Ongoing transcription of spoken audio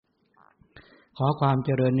อความเจ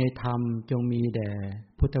ริญในธรรมจงมีแด่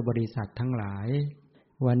พุทธบริษัททั้งหลาย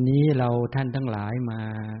วันนี้เราท่านทั้งหลายมา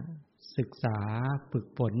ศึกษาฝึก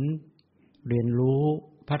ฝนเรียนรู้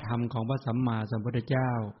พระธรรมของพระสัมมาสัมพุทธเจ้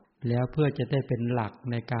าแล้วเพื่อจะได้เป็นหลัก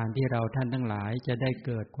ในการที่เราท่านทั้งหลายจะได้เ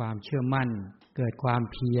กิดความเชื่อมั่นเกิดความ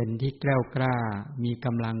เพียรที่แกล้วกล้ามีก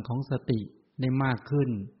ำลังของสติได้มากขึ้น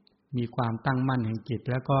มีความตั้งมั่นแห่งจิต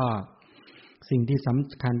แล้วก็สิ่งที่ส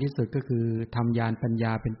ำคัญที่สุดก็คือทำญาณปัญญ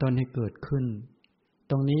าเป็นต้นให้เกิดขึ้น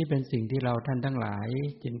ตรงนี้เป็นสิ่งที่เราท่านทั้งหลาย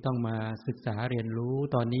จึงต้องมาศึกษาเรียนรู้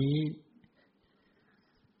ตอนนี้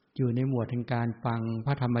อยู่ในหมวดแห่งการฟังพ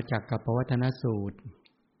ระธรรมจักรกับปวัตตนสูตร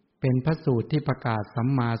เป็นพระสูตรที่ประกาศสัม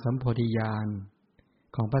มาสัมโพธิญาณ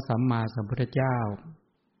ของพระสัมมาสัมพุทธเจ้า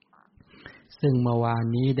ซึ่งเมื่อวาน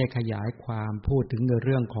นี้ได้ขยายความพูดถึงในเ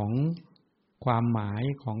รื่องของความหมาย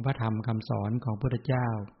ของพระธรรมคำสอนของพระพุทธเจ้า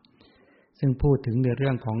ซึ่งพูดถึงในเรื่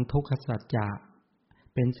องของทุกขสัจจะ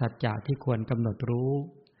เป็นสัจจะที่ควรกำหนดรู้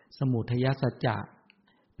สมุทัยสัจจะ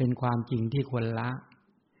เป็นความจริงที่ควรละ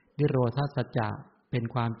นิโรธสัจจะเป็น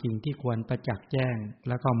ความจริงที่ควรประจักษ์แจ้งแ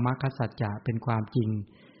ล้วก็มรรคสัจจะเป็นความจริง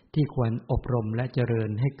ที่ควรอบรมและเจริญ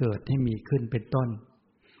ให้เกิดให้มีขึ้นเป็นต้น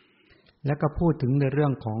แล้วก็พูดถึงในเรื่อ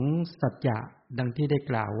งของสัจจะดังที่ได้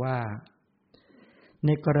กล่าวว่าใน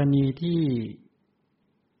กรณีที่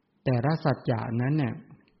แต่ละสัจจะนั้นเนี่ย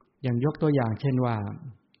อย่างยกตัวอย่างเช่นว่า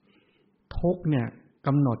ทุกข์เนี่ยก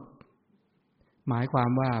ำหนดหมายควา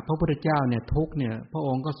มว่าพระพุทธเจ้าเนี่ยทุกข์เนี่ยพระอ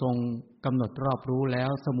งค์ก็ทรงกำหนดรอบรู้แล้ว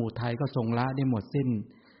สมุทัยก็ทรงละได้หมดสิ้น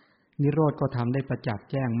นิโรธก็ทำได้ประจักษ์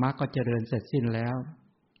แจ้งมรรคก็เจริญเสร็จสิ้นแล้ว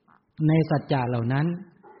ในสัจจะเหล่านั้น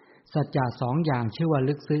สัจจะสองอย่างชื่อว่า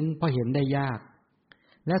ลึกซึ้งเพราะเห็นได้ยาก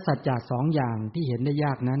และสัจจะสองอย่างที่เห็นได้ย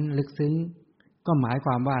ากนั้นลึกซึ้งก็หมายค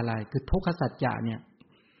วามว่าอะไรคือทุกขสัจจะเนี่ย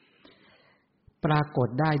ปรากฏ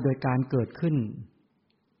ได้โดยการเกิดขึ้น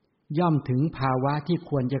ย่อมถึงภาวะที่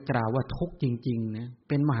ควรจะกล่าวว่าทุกข์จริงๆนะ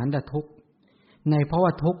เป็นมหันตทุกข์ในเพราะว่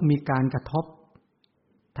าทุกข์มีการกระทบ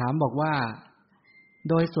ถามบอกว่า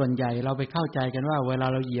โดยส่วนใหญ่เราไปเข้าใจกันว่าเวลา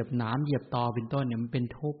เราเหยียบหนามเหยียบตอเป็นต้นเนี่ยมันเป็น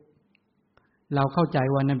ทุกข์เราเข้าใจ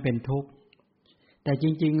ว่านั่นเป็นทุกข์แต่จ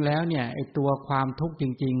ริงๆแล้วเนี่ยไอ้ตัวความทุกข์จ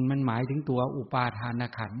ริงๆมันหมายถึงตัวอุปาทาน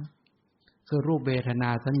ขันธ์คือรูปเวทนา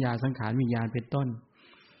สัญญาสังขารวิญญาณเป็นต้น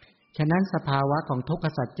ฉะนั้นสภาวะของทุกข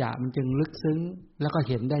สัจจะมันจึงลึกซึ้งแล้วก็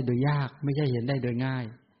เห็นได้โดยยากไม่ใช่เห็นได้โดยง่าย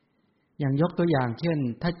อย่างยกตัวอย่างเช่น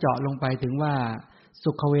ถ้าเจาะลงไปถึงว่า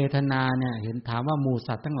สุขเวทนาเนี่ยเห็นถามว่าหมู่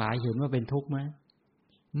สัตว์ทั้งหลายเห็นว่าเป็นทุกข์ไหม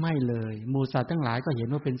ไม่เลยหมู่สัตว์ทั้งหลายก็เห็น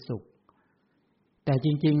ว่าเป็นสุขแต่จ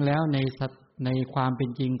ริงๆแล้วในความเป็น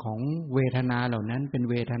จริงของเวทนาเหล่านั้นเป็น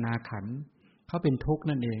เวทนาขันธ์เขาเป็นทุกข์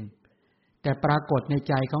นั่นเองแต่ปรากฏใน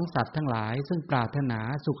ใจของสัตว์ทั้งหลายซึ่งปรารถนา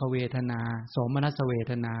สุขเวทนาโสมนัสเว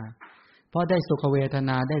ทนาเพราะได้สุขเวทน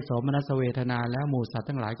าได้โสมนัสเวทนาแล้วหมู่สัตว์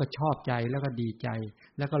ทั้งหลายก็ชอบใจแล้วก็ดีใจ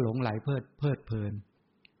แล้วก็หลงไหลเพลิดเพลิน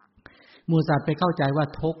หมู่สัตว์ไปเข้าใจว่า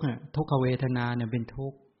ทุกข์ทุกขเวทนาเนี่ยเป็นทุ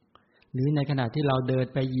กข์หรือในขณะที่เราเดิน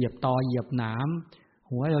ไปเหยียบตอเหยียบหนาม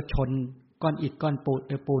หัวเราชนก้อนอิฐก้อน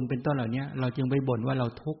ปูนเป็นต้นเหล่านี้เราจึงไปบ่นว่าเรา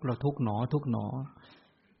ทุกข์หนอทุกข์หนอ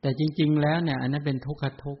แต่จริงๆแล้วเนี่ยอันนั้นเป็นทุกข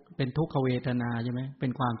ทุกข์เป็นทุกขเวทนาใช่ไหมเป็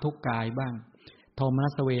นความทุกข์กายบ้างโทมนั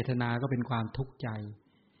สเวทนาก็เป็นความทุกข์ใจ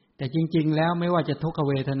แต่จริงๆแล้วไม่ว่าจะทุกข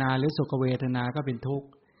เวทนาหรือสุขเวทนาก็เป็นทุกข์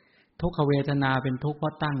ทุกขเวทนาเป็นทุกข์เพรา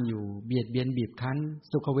ะตั้งอยู่เบียดเบียนบีบคั้น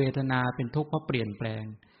สุขเวทนาเป็นทุกข์เพราะเปลี่ยนแปลง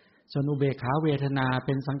ส่วนอุเบกขาเวทนาเ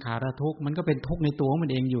ป็นสังขารทุกข์มันก็เป็นทุกข์ในตัวมั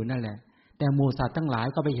นเองอยู่นั่นแหละแต่หมู่สัตว์ทั้งหลาย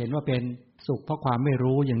ก็ไปเห็นว่าเป็นสุขเพราะความไม่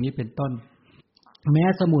รู้อย่างนี้เป็นต้นแม้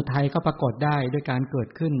สมุทัยก็ปรากฏได้ด้วยการเกิด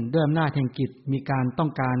ขึ้นด้วยอำนาจแห่งจิตมีการต้อ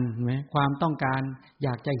งการไหมความต้องการอย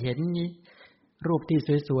ากจะเห็นนี้รูปที่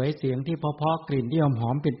สวยๆเสียงที่เพราะๆกลิ่นที่หอ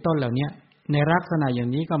มๆเป็นต้นเหล่านี้ในลักษณะอย่า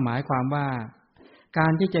งนี้ก็หมายความว่ากา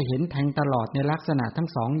รที่จะเห็นแทงตลอดในลักษณะทั้ง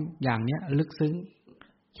สองอย่างนี้ลึกซึ้ง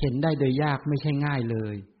เห็นได้โดยยากไม่ใช่ง่ายเล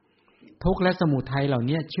ยทุกข์และสมุทัยเหล่า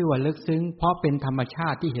นี้ชื่อว่าลึกซึ้งเพราะเป็นธรรมชา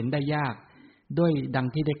ติที่เห็นได้ยากด้วยดัง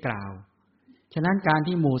ที่ได้กล่าวฉะนั้นการ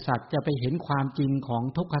ที่หมู่สัตว์จะไปเห็นความจริงของ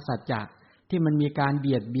ทุกขสัจจะที่มันมีการเ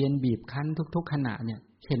บียดเบียนบีบคั้นทุกๆขณะเนี่ย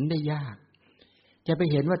เห็นได้ยากจะไป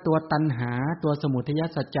เห็นว่าตัวตัณหาตัวสมุทัย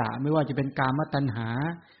สัจจะไม่ว่าจะเป็นกามตัณหา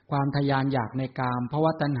ความทยานอยากในกามภว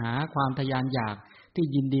ตัณหาความทยานอยากที่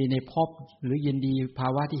ยินดีในภพหรือยินดีภา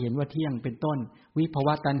วะที่เห็นว่าเที่ยงเป็นต้นวิภว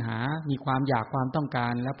ตัณหามีความอยากความต้องกา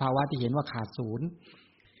รและภาวะที่เห็นว่าขาดศูนย์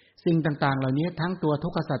สิ่งต่างๆเหล่านี้ทั้งตัวทุ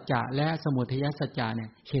กขสัจจะและสมุทัยสัจจะเนี่ย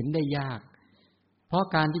เห็นได้ยากเพราะ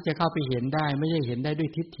การที่จะเข้าไปเห็นได้ไม่ใช่เห็นได้ด้วย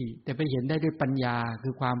ทิฏฐิแต่ไปเห็นได้ด้วยปัญญาคื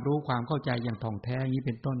อความรู้ความเข้าใจอย่างถ่องแท้อย่างนี้เ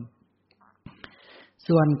ป็นต้น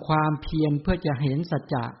ส่วนความเพียรเพื่อจะเห็นสัจ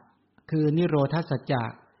จะคือนิโรธสัจจะ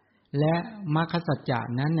และมรรคสัจจะ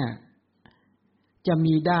นั้นน่ะจะ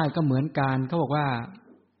มีได้ก็เหมือนกันเขาบอกว่า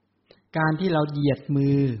การที่เราเหยียดมื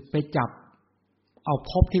อไปจับเอา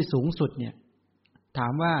ภพที่สูงสุดเนี่ยถา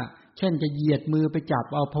มว่าเช่นจะเหยียดมือไปจับ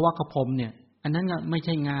เอาภวคพรหมเนี่ยอันนั้นไม่ใ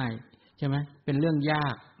ช่ง่ายใช่ไหมเป็นเรื่องยา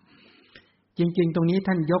กจริงๆตรงนี้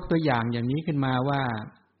ท่านยกตัวอย่างอย่างนี้ขึ้นมาว่า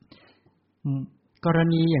กร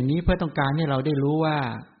ณีอย่างนี้เพื่อต้องการให้เราได้รู้ว่า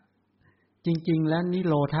จริงๆแล้วนิ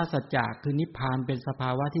โรธาสัจจะคือนิพพานเป็นสภ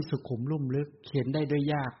าวะที่สุขุมลุ่มลึกเห็นได้ด้วย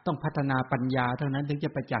ยากต้องพัฒนาปัญญาเท่านั้นถึงจะ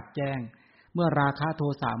ประจักษ์แจ้งเมื่อราคะโท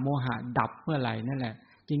สะโมหะดับเมื่อไหร่นั่นแหละ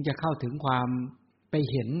จึงจะเข้าถึงความไป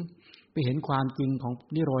เห็นความจริงของ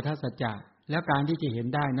นิโรธาสัจจะแล้วการที่จะเห็น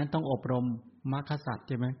ได้นั้นต้องอบรมมรรคสัจใ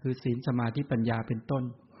ช่ไหมคือศีลสมาธิปัญญาเป็นต้น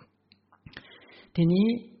ทีนี้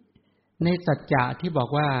ในสัจจะที่บอก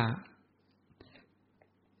ว่า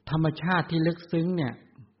ธรรมชาติที่ลึกซึ้งเนี่ย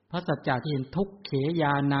พระสัจจะที่เห็นทุกเขย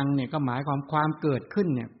านังเนี่ยก็หมายความเกิดขึ้น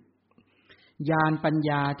เนี่ยญาณปัญญ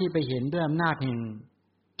าที่ไปเห็นด้วยอำนาจแห่ง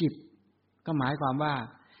กิจก็หมายความว่า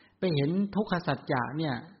ไปเห็นทุกขสัจจะเนี่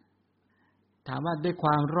ยถามว่าด้วยคว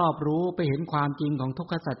ามรอบรู้ไปเห็นความจริงของทุก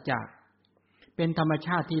ขสัจจะเป็นธรรมช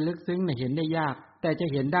าติที่ลึกซึ้งเนี่ยเห็นได้ยากแต่จะ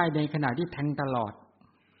เห็นได้ในขณะที่แทงตลอด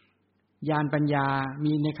ญาณปัญญา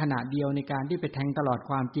มีในขณะเดียวในการที่ไปแทงตลอด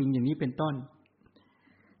ความจริงอย่างนี้เป็นต้น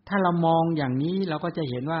ถ้าเรามองอย่างนี้เราก็จะ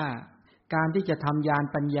เห็นว่าการที่จะทำญาณ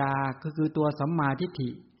ปัญญาก็คือตัวสัมมาทิฏฐิ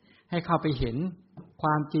ให้เข้าไปเห็นคว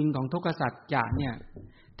ามจริงของทุกขสัจจะเนี่ย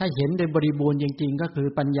ถ้าเห็นโดยบริบูรณ์จริงๆก็คือ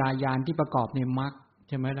ปัญญาญาณที่ประกอบในมรรคใ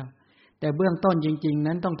ช่ไหมล่ะแต่เบื้องต้นจริงๆ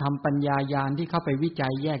นั้นต้องทำปัญญาญาณที่เข้าไปวิจั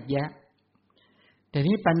ยแยกแยะแต่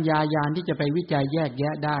นี้ปัญญาญาณที่จะไปวิจัยแยกแย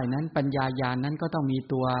ะได้นั้นปัญญาญาณนั้นก็ต้องมี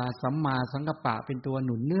ตัวสัมมาสังกัปปะเป็นตัวห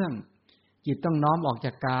นุนเนื่องจิตต้องน้อมออกจ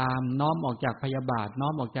ากกามน้อมออกจากพยาบาทน้อ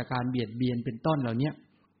มออกจากการเบียดเบียนเป็นต้นเหล่านี้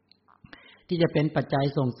ที่จะเป็นปัจจัย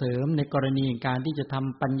ส่งเสริมในกรณีการที่จะท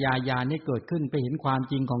ำปัญญาญาณให้เกิดขึ้นไปเห็นความ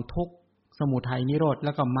จริงของทุกข์สมุทัยนิโรธแ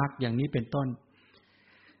ล้วก็มรรคอย่างนี้เป็นต้น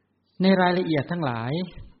ในรายละเอียดทั้งหลาย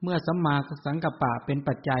เมื่อสัมมาสังกัปปะเป็น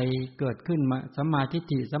ปัจจัยเกิดขึ้นมาสัมมาทิฏ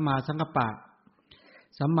ฐิสัมมาสังกัปปะ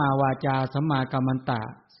สัมมาวาจาสัมมากัมมันตะ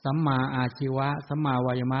สัมมาอาชีวะสัมมาว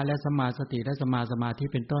ายามะและสัมมาสติและสัมมาสมาธิ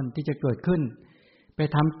เป็นต้นที่จะเกิดขึ้นไป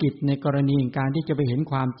ทำกิจในกรณีการที่จะไปเห็น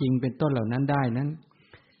ความจริงเป็นต้นเหล่านั้นได้นั้น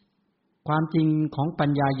ความจริงของปัญ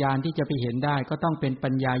ญาญาณที่จะไปเห็นได้ก็ต้องเป็นปั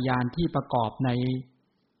ญญาญาณที่ประกอบใน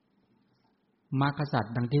มรรคสัจ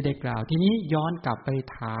ดังที่ได้กล่าวทีนี้ย้อนกลับไป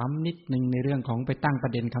ถามนิดนึงในเรื่องของไปตั้งปร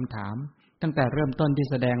ะเด็นคำถามตั้งแต่เริ่มต้นที่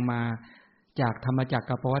แสดงมาจากธรรมจักร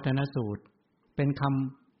กับปวัตตนสูตรเป็นค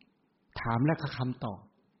ำถามและคำตอบ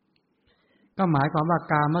ก็หมายความว่า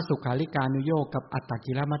กามสุขาริการุโยคกับอัตต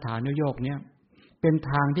กิลมัฏฐานุโยคเนี่ยเป็น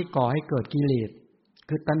ทางที่ก่อให้เกิดกิเลส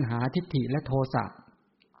คือตัณหาทิฏฐิและโทสะ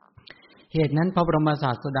เหตุนั้นพระบรมศ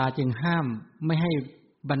าสดาจึงห้ามไม่ให้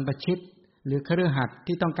บรรพชิตหรือคฤหัสถ์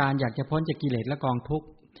ที่ต้องการอยากจะพ้นจากกิเลสและกองทุกข์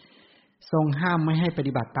ทรงห้ามไม่ให้ป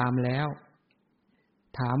ฏิบัติตามแล้ว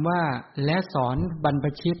ถามว่าและสอนบรรพ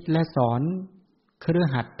ชิตและสอนคฤ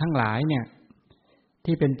หัสถ์ทั้งหลายเนี่ย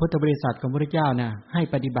ที่เป็นพุทธบริษัทของพระพุทธเจ้านะให้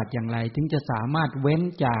ปฏิบัติอย่างไรถึงจะสามารถเว้น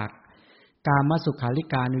จากกามสุขาริ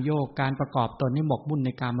การุโยคการประกอบตนให้หมกมุ่นใน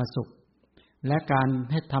กามสุขและการ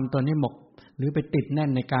ให้ทำตนให้หมกหรือไปติดแน่น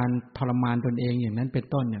ในการทรมานตนเองอย่างนั้นเป็น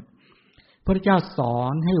ต้นเนี่ยพระพุทธเจ้าสอ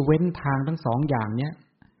นให้เว้นทางทั้งสองอย่างเนี้ย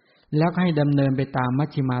แล้วก็ให้ดำเนินไปตามมัช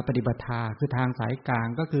ฌิมาปฏิปทาคือทางสายกลาง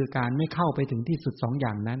ก็คือการไม่เข้าไปถึงที่สุดสองอย่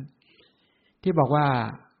างนั้นที่บอกว่า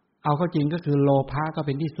เอาเข้าจริงก็คือโลภะก็เ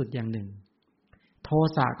ป็นที่สุดอย่างหนึ่งโท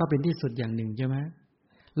สะก็เป็นที่สุดอย่างหนึ่งใช่ไหม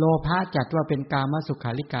โลภะจัดว่าเป็นกามสุข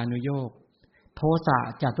าริการุโยคโทสะ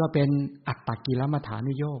จัดว่าเป็นอัตตกิลมัฏฐา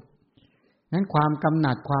นุโยคนั้นความกำห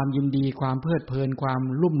นัดความยินดีความเพลิดเพลินความ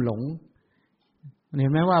ลุ่มหลงเห็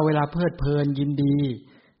นไหมว่าเวลาเพลิดเพลินยินดี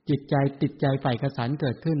จิตใจติดใจใฝ่กระสันเ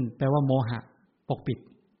กิดขึ้นแปลว่าโมหะปกปิด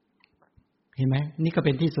เห็นไหมนี่ก็เ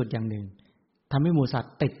ป็นที่สุดอย่างหนึ่งทำให้หมู่สัต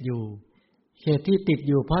ว์ติดอยู่เหตุที่ติด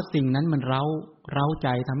อยู่เพราะสิ่งนั้นมันเร้าใจ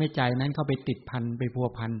ทำให้ใจนั้นเข้าไปติดพันไปพัว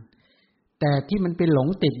พันแต่ที่มันเป็นหลง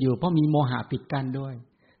ติดอยู่เพราะมีโมหะปิดกั้นด้วย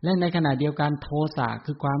และในขณะเดียวกันโทสะ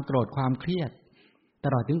คือความโกรธความเครียดต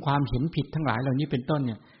ลอดถึงความเห็นผิดทั้งหลายเหล่านี้เป็นต้นเ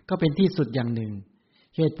นี่ยก็เป็นที่สุดอย่างหนึ่ง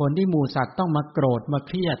เหตุผลที่หมู่สัตว์ต้องมาโกรธมาเ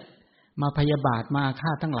ครียดมาพยาบาทมาอาฆ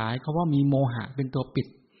าตทั้งหลายเพราะว่ามีโมหะเป็นตัวปิด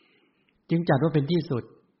จึงจัดว่าเป็นที่สุด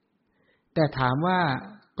แต่ถามว่า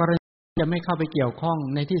กรณีจะไม่เข้าไปเกี่ยวข้อง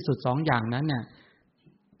ในที่สุดสองอย่างนั้นเนี่ย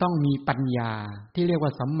ต้องมีปัญญาที่เรียกว่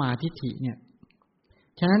าสัมมาทิฏฐิเนี่ย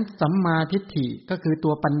ฉะนั้นสัมมาทิฏฐิก็คือตั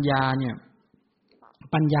วปัญญาเนี่ย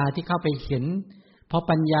ปัญญาที่เข้าไปเห็นพอ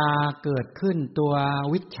ปัญญาเกิดขึ้นตัว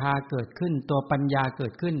วิชชาเกิดขึ้นตัวปัญญาเกิ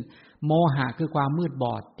ดขึ้นโมหะคือความมืดบ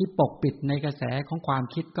อดที่ปกปิดในกระแสของความ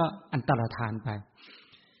คิดก็อันตรธานไป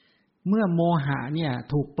เมื่อโมหะเนี่ย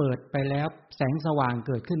ถูกเปิดไปแล้วแสงสว่างเ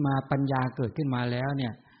กิดขึ้นมาปัญญาเกิดขึ้นมาแล้วเนี่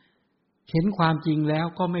ย เห็นความจริงแล้ว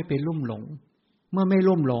ก็ไม่ไปลุ่มหลงเมื่อไม่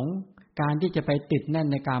ลุ่มหลงการที่จะไปติดแน่น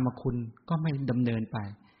ในกามคุณก็ไม่ดำเนินไป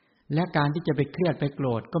และการที่จะไปเครียดไปโกร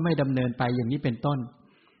ธก็ไม่ดำเนินไปอย่างนี้เป็นต้น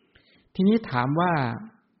ทีนี้ถามว่า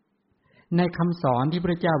ในคำสอนที่พ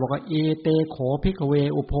ระเจ้าบอกว่าเอเตโขภิกขเว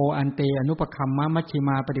อุโพอันเตอนุปคัมมะมัชฌิม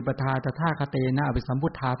าปฏิปทาตถาคเตนะอภิสัมพุ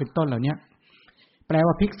ทธาเป็นต้นเหล่านี้แปล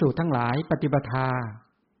ว่าภิกษุทั้งหลายปฏิปทา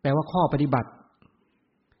แปลว่าข้อปฏิบัติ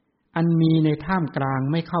อันมีในท่ามกลาง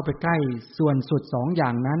ไม่เข้าไปใกล้ส่วนสุดสองอย่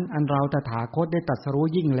างนั้นอันเราตถาคตได้ตรัสรู้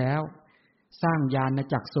ยิ่งแล้วสร้างญาณ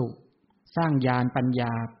จักษุสร้างญาณปัญญ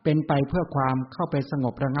าเป็นไปเพื่อความเข้าไปสง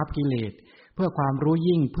บระงับกิเลสเพื่อความรู้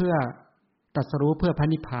ยิ่งเพื่อตรัสรู้เพื่อพระ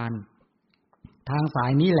นิพพานทางสา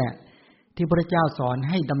ยนี้แหละที่พระเจ้าสอน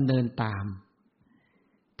ให้ดำเนินตาม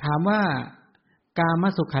ถามว่ากาม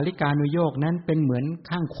สุขาริการุโยคนั้นเป็นเหมือน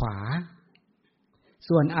ข้างขวา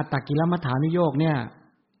ส่วนอัตตกิลมัฏฐานุโยคเนี่ย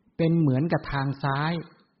เป็นเหมือนกับทางซ้าย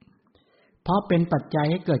เพราะเป็นปัจจัย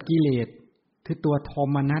ให้เกิดกิเลสคือตัวโท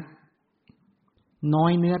มนัสน้อ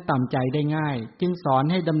ยเนื้อต่ำใจได้ง่ายจึงสอน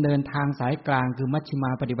ให้ดำเนินทางสายกลางคือมัชฌิม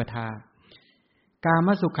าปฏิปทากาม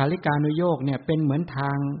สุขาริการุโยคเนี่ยเป็นเหมือนท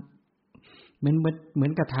างเหมือ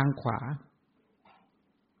นกับทางขวา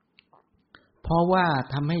เพราะว่า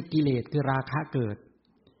ทำให้กิเลสคือราคะเกิด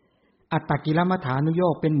อัตตกิลมัฏฐานุโย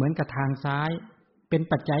คเป็นเหมือนกับทางซ้ายเป็น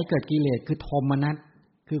ปัจจัยเกิดกิเลสคือโทมนัส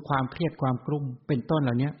คือความเครียดความกลุ้มเป็นต้นเห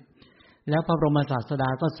ล่านี้แล้วพระบรมศาสดา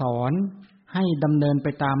ก็สอนให้ดำเนินไป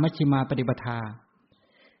ตามมัชฌิมาปฏิปทา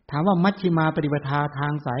ถามว่ามัชฌิมาปฏิปทาทา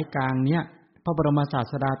งสายกลางเนี่ยพระบรมศา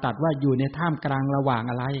สดาตรัสว่าอยู่ในท่ามกลางระหว่าง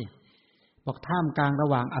อะไรบอกท่ามกลางระ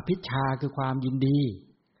หว่างอภิชฌาคือความยินดี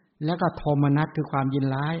แล้วก็โทมนัสคือความยิน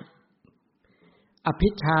ร้ายอภิ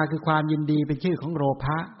ชฌาคือความยินดีเป็นชื่อของโลภ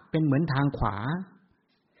ะเป็นเหมือนทางขวา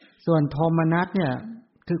ส่วนโทมนัสเนี่ย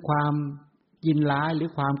คือความยินร้ายหรือ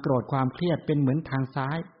ความโกรธความเครียดเป็นเหมือนทางซ้า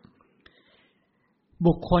ย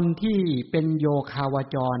บุคคลที่เป็นโยคาว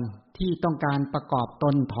จรที่ต้องการประกอบต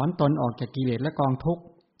นถอนตนออกจากกิเลสและกองทุกข์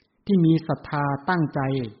ที่มีศรัทธาตั้งใจ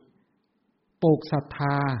ปลูกศรัทธ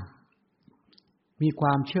ามีคว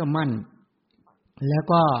ามเชื่อมั่นแล้ว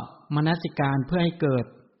ก็มนสิการเพื่อให้เกิด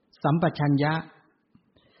สัมปชัญญะ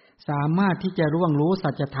สามารถที่จะร่วงรู้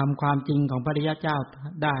สัจธรรมความจริงของพระริยเจ้า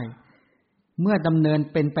ได้เมื่อดำเนิน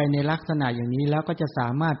เป็นไปในลักษณะอย่างนี้แล้วก็จะสา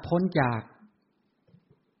มารถพ้นจาก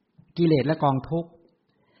กิเลสและกองทุกข์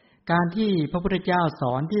การที่พระพุทธเจ้าส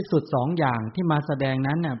อนที่สุดสองอย่างที่มาแสดง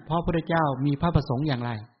นั้นน่ะเพราะพระพุทธเจ้ามีพระประสงค์อย่างไ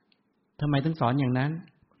รทำไมถึงสอนอย่างนั้น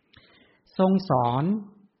ทรงสอน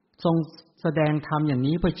ทรงแสดงธรรมอย่าง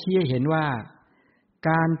นี้เพื่อชี้ให้เห็นว่า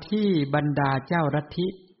การที่บรรดาเจ้าลัทธิ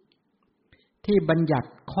ที่บัญญัติ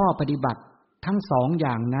ข้อปฏิบัติทั้งสองอ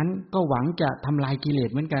ย่างนั้นก็หวังจะทำลายกิเลส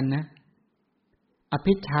เหมือนกันนะอ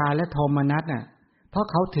ภิชฌาและโทมนัสน่ะเพราะ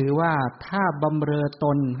เขาถือว่าถ้าบำเรอต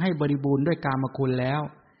นให้บริบูรณ์ด้วยกามคุณแล้ว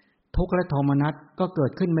ทุกข์และโทมนัสก็เกิ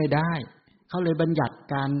ดขึ้นไม่ได้เขาเลยบัญญัติ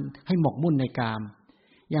การให้หมกมุ่นในกาม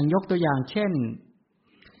อย่างยกตัวอย่างเช่น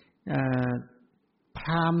พ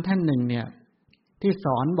ราหมณ์ท่านหนึ่งเนี่ยที่ส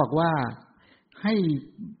อนบอกว่าให้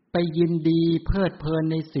ไปยินดีเพลิดเพลิน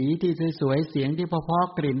ในสีที่สวยๆเสียงที่เพราะ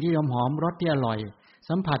ๆกลิ่นที่หอมๆรสที่อร่อย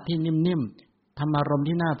สัมผัสที่นิ่มๆธรรมารมณ์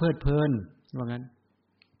ที่น่าเพลิดเพลินว่างั้น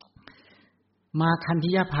มาคันธิ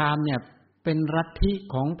ยพราหมณ์เนี่ยเป็นลัทธิ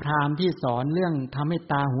ของพราหมณ์ที่สอนเรื่องทำให้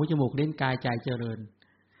ตาหูจมูกลิ้นกายใจเจริญ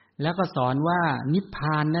แล้วก็สอนว่านิพพ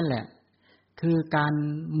านนั่นแหละคือการ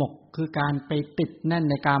หมกคือการไปติดแน่น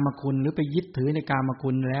ในกามคุณหรือไปยึดถือในกามคุ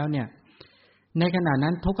ณแล้วเนี่ยในขณะ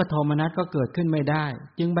นั้นทุกขโทมนัสก็เกิดขึ้นไม่ได้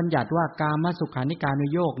จึงบัญญัติว่ากามสุขานิการุ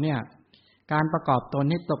โยคเนี่ยการประกอบตน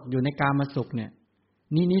ให้ตกอยู่ในกามสุขเนี่ย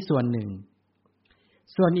นี่ส่วนหนึ่ง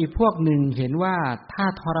ส่วนอีกพวกหนึ่งเห็นว่าถ้า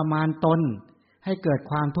ทรมานตนให้เกิด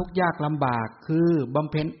ความทุกข์ยากลำบากคือบำ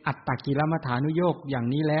เพ็ญอัตตกิลมัฏฐานุโยคอย่าง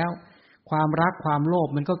นี้แล้วความรักความโลภ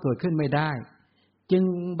มันก็เกิดขึ้นไม่ได้จึง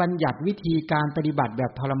บัญญัติวิธีการปฏิบัติแบ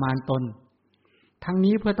บทรมานตนทั้ง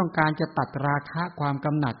นี้เพื่อต้องการจะตัดราคะความก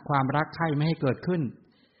ำหนัดความรักใคร่ไม่ให้เกิดขึ้น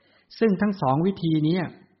ซึ่งทั้งสองวิธีนี้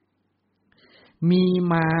มี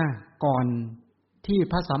มาก่อนที่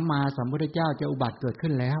พระสัมมาสัมพุทธเจ้าจะอุบัติเกิด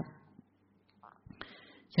ขึ้นแล้ว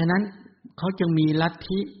ฉะนั้นเขาจึงมีลัท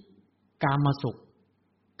ธิกามสุข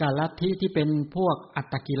กับลัทธิที่เป็นพวกอัต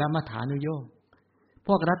ตกิลมัฏฐานุโยคพ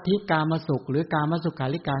วกลัทธิกามสุขหรือกามสุขา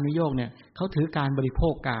ริการุโยคเนี่ยเขาถือการบริโภ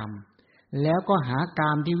คกามแล้วก็หาก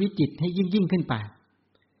ามที่วิจิตรให้ยิ่งขึ้นไป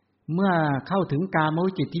เมื่อเข้าถึงกาม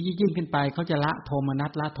วิจิตรที่ยิ่งขึ้นไปเขาจะละโทมนั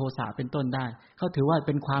สละโทสะเป็นต้นได้เขาถือว่าเ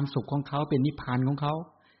ป็นความสุขของเขาเป็นนิพพานของเขา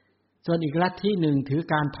ส่วนอีกลัทธิหนึ่งถือ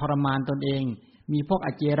การทรมานตนเองมีพวกอ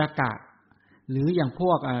เจรกะหรืออย่างพ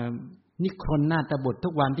วกนิครนนาฏบุตรทุ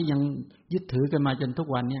กวันที่ยังยึดถือกันมาจนทุก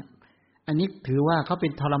วันเนี่ยอ อันนี้ถือว่าเขาเป็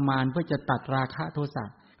นทรมานเพื่อจะตัดราคะโทสะ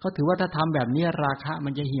เขาถือว่าถ้าทำแบบนี้ราคะมั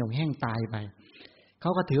นจะเหี่ยวแห้งตายไปเข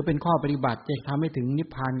าก็ถือเป็นข้อปฏิบัติจะทำให้ถึงนิพ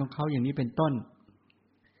พานของเขาอย่างนี้เป็นต้น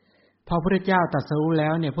พอพระพุทธเจ้าตรัสรู้แล้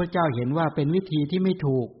วเนี่ยพระเจ้าเห็นว่าเป็นวิธีที่ไม่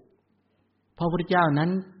ถูกพระพุทธเจ้านั้น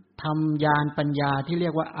ทำญาณปัญญาที่เรี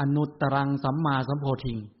ยกว่าอนุตตรังสัมมาสัมโพ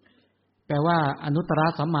ธิงแปลว่าอนุตตร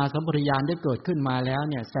สัมมาสัมโพธิญาณได้เกิดขึ้นมาแล้ว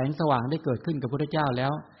เนี่ยแสงสว่างได้เกิดขึ้นกับพระพุทธเจ้าแล้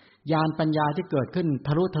วญาณปัญญาที่เกิดขึ้นท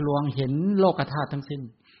ะลุทะลวงเห็นโลกธาตุทั้งสิ้น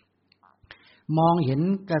มองเห็น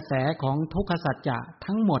กระแสของทุกขสัจจะ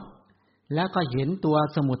ทั้งหมดแล้วก็เห็นตัว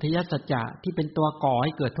สมุทัยสัจจะที่เป็นตัวก่อใ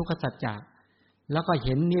ห้เกิดทุกขสัจจะแล้วก็เ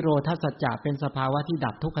ห็นนิโรธสัจจะเป็นสภาวะที่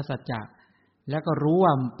ดับทุกขสัจจะแล้วก็รู้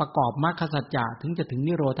ว่าประกอบมรรคสัจจะถึงจะถึง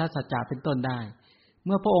นิโรธสัจจะเป็นต้นได้เ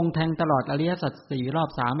มื่อพระองค์แทงตลอดอริยสัจ4รอบ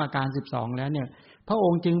3อาการ12แล้วเนี่ยพระอ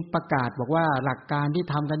งค์จึงประกาศบอกว่าหลักการที่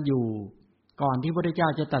ทำกันอยู่ก่อนที่พระพุทธเจ้า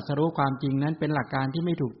จะตรัสรู้ความจริงนั้นเป็นหลักการที่ไ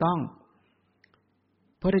ม่ถูกต้อง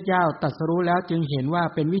พระพุทธเจ้าตรัสรู้แล้วจึงเห็นว่า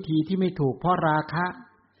เป็นวิธีที่ไม่ถูกเพราะราคะ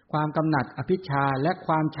ความกำหนัดอภิชฌาและค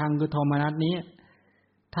วามชังคือโทมนัสนี้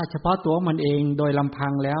ถ้าเฉพาะตัวมันเองโดยลำพั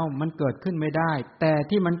งแล้วมันเกิดขึ้นไม่ได้แต่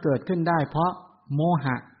ที่มันเกิดขึ้นได้เพราะโมห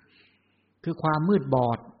ะคือความมืดบอ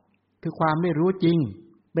ดคือความไม่รู้จริง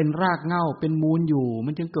เป็นรากเหง้าเป็นมูลอยู่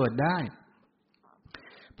มันจึงเกิดได้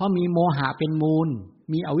เพราะมีโมหะเป็นมูล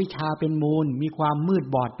มีอวิชชาเป็นมูลมีความมืด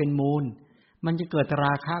บอดเป็นมูลมันจะเกิดร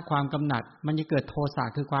าคะความกำหนัดมันจะเกิดโทสะ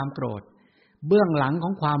คือความโกรธเบื้องหลังข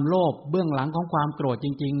องความโลภเบื้องหลังของความโกรธจ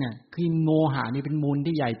ริงๆเนี่ยคือโมหะนี่เป็นมูล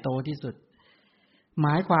ที่ใหญ่โตที่สุดหม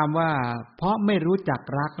ายความว่าเพราะไม่รู้จัก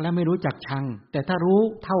รักและไม่รู้จักชังแต่ถ้ารู้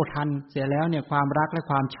เท่าทันเสียแล้วเนี่ยความรักและ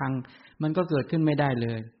ความชังมันก็เกิดขึ้นไม่ได้เล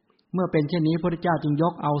ยเมื่อเป็นเช่นนี้พระพุทธเจ้าจึงย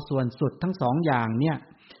กเอาส่วนสุดทั้งสองอย่างเนี่ย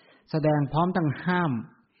แสดงพร้อมทั้งห้าม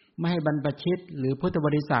ไม่ให้บรรพชิตหรือพุทธบ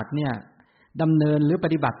ริษัทเนี่ยดำเนินหรือป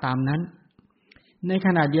ฏิบัติตามนั้นในข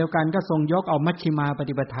ณะเดียวกันก็ทรงยกเอามัชฌิมาป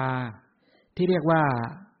ฏิปทาที่เรียกว่า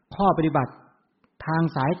ข้อปฏิบัติทาง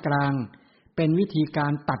สายกลางเป็นวิธีกา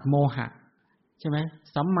รตัดโมหะใช่ไหม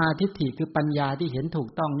สัมมาทิฏฐิคือปัญญาที่เห็นถูก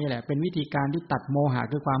ต้องนี่แหละเป็นวิธีการที่ตัดโมหะ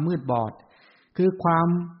คือความมืดบอดคือความ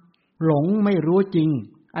หลงไม่รู้จริง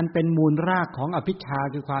อันเป็นมูลรากของอภิชฌา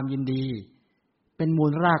คือความยินดีเป็นมู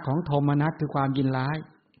ลรากของโทมนัสคือความยินร้าย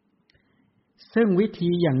ซึ่งวิธี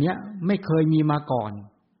อย่างเนี้ยไม่เคยมีมาก่อน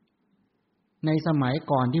ในสมัย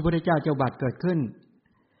ก่อนที่พระพุทธเจ้าเจ้าบัตรเกิดขึ้น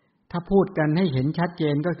ถ้าพูดกันให้เห็นชัดเจ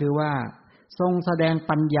นก็คือว่าทรงแสดง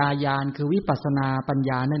ปัญญาญาณคือวิปัสสนาปัญ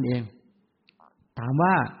ญานั่นเองถาม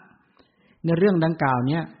ว่าในเรื่องดังกล่าว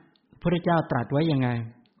เนี้ยพระพุทธเจ้าตรัสไว้ยังไง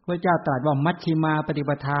พระเจ้าตรัสว่ามัชฌิมาปฏิ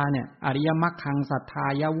ปทาเนี่ยอริยมรรคังสัทธา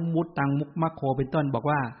ยะวุมุตตังมุกมัคโคเป็นต้นบอก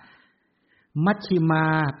ว่ามัชฌิมา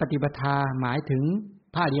ปฏิปทาหมายถึง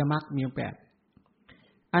พระอริยมรรคมี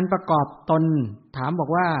8อันประกอบตนถามบอก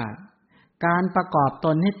ว่าการประกอบต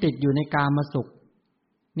นให้ติดอยู่ในกามสุข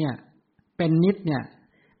เนี่ยเป็นนิจเนี่ย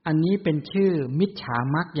อันนี้เป็นชื่อมิจฉา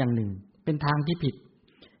มรรคอย่างหนึ่งเป็นทางที่ผิด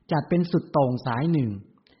จัดเป็นสุดโต่งสายหนึ่ง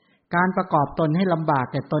การประกอบตนให้ลำบาก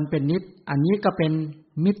แต่ตนเป็นนิจอันนี้ก็เป็น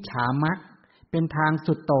มิจฉามรรคเป็นทาง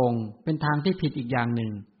สุดโต่งเป็นทางที่ผิดอีกอย่างหนึ่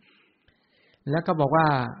งแล้วก็บอกว่า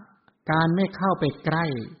การไม่เข้าไปใกล้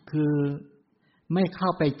คือไม่เข้า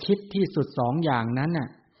ไปชิดที่สุดสองอย่างนั้นน่ะ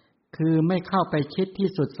คือไม่เข้าไปชิดที่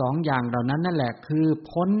สุดสองอย่างเหล่านั้นนั่นแหละคือ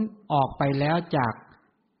พ้นออกไปแล้วจาก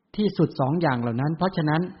ที่สุดสองอย่างเหล่านั้นเพราะฉะ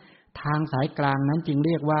นั้นทางสายกลางนั้นจึงเ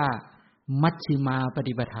รียกว่ามัชฌิมาป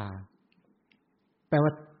ฏิปทาแปลว่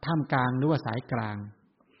าท่ามกลางหรือว่าสายกลาง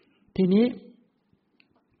ทีนี้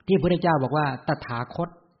ที่พระพุทธเจ้าบอกว่าตถาคต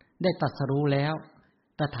ได้ตรัสรู้แล้ว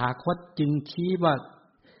ตถาคตจึงชี้ว่า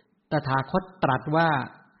ตถาคตตรัสว่า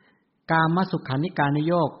กามสุขันธิการนิ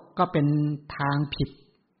โยคก็เป็นทางผิด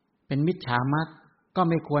เป็นมิจฉามรรคก็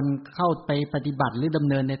ไม่ควรเข้าไปปฏิบัติหรือดำ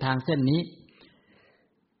เนินในทางเส้นนี้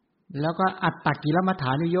แล้วก็อัตตกิลมัฏฐ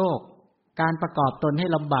านุโยคการประกอบตนให้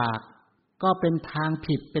ลำบากก็เป็นทาง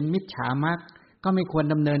ผิดเป็นมิจฉามรรคก็ไม่ควร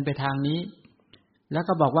ดำเนินไปทางนี้แล้ว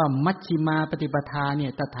ก็บอกว่ามัชฌิมาปฏิปทาเนี่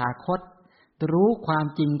ยตถาคตรู้ความ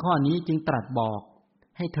จริงข้อนี้จึงตรัสบอก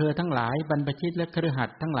ให้เธอทั้งหลายบรรพชิตและคฤหัส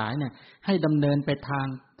ถ์ทั้งหลายเนี่ยให้ดำเนินไปทาง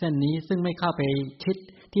เส้นนี้ซึ่งไม่เข้าไปชิด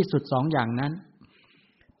ที่สุดสองอย่างนั้น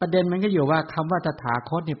ประเด็นมันก็อยู่ว่าคำว่าตถา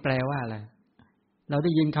คตนี่แปลว่าอะไรเราไ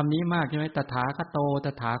ด้ยินคำนี้มากใช่ไหมตถาคโตต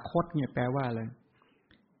ถาคตเนี่ยแปลว่าอะไร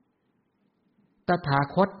ตถา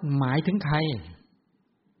คตหมายถึงใคร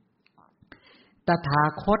ตถา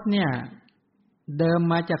คตเนี่ยเดิม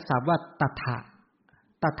มาจากศัพท์ว่าตถะ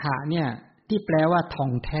ตถะเนี่ยที่แปลว่าท่อ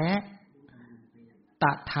งแท้ต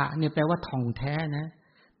ถะเนี่ยแปลว่าท่องแท้นะ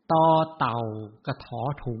ตอเต่ากับถอ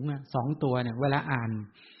ถุงสองตัวเนี่ยเวลาอ่าน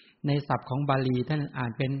ในศัพท์ของบาลีท่านอ่า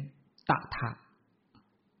นเป็นตถะ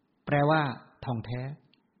แปลว่าท่องแท้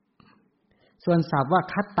ส่วนศัพท์ว่า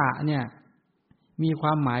คัตตะเนี่ยมีคว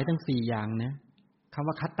ามหมายทั้ง4อย่างนะคำ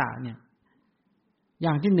ว่าคัตตะเนี่ยอ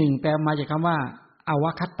ย่างที่1แปลมาจากคำว่าอว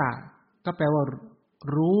คัตตะก็แปลว่า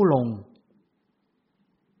รู้ลง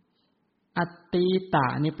อัตติตะ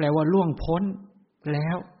นี่แปลว่าล่วงพ้นแล้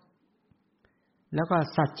วก็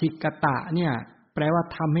สัจฉิกตะเนี่ยแปลว่า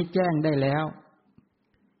ทำให้แจ้งได้แล้ว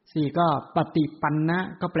4ก็ปฏิปันนะ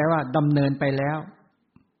ก็แปลว่าดำเนินไปแล้ว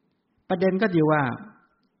ประเด็นก็อยู่ว่า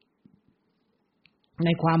ใน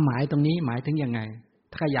ความหมายตรงนี้หมายถึงยังไง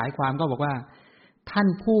ขยายความก็บอกว่าท่าน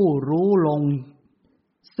ผู้รู้ลง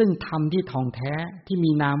ซึ่งธรรมที่ท่องแท้ที่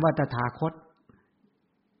มีนามว่าตถาคต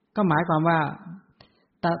ก็หมายความว่า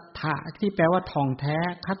ตถาที่แปลว่าท่องแท้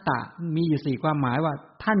คัตตะมีอยู่4ความหมายว่า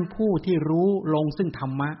ท่านผู้ที่รู้ลงซึ่งธร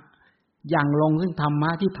รมะอย่างลงซึ่งธรรมะ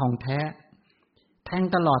ที่ท่องแท้แทง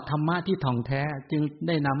ตลอดธรรมะที่ท่องแท้จึงไ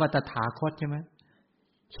ด้นามว่าตถาคตใช่ไหม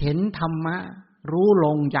เห็นธรรมะรู้ล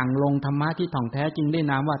งอย่างลงธรรมะที่ท่องแท้จึงได้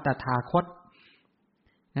นามว่าตถาคต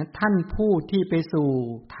นะท่านผู้ที่ไปสู่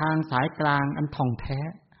ทางสายกลางอันท่องแท้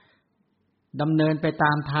ดำเนินไปต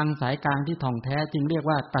ามทางสายกลางที่ท่องแท้จึงเรียก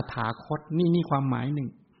ว่าตถาคตนี่ความหมายหนึ่ง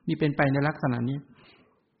นี่เป็นไปในลักษณะนี้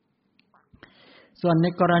ส่วนใน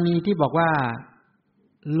กรณีที่บอกว่า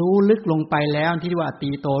รู้ลึกลงไปแล้วที่ว่าตี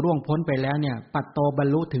โตร่วงพ้นไปแล้วเนี่ยปัตโตบรร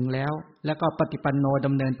ลุถึงแล้วก็ปฏิปันโนด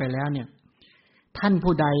ำเนินไปแล้วเนี่ยท่าน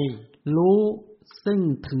ผู้ใดรู้ซึ่ง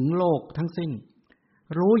ถึงโลกทั้งสิ้น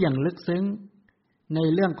รู้อย่างลึกซึ้งใน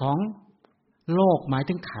เรื่องของโลกหมาย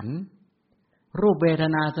ถึงขันธ์รูปเวท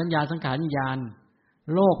นาสัญญาสังขารวิญญาณ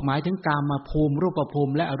โลกหมายถึงกามภูมิรูปภู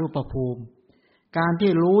มิและอรูปภูมิการ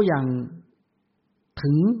ที่รู้อย่าง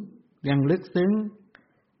ถึงอย่างลึกซึ้ง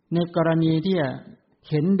ในกรณีที่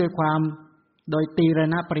เห็นโดยตีร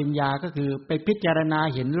ณปริญญาก็คือไปพิจารณา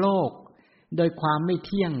เห็นโลกโดยความไม่เ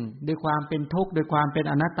ที่ยงโดยความเป็นทุกข์โดยความเป็น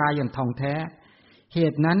อนัตตาอย่างท่องแท้เห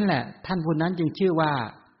ตุนั้นแหละท่านผู้นั้นจึงชื่อว่า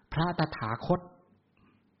พระตถาคต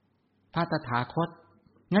พระตถาคต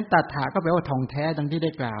งั้นตถาก็แปลว่าท่องแท้ดังที่ไ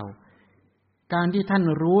ด้กล่าวการที่ท่าน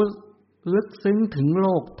รู้ลึกซึ้งถึงโล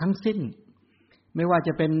กทั้งสิ้นไม่ว่าจ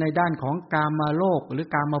ะเป็นในด้านของกามโลกหรือ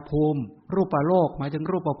กามภูมิรูปโลกหมายถึง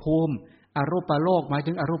รูปภูมิอรูปโลกหมาย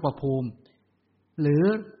ถึงอรูปภูมิหรือ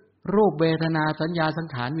รูปเวทนาสัญญาสัง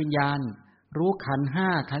ขารวิญญาณรู้ขันธ์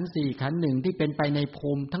5ขันธ์4ขันธ์1ที่เป็นไปในภู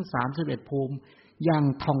มิทั้ง31ภูมิอย่าง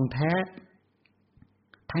ท่องแท้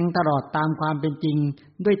ทั้งตลอดตามความเป็นจริง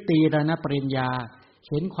ด้วยตีรณปริญญา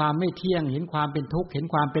เห็นความไม่เที่ยงเห็นความเป็นทุกข์เห็น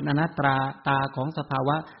ความเป็นอนัตตาของสภาว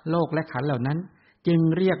ะโลกและขันธ์เหล่านั้นจึง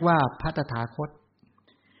เรียกว่าพระตถาคต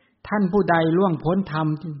ท่านผู้ใดล่วงพ้นธรรม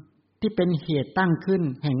ที่เป็นเหตุตั้งขึ้น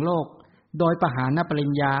แห่งโลกโดยปหานปริ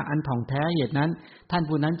ญญาอันท่องแท้เหตุนั้นท่าน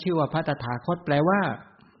ผู้นั้นชื่อว่าพระตถาคตแปลว่า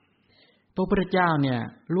พระพุทธเจ้าเนี่ย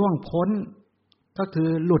ล่วงพ้นก็คือ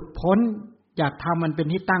หลุดพ้นจากธรรมมันเป็น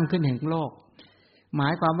ที่ตั้งขึ้นแห่งโลกหมา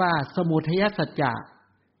ยความว่าสมุทัยสัจจะ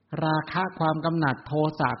ราคะความกำหนัดโท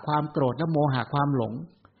สะความโกรธและโมหะความหลง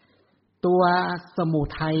ตัวสมุ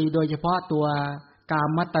ทัยโดยเฉพาะตัวกา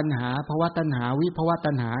มตัณหาภวตัณหาวิภว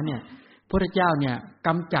ตัณหาเนี่ยพระพุทธเจ้าเนี่ยก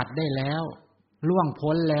ำจัดได้แล้วล่วง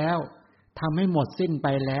พ้นแล้วทำให้หมดสิ้นไป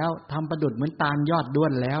แล้วทำประดุจเหมือนตาลยอดด้ว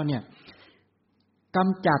นแล้วเนี่ยก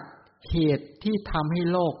ำจัดเหตุที่ทำให้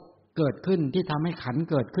โลกเกิดขึ้นที่ทำให้ขันธ์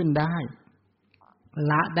เกิดขึ้นได้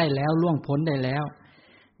ละได้แล้วล่วงพ้นได้แล้ว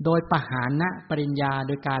โดยปหานะปริญญาโ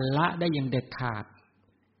ดยการละได้อย่างเด็ดขาด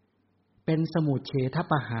เป็นสมุจเฉท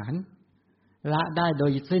ปหารละได้โด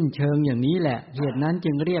ยสิ้นเชิงอย่างนี้แหละเหตุนั้น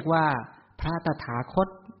จึงเรียกว่าพระตถาคต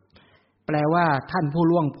แปลว่าท่านผู้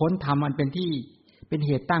ล่วงพ้นธรรมอันเป็นที่เป็นเ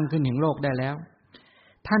หตุตั้งขึ้นแห่งโลกได้แล้ว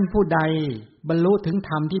ท่านผู้ใดบรรลุถึง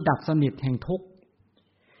ธรรมที่ดับสนิทแห่งทุกข์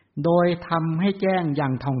โดยทำให้แจ้งอย่า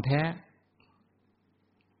งท่องแท้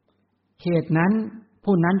เหตุนั้น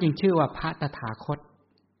ผู้นั้นจึงชื่อว่าพระตถาคต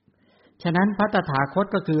ฉะนั้นพระตถาคต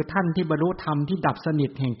ก็คือท่านที่บรรลุธรรมที่ดับสนิ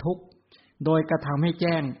ทแห่งทุกข์โดยกระทำให้แ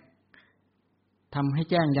จ้ง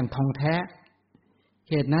อย่างท่องแท้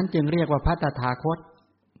เหตุนั้นจึงเรียกว่าพระตถาคต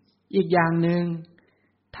อีกอย่างหนึ่ง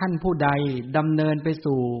ท่านผู้ใดดำเนินไป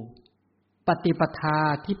สู่ปฏิปทา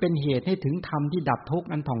ที่เป็นเหตุให้ถึงธรรมที่ดับทุกข์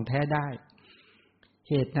อันท่องแท้ได้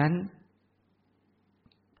เหตุนั้น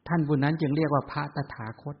ท่านผู้นั้นจึงเรียกว่าพระตถา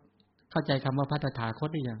คตเข้าใจคำว่าพระตถาคต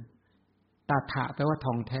หรือยังตถะแปลว่า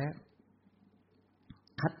ท่องแท้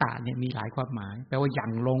คัตตะเนี่ยมีหลายความหมายแปลว่าอย่า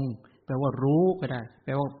งลงแปลว่ารู้ก็ได้แป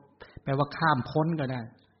ลว่าข้ามพ้นก็ได้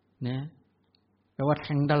นะแปลว่าแท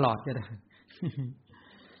งตลอดก็ได้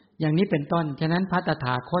อย่างนี้เป็นต้นฉะนั้นพระตถ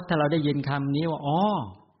าคตถ้าเราได้ยินคำนี้ว่าอ๋อ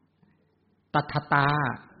ตถตา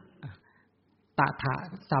ตถะ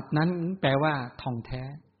ศัพท์นั้นแปลว่าท่องแท้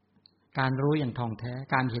การรู้อย่างท่องแท้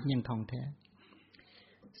การเห็นอย่างท่องแท้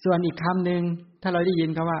ส่วนอีกคำหนึ่งถ้าเราได้ยิน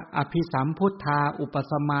คำว่าอภิสัมพุทธาอุป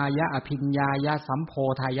สมายะอภิญญายะสัมโพ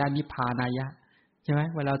ธายะนิพพานายะใช่ไหม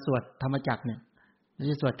เวลาสวดธรรมจักรเนี่ยเรา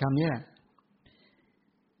จะสวดคำนี้แหละ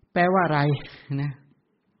แปลว่าอะไรนะ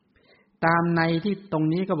ตามในที่ตรง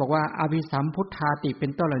นี้ก็บอกว่าอภิสัมพุทธาติเป็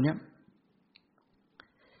นต้นเหล่านี้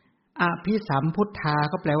อภิสัมพุทธา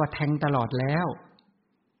ก็แปลว่าแทงตลอดแล้ว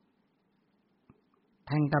แ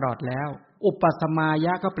ทงตลอดแล้วอุปสมาย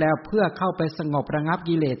ะก็แปลเพื่อเข้าไปสงบระงับ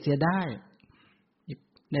กิเลสเสียได้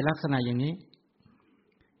ในลักษณะอย่างนี้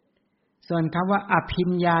ส่วนคำว่าอภิญ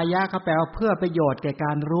ญายะก็แปลว่าเพื่อประโยชน์แก่ก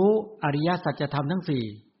ารรู้อริยสัจธรรมทั้งสี่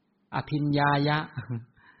อภิญญายะ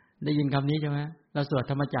ได้ยินคำนี้ใช่ไหมเราสวด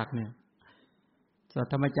ธรรมจักรเนี่ยสวด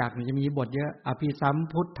ธรรมจักรจะมีบทเยอะอภิสัม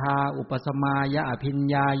พุทธาอุปสมายะอภิญ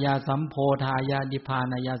ญายะสัมโพธายะนิพพา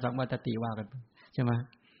นายะสังวัตติว่ากันใช่ไหม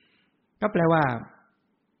ก็แปลว่า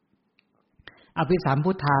อภิสัม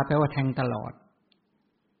พุทธาแปลว่าแทงตลอด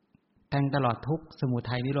ทุกข์สมุ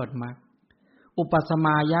ทัยนิโรธมรรคอุปสม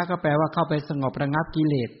ายะก็แปลว่าเข้าไปสงบระงับกิ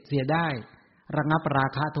เลสเสียได้ระงับรา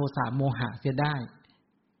คะโทสะโมหะเสียได้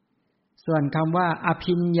ส่วนคำว่าอ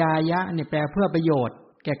ภิญญายะเนี่ยแปลเพื่อประโยชน์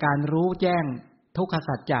แก่การรู้แจ้งทุกข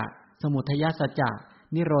สัจจะสมุทัยสัจจะ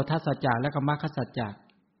นิโรธสัจจะและก็มรรคสัจจะ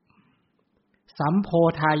สัมโพ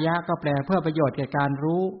ธายะก็แปลเพื่อประโยชน์แก่การ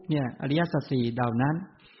รู้เนี่ยอริยสัจสี่เหล่านั้น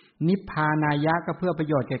นิพพานายะก็เพื่อประ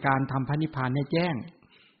โยชน์แก่การทำพระนิพพานให้แจ้ง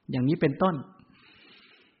อย่างนี้เป็นต้น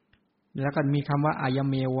แล้วก็มีคำว่าอาย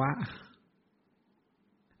เม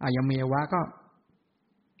วะก็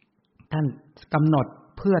ท่านกำหนด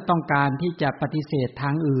เพื่อต้องการที่จะปฏิเสธทา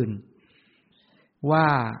งอื่นว่า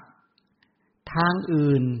ทาง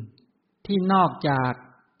อื่นที่นอกจาก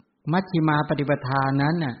มัชฌิมาปฏิปทา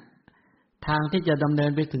นั้นน่ะทางที่จะดำเนิ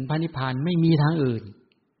นไปถึงพระนิพพานไม่มีทางอื่น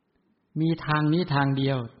มีทางนี้ทางเดี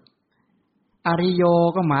ยวอริโย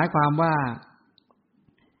ก็หมายความว่า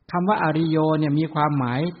คำว่าอริโยเนี่ยมีความหม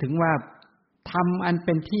ายถึงว่าธรรมอันเ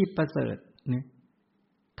ป็นที่ประเสริฐเนี่ย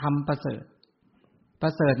ธรรมประเสริฐ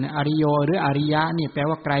เนี่ยอริโยหรืออริยะนี่แปล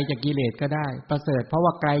ว่าไกลจากกิเลสก็ได้ประเสริฐเพราะว่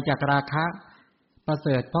าไกลจากราคะประเส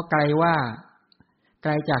ริฐเพราะไกล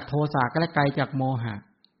จากโทสะและไกลจากโมหะ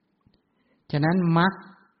ฉะนั้นมรร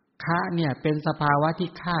คะเนี่ยเป็นสภาวะที่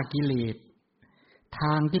ฆ่ากิเลสท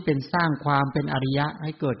างที่เป็นสร้างความเป็นอริยะใ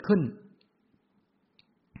ห้เกิดขึ้น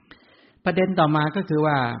ประเด็นต่อมาก็คือ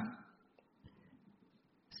ว่า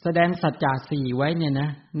แสดงสัจจะสี่ไว้เนี่ยนะ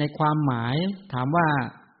ในความหมายถามว่า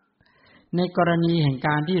ในกรณีแห่งก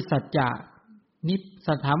ารที่สัจจะนี่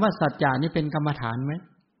ถามว่าสัจจะนี่เป็นกรรมฐานไหม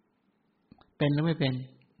เป็นหรือไม่เป็น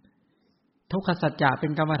ทุกขสัจจะเป็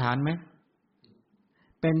นกรรมฐานไหม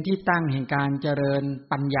เป็นที่ตั้งแห่งการเจริญ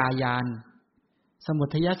ปัญญาญาณสมุ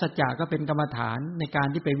ทัยสัจจะก็เป็นกรรมฐานในการ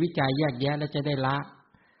ที่ไปวิจัยแยกแยะและจะได้ละ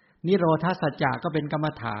นิโรธสัจจะก็เป็นกรรม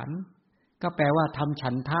ฐานก็แปลว่าทำฉั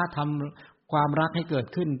นทะทำความรักให้เกิด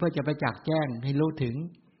ขึ้นเพื่อจะไปจักแจ้งให้รู้ถึง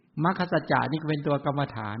มรรคสัจจะนี่ก็เป็นตัวกรรม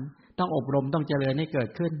ฐานต้องอบรมต้องเจริญให้เกิด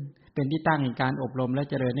ขึ้นเป็นที่ตั้งแห่งการอบรมและ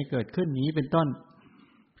เจริญให้เกิดขึ้นนี้เป็นต้น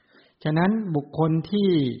ฉะนั้นบุคคลที่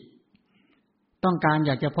ต้องการอ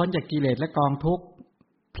ยากจะพ้นจากกิเลสและกองทุกข์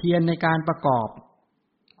เพียรในการประกอบ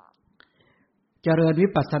เจริญวิ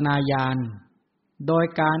ปัสสนาญาณโดย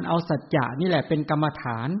การเอาสัจจะนี่แหละเป็นกรรมฐ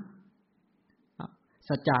าน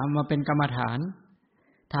สัจจะมาเป็นกรรมฐาน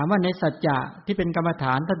ถามว่าในสัจจะที่เป็นกรรมฐ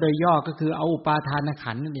านถ้าโดยย่อก็คือเอาอุปาทาน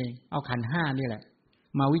ขันธ์นั่นเองเอาขันธ์5นี่แหละ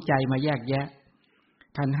มาวิจัยมาแยกแยะ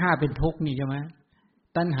ขันธ์5เป็นทุกข์นี่ใช่ไหม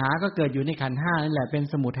ตัณหาก็เกิดอยู่ในขันธ์5นั่นแหละเป็น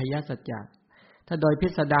สมุทัยสัจจะถ้าโดยพิ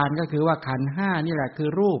สดารก็คือว่าขันธ์5นี่แหละคือ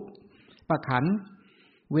รูปปขันธ์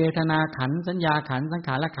เวทนาขันธ์สัญญาขันธ์สังข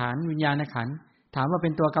ารขันธ์วิญญาณขันธ์ถามว่าเป็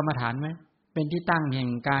นตัวกรรมฐานไหมเป็นที่ตั้งแห่ง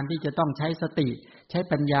การที่จะต้องใช้สติใช้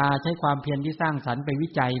ปัญญาใช้ความเพียรที่สร้างสรรค์ไปวิ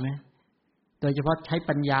จัยไหมโดยเฉพาะใช้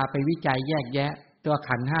ปัญญาไปวิจัยแยกแยะตัว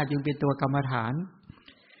ขันธ์5จึงเป็นตัวกรรมฐาน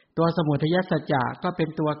ตัวสมุทัยสัจจะก็เป็น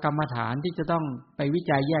ตัวกรรมฐานที่จะต้องไปวิ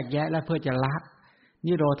จัยแยกแยะและเพื่อจะละ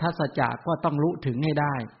นิโรธสัจจะก็ต้องรู้ถึงให้ไ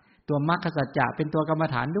ด้ตัวมรรคสัจจะเป็นตัวกรรม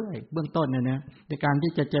ฐานด้วยเบื้องต้นเนี่ยนะในการ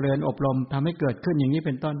ที่จะเจริญอบรมทำให้เกิดขึ้นอย่างนี้เ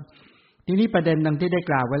ป็นต้นทีนี้ประเด็นดังที่ได้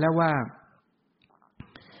กล่าวไว้แล้วว่า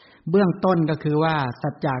เบื้องต้นก็คือว่าสั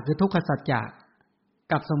จจะคือทุกขสัจจะ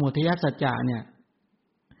กับสมุทัยสัจจะเนี่ย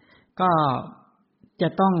ก็จะ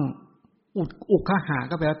ต้องอุคหะ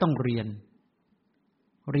ก็แปลว่าต้องเรีย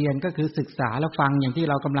นก็คือศึกษาและฟังอย่างที่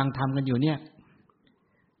เรากำลังทำกันอยู่เนี่ย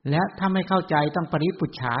และถ้าไม่เข้าใจต้องปริปุ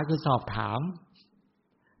จฉาคือสอบถาม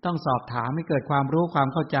ต้องสอบถามให้เกิดความรู้ความ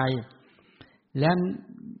เข้าใจและ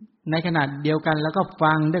ในขณะเดียวกันแล้วก็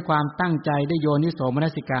ฟังด้วยความตั้งใจด้วยโยนิโสมน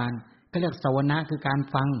สิการก็เรียกสวนะคือการ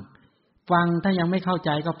ฟังถ้ายังไม่เข้าใจ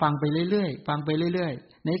ก็ฟังไปเรื่อย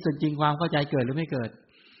ๆในส่วนจริงความเข้าใจเกิดหรือไม่เกิด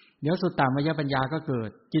เดี๋ยวสุตตามยปัญญาก็เกิด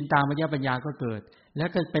จินตามยปัญญาก็เกิดแล้ว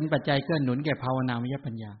ก็เป็นปัจจัยเกื้อหนุนแก่ภาวนามย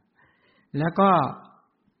ปัญญาแล้วก็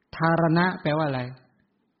ธารณะแปลว่าอะไร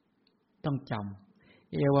ต้องจ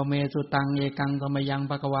ำเอวเมสุตังเอกังธรรมยัง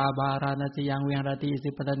ภควาบาราณสียังเวรติสิ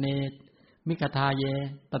ปตเนมิกทาเย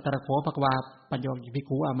ตตระโขภควาปัญโยภิก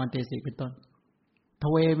ขุอามันเตสิเป็นต้นท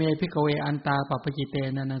เวเมภิกขเวอันตาปปจิเต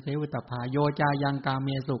นะนะเสวุตภาโยจายังกาเม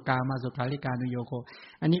สุกามาสุขาริกานุโยโค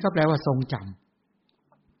อันนี้ก็แปลว่าทรงจ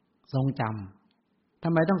ำทรงจำทำ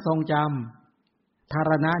ไมต้องทรงจำธา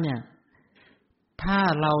รณะเนี่ยถ้า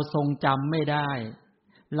เราทรงจำไม่ได้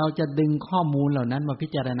เราจะดึงข้อมูลเหล่านั้นมาพิ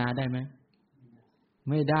จารณาได้ไหม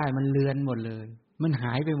ไม่ได้มันเลือนหมดเลยมันห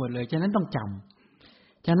ายไปหมดเลยฉะนั้นต้องจ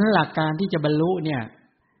ำฉะนั้นหลักการที่จะบรรลุเนี่ย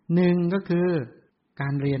หนึ่งก็คือกา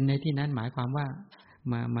รเรียนในที่นั้นหมายความว่า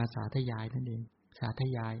มาสาธยายนั่นเองสาธ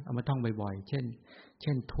ยายเอามาท่องบ่อยๆเ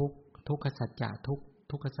ช่นทุกขสัจจะ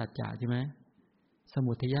ทุกขสัจจะใช่ไหมส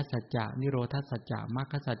มุทัยสัจจะนิโรธสัจจะมรร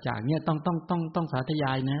คสัจจะเนี่ยต้องสาธย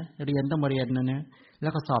ายนะเรียนต้องมาเรียนนะแล้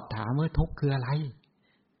วก็สอบถามว่าทุกข์คืออะไร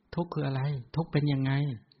ทุกข์คืออะไรทุกข์เป็นยังไง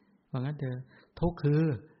ว่างั้นเถอะทุกข์คือ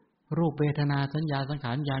รูปเวทนาสัญญาสังข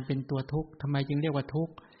ารวิญญาณเป็นตัวทุกข์ทำไมจึงเรียกว่าทุก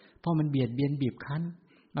ข์เพราะมันเบียดเบียนบีบคั้น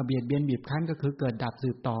เบียดเบียนบีบคั้นก็คือเกิดดับสื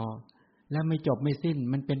บต่อและไม่จบไม่สิ้น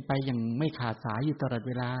มันเป็นไปอย่างไม่ขาดสายอยู่ตลอดเ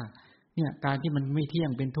วลาเนี่ยการที่มันไม่เที่ย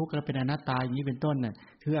งเป็นทุกข์และเป็นอนัตตาอย่างนี้เป็นต้นน่ะ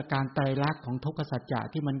คืออาการไตรลักษณ์ของทุกขสัจจะ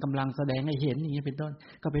ที่มันกำลังแสดงให้เห็นอย่างนี้เป็นต้น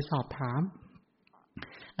ก็ไปสอบถาม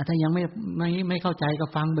ถ้ายังไม่เข้าใจก็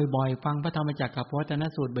ฟังบ่อยๆฟังพระธรรมจักรกับพระวัฒน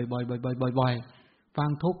สูตรบ่อยๆฟัง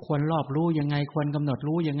ทุกควรรอบรู้ยังไงควรกำหนด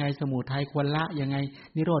รู้ยังไงสมุทัยควรละยังไง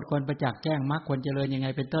นิโรธควรประจักษ์แจ้งมรรคควรเจริญยังไง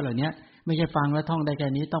เป็นต้นเหล่านี้ไม่ใช่ฟังแล้วท่องได้แค่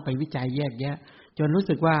นี้ต้องไปวิจัยแยกแยะจนรู้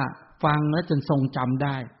สึกว่าฟังแล้วจนทรงจำไ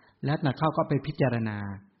ด้แล้วน่ะเข้าก็ไปพิจารณา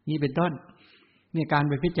นี่เป็นต้นนี่การ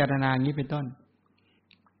ไปพิจารณาอย่างนี้เป็นต้น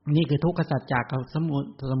นี่คือทุกขสัจจะกับส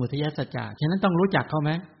มุทัยสัจจะฉะนั้นต้องรู้จักเขาไห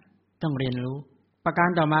มต้องเรียนรู้ประการ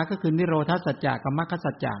ต่อมาก็คือนิโรธสัจจะกับมรรค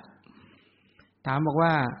สัจจะถามบอกว่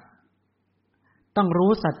าต้องรู้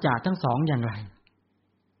สัจจะทั้งสองอย่างไร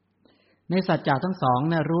ในสัจจะทั้งสอง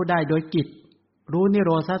เนี่ยรู้ได้โดยกิจรู้นิโ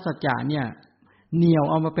รธสัจจะเนี่ยเหนี่ยว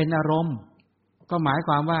เอามาเป็นอารมณ์ก็หมายค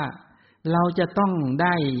วามว่าเราจะต้องไ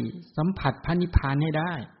ด้สัมผัสพระนิพพานให้ไ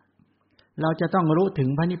ด้เราจะต้องรู้ถึง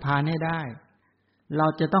พระนิพพานให้ได้เรา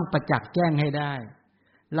จะต้องประจักษ์แจ้งให้ได้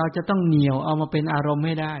เราจะต้องเหนี่ยวเอามาเป็นอารมณ์ใ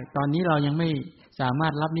ห้ได้ตอนนี้เรายังไม่สามาร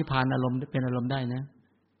ถรับนิพพานอารมณ์เป็นอารมณ์ได้นะ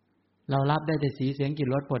เรารับได้แต่สีเสียงกลิ่น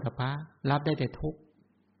รสโผฏฐัพพะรับได้แต่ทุกข์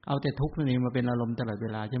เอาแต่ทุกข์นั่นเองมาเป็นอารมณ์ตลอดเว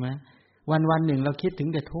ลาใช่ไหมวันๆหนึ่งเราคิดถึง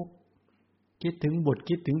แต่ทุกข์คิดถึงบุตร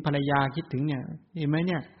คิดถึงภรรยาคิดถึงเนี่ยเห็นไหมเ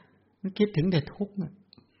นี่ยมันคิดถึงแต่ทุกข์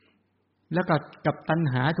แล้วก็กับตัณ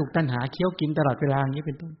หาถูกตัณหาเคี้ยวกินตลอดเวลาอย่างนี้เ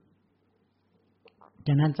ป็นต้นฉ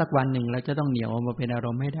ะนั้นสักวันหนึ่งเราจะต้องเหนี่ยวเอามาเป็นอาร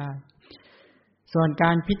มณ์ให้ได้ส่วนก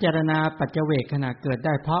ารพิจารณาปัจเจเวกขณะเกิดไ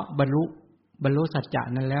ด้เพราะบรรลุสัจจะ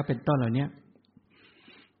นั้นแล้วเป็นต้นเหล่านี้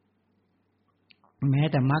แม้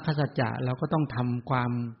แต่มรรคสัจจะเราก็ต้องทำควา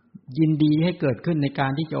มยินดีให้เกิดขึ้นในกา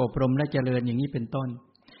รที่จะอบรมและเจริญอย่างนี้เป็นต้น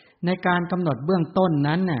ในการกำหนดเบื้องต้น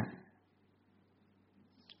นั้นน่ะ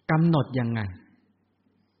กำหนดยังไง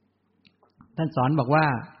ท่านสอนบอกว่า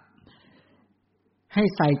ให้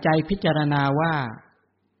ใส่ใจพิจารณาว่า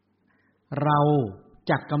เรา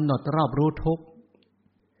จักกำหนดรอบรู้ทุกข์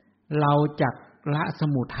เราจักละส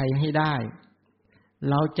มุทัยให้ได้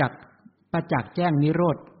เราจักประจักษ์แจ้งนิโร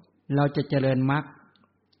ธเราจะเจริญมรรค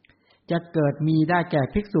จะเกิดมีได้แก่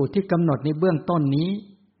ภิกษุที่กำหนดในเบื้องต้นนี้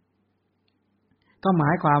ก็หมา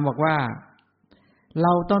ยความบอกว่าเร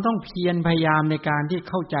าต้องเพียรพยายามในการที่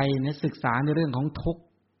เข้าใจในศึกษาในเรื่องของทุกข์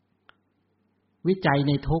วิจัยใ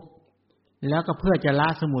นทุกข์แล้วก็เพื่อจะละ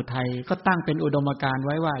สมุทัยก็ตั้งเป็นอุดมการณ์ไ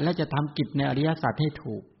ว้ว่าและจะทำกิจในอริยสัจให้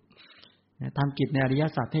ถูกทำกิจในอริย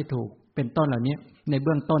สัจให้ถูกเป็นต้นเหล่านี้ในเ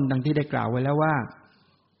บื้องต้นดังที่ได้กล่าวไว้แล้วว่า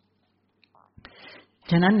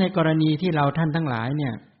ฉะนั้นในกรณีที่เราท่านทั้งหลายเนี่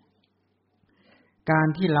ยการ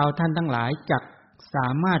ที่เราท่านทั้งหลายจักสา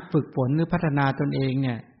มารถฝึกฝนหรือพัฒนาตนเองเ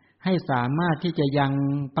นี่ยให้สามารถที่จะยัง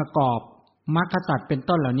ประกอบมรรคสัจเป็น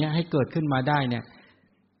ต้นเหล่านี้ให้เกิดขึ้นมาได้เนี่ย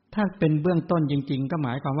ถ้าเป็นเบื้องต้นจริงๆก็หม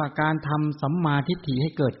ายความว่าการทำสัมมาทิฏฐิให้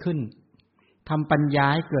เกิดขึ้นทำปัญญา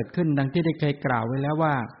ให้เกิดขึ้นดังที่ได้เคยกล่าวไว้แล้ว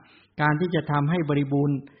ว่าการที่จะทำให้บริบูร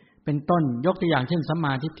ณ์เป็นต้นยกตัวอย่างเช่นสัมม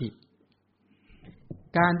าทิฏฐิ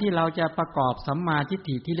การที่เราจะประกอบสัมมาทิฏ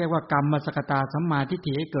ฐิที่เรียกว่ากรรมสกตาสัมมาทิฏ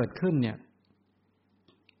ฐิให้เกิดขึ้นเนี่ย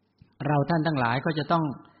เราท่านทั้งหลายก็จะต้อง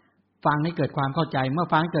ฟังให้เกิดความเข้าใจเมื่อ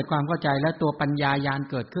ฟังเกิดความเข้าใจแล้วตัวปัญญาญาณ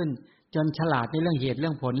เกิดขึ้นจนฉลาดในเรื่องเหตุเรื่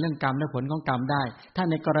องผลเรื่องกรรมและผลของกรรมได้ถ้า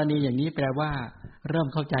ในกรณีอย่างนี้แปลว่าเริ่ม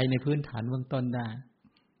เข้าใจในพื้นฐานเบื้องต้นได้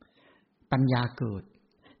ปัญญาเกิด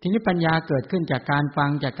ทีนี้ปัญญาเกิดขึ้นจากการฟัง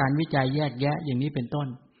จากการวิจัยแยกแยะอย่างนี้เป็นต้น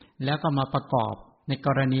แล้วก็มาประกอบในก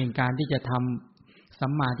รณีการที่จะทำสั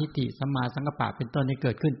มมาทิฏฐิสัมมาสังกัปปะเป็นต้นให้เ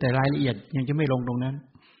กิดขึ้นแต่รายละเอียดยังจะไม่ลงตรงนั้น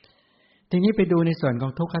ทีนี้ไปดูในส่วนขอ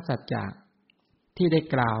งทุกขสัจจะที่ได้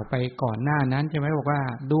กล่าวไปก่อนหน้านั้นใช่ไหมบอกว่า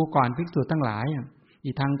ดูก่อนภิกษุทั้งหลาย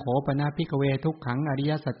อีทางโขปนาภิกขเวทุกขังอริ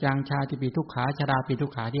ยสัจจังชาติปีทุกขาชราปีทุ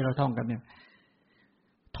กขาที่เราท่องกันเนี่ย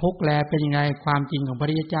ทุกข์แลเป็นยังไงความจริงของพระ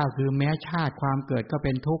พุทธเจ้าคือแม้ชาติความเกิดก็เ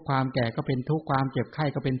ป็นทุกข์ความแก่ก็เป็นทุกข์ความเจ็บไข้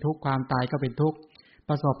ก็เป็นทุกข์ความตายก็เป็นทุกข์ป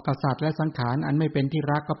ระสบกับสัตว์และสังขารอันไม่เป็นที่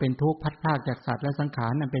รักก็เป็นทุกข์พัดพรากจากสัตว์และสังขา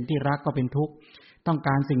รอันเป็นที่รักก็เป็นทุกข์ต้องก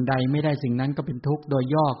ารสิ่งใดไม่ได้สิ่งนั้นก็เป็นทุกข์โดย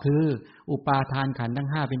ย่อคืออุปาทานขันธ์ทั้ง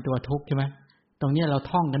5เป็นตัวทุกข์ใช่ไหมตรงนี้เรา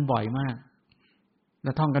ท่องกันบ่อยมากเร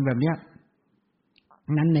าท่องกันแบบเนี้ย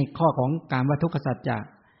นั้นในข้อของการว่าทุกขสัจจะ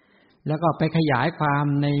แล้วก็ไปขยายความ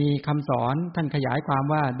ในคำสอนท่านขยายความ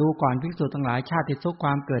ว่าดูก่อนภิกษุทั้งหลายชาติทุกข์คว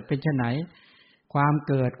ามเกิดเป็นเช่นไหนความ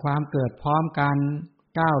เกิดพร้อมกัน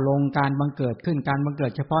ก้าวลงการบังเกิดขึ้นการบังเกิ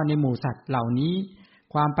ดเฉพาะในหมู่สัตว์เหล่านี้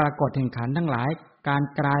ความปรากฏแห่งขันธ์ทั้งหลายการ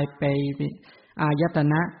กลายไปอายต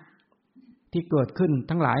นะที่เกิดขึ้น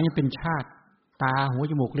ทั้งหลายนี่เป็นชาติตาหู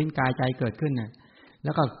จมูกลิ้นกายใจเกิดขึ้นน่ะแ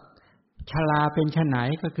ล้วก็ชราเป็นเช่นไหน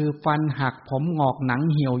ก็คือฟันหักผมงอกหนัง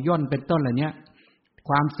เหี่ยวย่นเป็นต้นเหล่านี้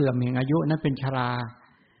ความเสื่อมแห่งอายุนั้นเป็นชรา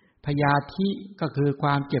พยาธิก็คือคว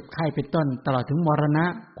ามเจ็บไข้เป็นต้นตลอดถึงมรณะ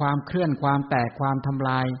ความเคลื่อนความแตกความทำล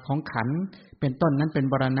ายของขันธ์เป็นต้นนั้นเป็น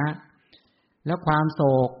มรณะแล้วความโศ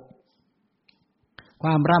กคว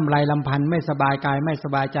ามร่ำไรลำพันธ์ไม่สบายกายไม่ส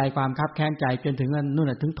บายใจความคับแค้นใจจนถึงนู่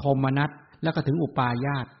นถึงโทมนัสแล้วก็ถึงอุปาญ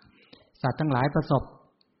าตสัตว์ทั้งหลายประสบ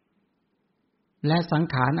และสัง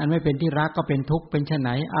ขารอันไม่เป็นที่รักก็เป็นทุกข์เป็นไฉน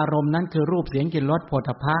อารมณ์นั้นคือรูปเสียงกลิ่นรสโผฏ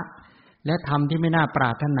ฐัพพะและธรรมที่ไม่น่าปร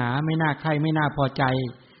ารถนาไม่น่าใคร่ไม่น่าพอใจ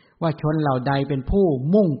ว่าชนเหล่าใดเป็นผู้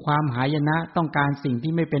มุ่งความหายนะต้องการสิ่ง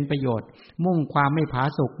ที่ไม่เป็นประโยชน์มุ่งความไม่ผา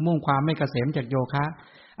สุกมุ่งความไม่เกษมจากโยคะ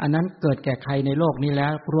อันนั้นเกิดแก่ใครในโลกนี้แล้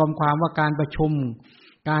วรวมความว่าการประชุม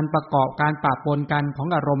การประกอบการปะปนกันของ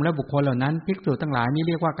อารมณ์และบุคคลเหล่านั้นภิกษุทั้งหลายนี้เ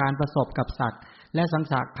รียกว่าการประสบกับสัตว์และสัง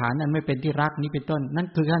สารขันธ์อันไม่เป็นที่รักนี้เป็นต้นนั่น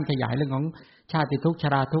คือท่านขยายเรื่องของชาติทุกข์ช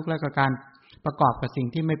ราทุกข์และก็การประกอบกับสิ่ง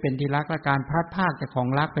ที่ไม่เป็นที่รักและการพลัดพรากจากของ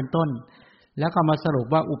รักเป็นต้นแล้วก็มาสรุป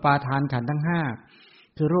ว่าอุปาทานขันธ์ทั้ง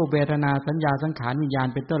5คือรูปเวทนาสัญญาสังขารวิญญาณ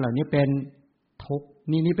เป็นต้นเหล่านี้เป็นทุกข์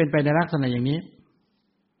นี่เป็นไปในลักษณะอย่างนี้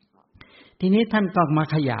ทีนี้ท่านก็มา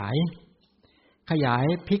ขยาย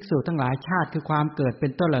ภิกษุทั้งหลายชาติคือความเกิดเป็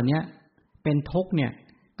นต้นเหล่านี้เป็นทุกข์เนี่ย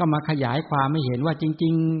ก็มาขยายความให้เห็นว่าจริ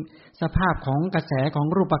งๆสภาพของกระแสของ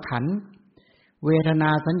รูปขันธ์เวทนา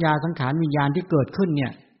สัญญาสังขารวิญญาณที่เกิดขึ้นเนี่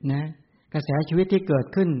ยนะกระแสชีวิตที่เกิด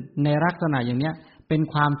ขึ้นในลักษณะอย่างเนี้ยเป็น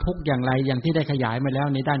ความทุกข์อย่างไรอย่างที่ได้ขยายมาแล้ว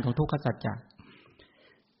ในด้านของทุกขสัจจะ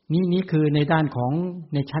นี่คือในด้านของ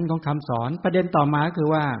ในชั้นของคำสอนประเด็นต่อมาก็คือ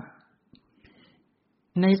ว่า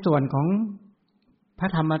ในส่วนของพระ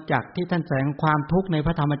ธรรมจักรที่ท่านแสดงความทุกข์ในพ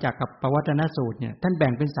ระธรรมจักรกับปวัตตนสูตรเนี่ยท่านแบ่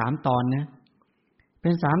งเป็น3ตอนนะเป็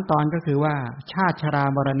น3ตอนก็คือว่าชาติชรา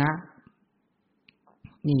มรณะ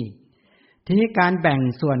นี่ทีนี้การแบ่ง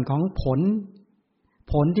ส่วนของ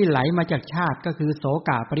ผลที่ไหลมาจากชาติก็คือโสก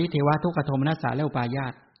ะปริเทวะทุกขโทมนัสสะและอุปาญา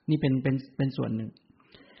ตนี่เป็นส่วนหนึ่ง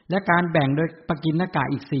และการแบ่งโดยปกิณณกะ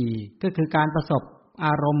อีก4ก็คือการประสบอ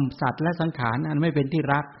ารมณ์สัตว์และสังขารอันไม่เป็นที่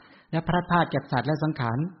รักและพลัดพรากจากสัตว์และสังข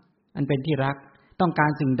ารอันเป็นที่รักต้องการ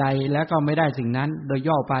สิ่งใดแล้วก็ไม่ได้สิ่งนั้นโดย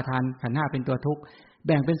ย่ออุปาทานขันธ์5เป็นตัวทุกข์แ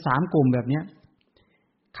บ่งเป็น3กลุ่มแบบนี้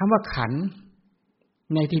คำว่าขันธ์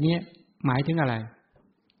ในที่นี้หมายถึงอะไร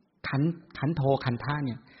ขันธ์โทขันธะเ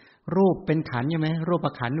นี่ยรูปเป็นขันธ์ใช่ไหมรูป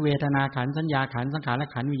ขันธ์เวทนาขันธ์สัญญาขันธ์สังขาร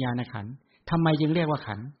ขันธ์วิญญาณขันธ์ทำไมจึงเรียกว่า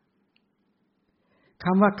ขันธ์ค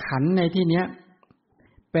ำว่าขันธ์ในที่นี้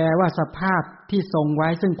แปลว่าสภาพที่ทรงไว้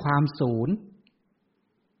ซึ่งความศูนย์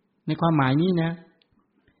ในความหมายนี้นะ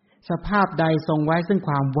สภาพใดทรงไว้ซึ่งค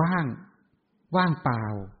วามว่างเปล่า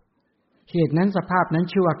เหตุนั้นสภาพนั้น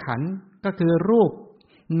ชื่อว่าขันธ์ก็คือรูป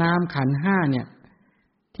นามขันธ์5เนี่ย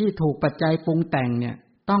ที่ถูกปัจจัยปรุงแต่งเนี่ย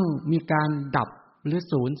ต้องมีการดับหรือ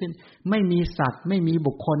ศูนย์สิ้นไม่มีสัตว์ไม่มี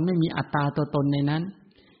บุคคลไม่มีอัตตาตัวตนในนั้น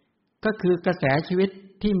ก็คือกระแสชีวิต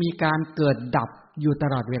ที่มีการเกิดดับอยู่ต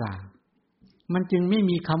ลอดเวลามันจึงไม่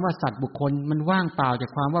มีคำว่าสัตว์บุคคลมันว่างเปล่าจา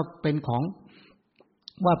กความว่าเป็นของ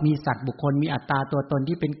ว่ามีสัตว์บุคคลมีอัตตาตัวตน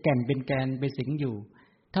ที่เป็นแก่นเป็นแกนไปสิงอยู่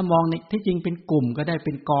ถ้ามองในที่จริงเป็นกลุ่มก็ได้เ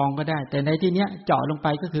ป็นกองก็ได้แต่ในที่เนี้ยเจาะลงไป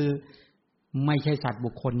ก็คือไม่ใช่สัตว์บุ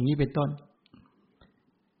คคลนี้เป็นต้น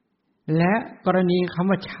และกรณีคำ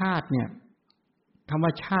ว่าชาติเนี่ยคำว่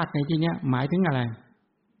าชาติในที่เนี้ยหมายถึงอะไร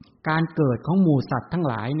การเกิดของหมู่สัตว์ทั้ง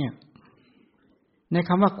หลายเนี่ยในค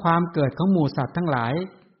ำว่าความเกิดของหมู่สัตว์ทั้งหลาย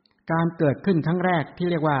การเกิดขึ้นครั้งแรกที่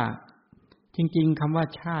เรียกว่าจริงๆคำว่า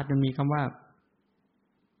ชาติมันมีคำว่า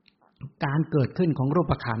การเกิดขึ้นของรู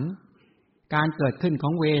ปขันธ์ การเกิดขึ้นขอ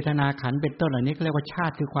งเวทนาขันธ์เป็นต้นเหล่านี้เรียกว่าชา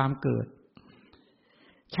ติคือความเกิด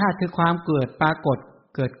ชาติคือความเกิดปรากฏ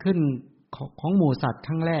เกิดขึ้นของหมู่สัตว์ค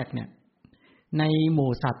รั้งแรกเนี่ยในห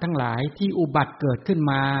มู่สัตว์ทั้งหลายที่อุบัติเกิดขึ้น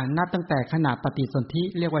มานับตั้งแต่ขณะปฏิสนธิ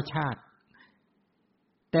เรียกว่าชาติ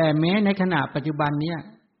แต่แม้ในขณะปัจจุบันเนี่ย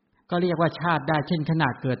ก็เรียกว่าชาติได้เช่นขณะ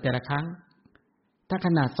เกิดแต่ละครั้งถ้าข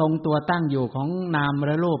ณะทรงตัวตั้งอยู่ของนามแ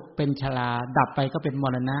ละรูปเป็นชราดับไปก็เป็นม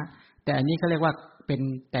รณะแต่อันนี้เขาเรียกว่าเป็น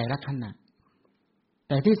แต่ละขณะแ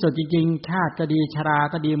ต่ที่สุดจริงๆชาติก็ดีชรา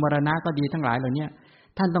ก็ดีมรณะก็ดีทั้งหลายเหล่านี้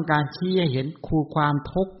ท่านต้องการชี้ให้เห็นคูความ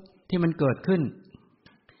ทุกข์ที่มันเกิดขึ้น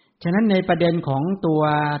ฉะนั้นในประเด็นของตัว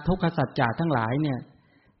ทุกขสัจจะทั้งหลายเนี่ย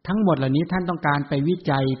ทั้งหมดเหล่านี้ท่านต้องการไปวิ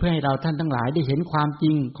จัยเพื่อให้เราท่านทั้งหลายได้เห็นความจ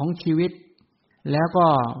ริงของชีวิตแล้วก็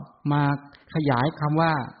มาขยายคำว่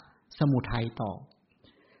าสมุทัยต่อ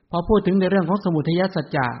พอพูดถึงในเรื่องของสมุทัยสัจ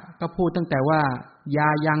จะก็พูดตั้งแต่ว่ายา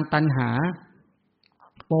ยังตัณหา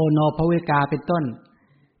โปโนภเวกาเป็นต้น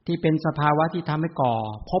ที่เป็นสภาวะที่ทำให้ก่อ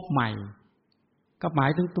พบใหม่ก็หมา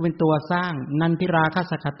ยถึงตัวเป็นตัวสร้างนันทิราคะ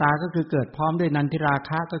สัคตาก็คือเกิดพร้อมด้วยนันทิรา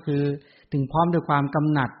คะก็คือถึงพร้อมด้วยความก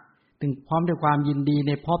ำหนัดถึงพร้อมด้วยความยินดีใ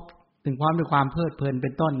นภพถึงพร้อมด้วยความเพลิดเพลินเป็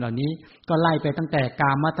นต้นเหล่านี้ก็ไล่ไปตั้งแต่ก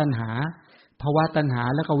ามตัณหาภวตัณหา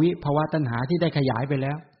แล้วก็วิภวตัณหาที่ได้ขยายไปแ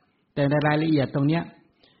ล้วแต่ในรายละเอียดตรงเนี้ย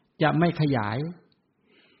จะไม่ขยาย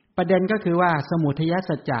ประเด็นก็คือว่าสมุทัย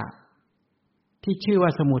สัจจะที่ชื่อว่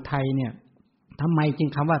าสมุทัยเนี่ยทำไมจึง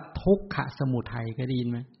คำว่าทุกขสมุทัยเคยได้ยิน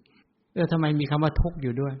ไหมทำไมมีคำว่าทุกข์อ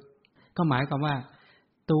ยู่ด้วยก็หมายความว่า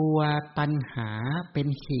ตัวตัณหาเป็น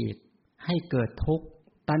เหตุให้เกิดทุกข์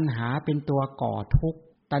ตัณหาเป็นตัวก่อทุกข์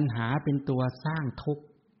ตัณหาเป็นตัวสร้างทุกข์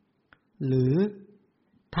หรือ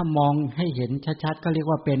ถ้ามองให้เห็นชัดๆก็เรียก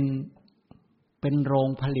ว่าเป็นโรง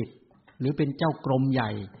ผลิตหรือเป็นเจ้ากรมให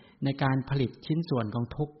ญ่ในการผลิตชิ้นส่วนของ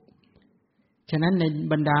ทุกข์ฉะนั้นใน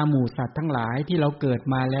บรรดาหมู่สัตว์ทั้งหลายที่เราเกิด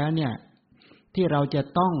มาแล้วเนี่ยที่เราจะ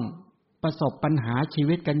ต้องประสบปัญหาชี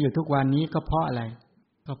วิตกันอยู่ทุกวันนี้ก็เพราะอะไร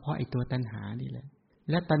ก็เพราะไอ้ตัวตัณหานี่แหละ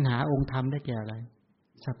และตัณหาองค์ธรรมได้แก่อะไร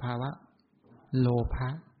สภาวะโลภะ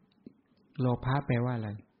โลภะแปลว่าอะไร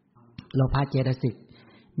โลภะเจตสิก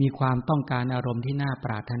มีความต้องการอารมณ์ที่น่าป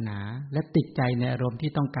รารถนาและติดใจในอารมณ์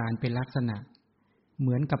ที่ต้องการเป็นลักษณะเห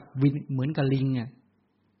มือนกับลิงอ่ะ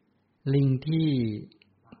ลิงที่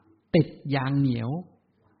ติดยางเหนียว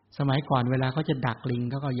สมัยก่อนเวลาเขาจะดักลิง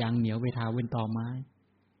เขาก็ยางเหนียวไปทาบนตอไม้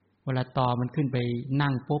เวลาตอมันขึ้นไปนั่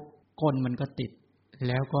งปุ๊บก้นมันก็ติดแ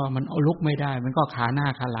ล้วก็มันเอาลุกไม่ได้มันก็ขาหน้า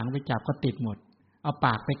ขาหลังไปจับก็ติดหมดเอาป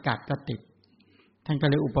ากไปกัดก็ติดท่านก็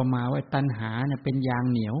เลยอุปมาว่าตัณหาเนี่ยเป็นยาง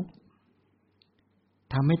เหนียว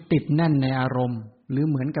ทำให้ติดแน่นในอารมณ์หรือ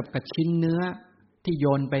เหมือนกับกระชิ้นเนื้อที่โย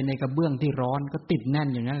นไปในกระเบื้องที่ร้อนก็ติดแน่น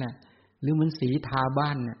อย่างนั้นแหละหรือเหมือนสีทาบ้า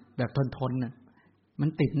นเนี่ยแบบทนๆน่ะมัน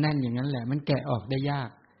ติดแน่นอย่างนั้นแหละมันแกะออกได้ยาก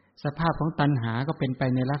สภาพของตัณหาก็เป็นไป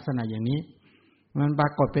ในลักษณะอย่างนี้มันปรา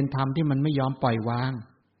กฏเป็นธรรมที่มันไม่ยอมปล่อยวาง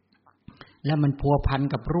และมันพัวพัน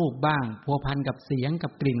กับรูปบ้างพัวพันกับเสียงกั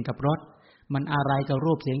บกลิ่นกับรสมันอะไรกับ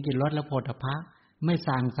รูปเสียงกลิ่นรสและโผฏฐัพพะไม่ส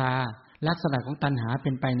างซาลักษณะของตัณหาเป็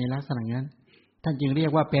นไปในลักษณะนั้นท่านจึงเรีย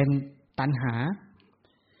กว่าเป็นตัณหา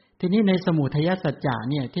ทีนี้ในสมุทัยสัจจะ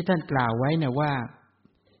เนี่ยที่ท่านกล่าวไว้เนี่ยว่า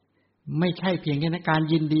ไม่ใช่เพียงแค่การ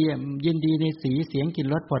ยินดีในสีเสียงกลิ่น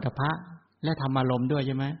รสโผฏฐัพพะและธรรมารมณ์ด้วยใ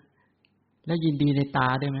ช่ไหมและยินดีในตา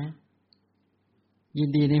ด้วยไหมยิน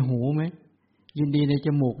ดีในหูไหมยินดีในจ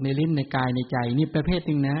มูกในลิ้นในกายในใจนี่ประเภท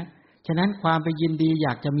นึงนะฉะนั้นความไปยินดีอย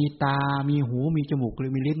ากจะมีตามีหูมีจมูกหรื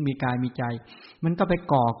อมีลิ้นมีกายมีใจมันก็ไป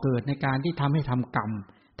ก่อเกิดในการที่ทำให้ทำกรร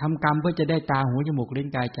มเพื่อจะได้ตาหูจมูกลิ้น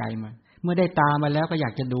กายใจมาเมื่อได้ตามาแล้วก็อยา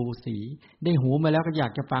กจะดูสีได้หูมาแล้วก็อยา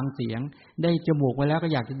กจะฟังเสียงได้จมูกมาแล้วก็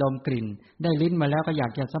อยากจะดมกลิ่นได้ลิ้นมาแล้วก็อยา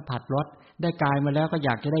กจะสัมผัสรสได้กายมาแล้วก็อย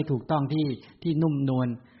ากจะได้ถูกต้องที่นุ่มนวล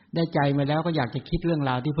ได้ใจมาแล้วก็อยากจะคิดเรื่อง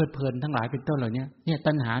ราวที่เพลิดเพลินทั้งหลายเป็นต้นเหล่านี้เนี่ย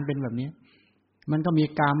ตัณหาเป็นแบบนี้มันก็มี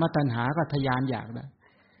กามตัณหาก็ทะยานอยากได้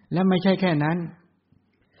และไม่ใช่แค่นั้น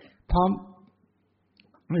พร้อม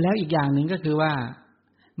แล้วอีกอย่างหนึ่งก็คือว่า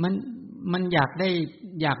มันอยา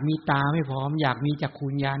กมีตาไม่พร้อมอยากมีจักขุ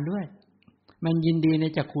ญญาณด้วยมันยินดีใน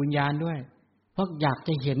จักขุญญาณด้วยเพราะอยากจ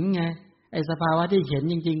ะเห็นไงไอ้สภาวะที่เห็น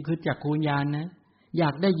จริงๆคือจักขุญญาณนะอยา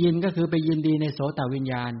กได้ยินก็คือไปยินดีในโสตวิญ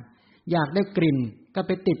ญาณอยากได้กลิ่นก็ไ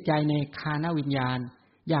ปติดใจในคานวิญญาณ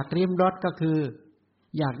อยากลิ้มรสก็คือ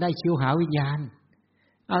อยากได้ชิวหาวิญญาณ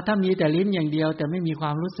เอาถ้ามีแต่ลิ้นอย่างเดียวแต่ไม่มีคว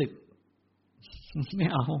ามรู้สึกไม่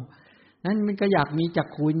เอานั้นมันก็อยากมีจัก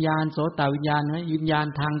ขุวิญญาณโสตวิญญาณไหมวิญญาณ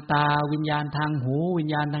ทางตาวิญญาณทางหูวิญ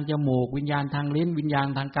ญาณทางจมูกวิญญาณทางลิ้นวิญญาณ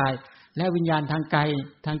ทางกายและวิญญาณทางกาย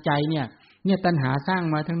ทางใจเนี่ยตัณหาสร้าง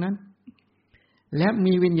มาทั้งนั้นและ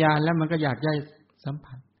มีวิญญาณแล้วมันก็อยากได้สัม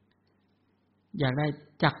ผัสอยากได้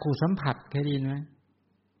จักขุสัมผัสเคยได้ยินไหม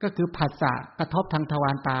ก็คือผัสสะกระทบทางทว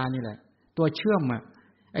ารตานี่แหละต ตัวเชื่อมอ่ะ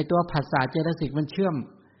ไอ้ตัวผัสสะเจตสิกมันเชื่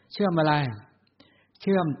อมอะไรเ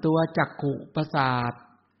ชื่อมตัวจักขุประสาท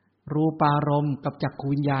รูปารมณ์กับจักขุ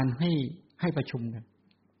วิญญาณให้ประชุมกัน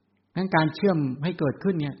งั้นการเชื่อมให้เกิด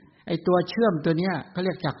ขึ้นเนี่ยไอ้ตัวเชื่อมตัวเนี้ยเขาเ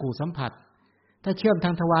รียกจักขุสัมผัสถ้าเชื่อมท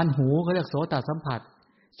างทวารหูเขาเรียกโสตสัมผัส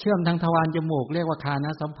เชื่อมทางทวารจมูกเรียกว่าคาน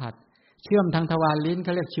ะสัมผัสเชื่อมทางทวารลิ้นเข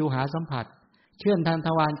าเรียกชิวหาสัมผัสเชื่อมทางท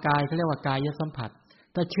วารกายเขาเรียกว่ากายสัมผัส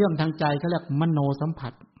ถ้าเชื่อมทางใจเขาเรียกมโนสัมผั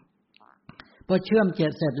สพอเชื่อม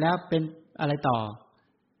เสร็จแล้วเป็นอะไรต่อ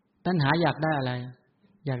ตัณหาอยากได้อะไร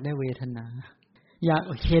อยากได้เวทนาอยาก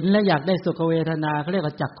เห็นและอยากได้สุขเวทนาเขาเรียก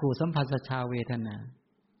ว่าจักขุสัมผัสสชาเวทนา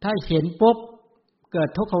ถ้าเห็นปุ๊บเกิด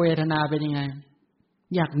ทุกขเวทนาเป็นยังไง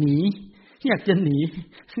อยากหนีอยากจะหนี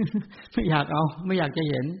ไม่อยากเอาไม่อยากจะ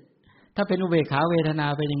เห็นถ้าเป็นอุเบกขาเวทนา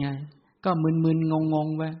เป็นยังไงก็มึนๆงง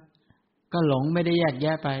ๆไปก็หลงไม่ได้แยกแย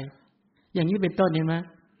ะไปอย่างนี้เป็นต้นเห็นไหม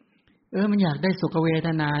มันอยากได้สุขเวท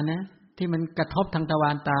นานะที่มันกระทบทางทว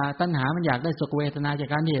ารตาตัณหามันอยากได้สุขเวทนาจาก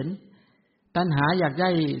การเห็นตัณหาอยากได้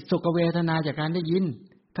สุขเวทนาจากการได้ยิน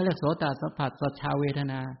เขาเรียกโสตสัมผัสสัชชาเวท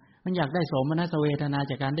นามันอยากได้โสมนัสเวทนา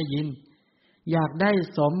จากการได้ยินอยากได้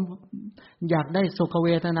สุขเว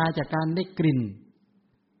ทนาจากการได้กลิ่น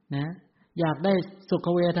นะอยากได้สุข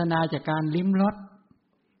เวทนาจากการลิ้มรส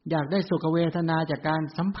อยากได้สุขเวทนาจากการ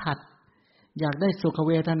สัมผัสอยากได้สุขเ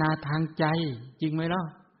วทนาทางใจจริงไหมล่ะ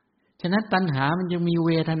ฉะนั้นตัณหามันยังมีเ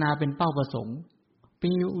วทนาเป็นเป้าประสงค์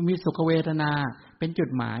มีสุขเวทนาเป็นจุด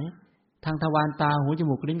หมายทางทวารตาหูจ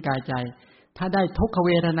มูกลิ้นกายใจถ้าได้ทุกขเว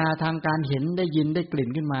ทนาทางการเห็นได้ยินได้กลิ่น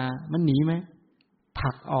ขึ้นมามันหนีไหมผ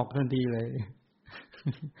ลักออกทันทีเลย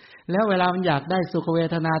แล้วเวลามันอยากได้สุขเว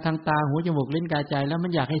ทนาทางตาหูจมูกลิ้นกายใจแล้วมั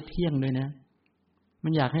นอยากให้เที่ยงด้วยนะมั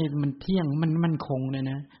นอยากให้มันเที่ยงมันมั่นคงเลย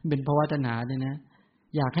นะเป็นภวตัณหาด้วยนะ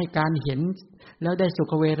อยากให้การเห็นแล้วได้สุ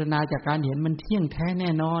ขเวทนาจากการเห็นมันเที่ยงแท้แน่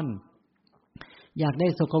นอนอยากได้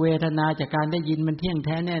สุขเวทนาจากการได้ยินมันเที่ยงแ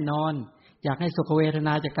ท้แน่นอนอยากให้สุขเวทน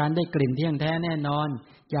าจากการได้กลิ่นเที่ยงแท้แน่นอน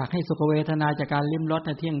อยากให้สุขเวทนาจากการลิ้มรส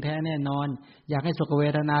เที่ยงแท้แน่นอนอยากให้สุขเว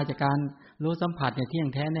ทนาจากการรู้สัมผัสเนี่ยเที่ยง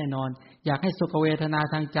แท้แน่นอนอยากให้สุขเวทนา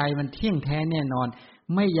ทางใจมันเที่ยงแท้แน่นอน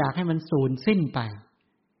ไม่อยากให้มันสูญสิ้นไป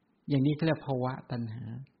อย่างนี้เขาเรียกภวตัณหา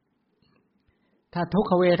ถ้าทุก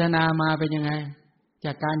ขเวทนามาเป็นยังไงจ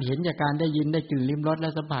ากการเห็นจากการได้ยินได้กลิ่นลิ้มรสแล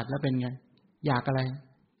ะสัมผัสแล้วเป็นไงอยากอะไร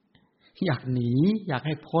อยากหนีอยากใ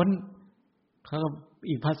ห้พ้นเขา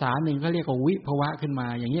อีกภาษาหนึ่งเขาเรียกว่าวิภวะขึ้นมา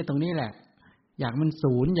อย่างนี้ตรงนี้แหละอยากมัน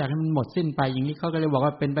ศูนย์อยากให้มันหมดสิ้นไปอย่างนี้เขาก็เลยบอก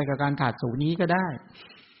ว่าเป็นไปกับการขาดศูนย์นี้ก็ได้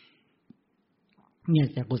เนี่ย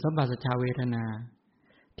จากกุศลปัสสชาเวทนา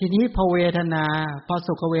ทีนี้พอเวทนาพอ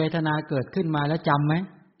สุขเวทนาเกิดขึ้นมาแล้วจำไหม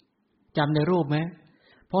จำในรูปไหม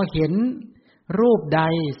พอเห็นรูปใด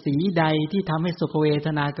สีใดที่ทำให้สุขเวท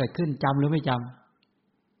นาเกิดขึ้นจำหรือไม่จ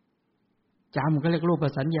ำก็เรียกรูป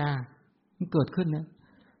สัญญามันเกิดขึ้นนะ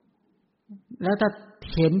แล้วถ้า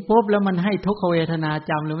เห็นปุ๊บแล้วมันให้ทุกขเวทนา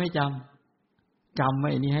จำหรือไม่จำไว้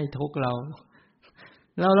นี่ให้ทุกเรา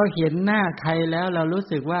เห็นหน้าใครแล้วเรารู้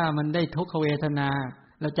สึกว่ามันได้ทุกขเวทนา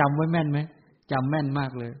เราจำไว้แม่นไหมจำแม่นมา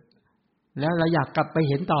กเลยแล้วเราอยากกลับไป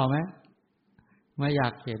เห็นต่อไหมไม่อยา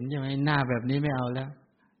กเห็นใช่ไหมหน้าแบบนี้ไม่เอาแล้ว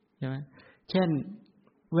ใช่ไหมเช่น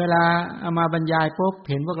เวลาเอามาบรรยายปุ๊บ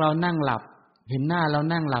เห็นพวกเรานั่งหลับเห็นหน้าเรา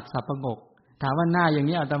นั่งหลับสับประงกถามว่าหน้าอย่าง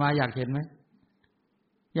นี้อาตมาอยากเห็นไหม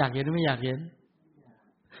อยากเห็นหรือไม่อยากเห็น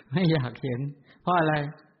ไม่อยากเห็นเพราะอะไร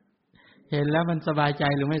เห็นแล้วมันสบายใจ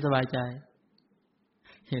หรือไม่สบายใจ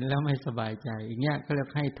เห็นแล้วไม่สบายใจอย่างเงี้ยก็เรียก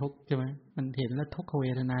ให้ทุกข์ใช่ไหมมันเห็นแล้วทุกขเว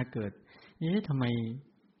ทนาเกิดทำไม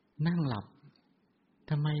นั่งหลับ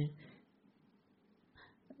ทำไม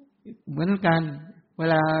เหมือนกันเว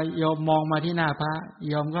ลาโยมมองมาที่หน้าพระ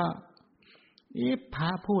โยมก็พระ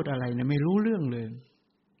พูดอะไรเนี่ยไม่รู้เรื่องเลย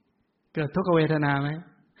เกิดทุกขเวทนาไหม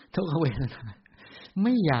ทุกขเวทนาไ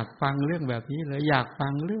ม่อยากฟังเรื่องแบบนี้เลยอยากฟั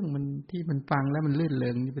งเรื่องมันที่มันฟังแล้วมันลื่นเริ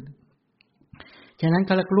งนี่เป็นฉะนั้น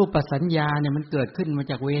ก็รูปปัสสัญญาเนี่ยมันเกิดขึ้นมา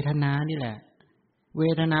จากเวทนานี่แหละเว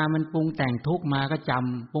ทนามันปรุงแต่งทุกข์มาก็จ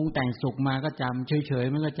ำปรุงแต่งสุขมาก็จำเฉย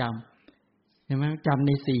ๆมันก็จำเห็นไหมจำใ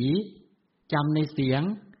นสีจำในเสียง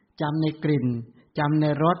จำในกลิ่นจำใน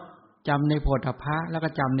รสจำในโผฏฐัพพะแล้วก็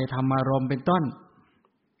จำในธรรมารมณ์เป็นต้น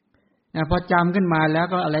พอจำขึ้นมาแล้ว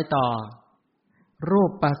ก็อะไรต่อรู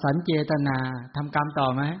ปปัสสัญเจตนาทำกรรมต่อ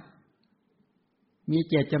ไหมมี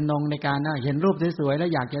เจตจำนงในการเห็นรูปสวยๆแล้ว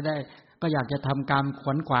อยากจะได้ก็อยากจะทำกรรมข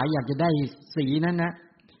วนขวายอยากจะได้สีนั้นนะ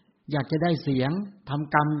อยากจะได้เสียงท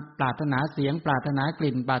ำกรรมปรารถนาเสียงปรารถนาก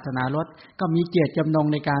ลิ่นปรารถนารสก็มีเจตจำนง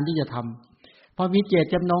ในการที่จะทำพอมีเจต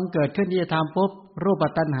จำนงเกิดขึ้นที่จะทำปุ๊บรูป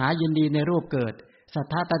ตัณหายินดีในรูปเกิดสัท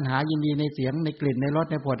ธาตัณหายินดีในเสียงในกลิ่นในรส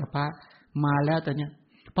ในโผฏฐัพพะมาแล้วแต่เนี้ย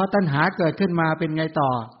พอตัณหาเกิดขึ้นมาเป็นไงต่อ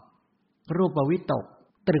รูปวิตก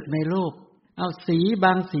ตรึกในรูป เอาสีบ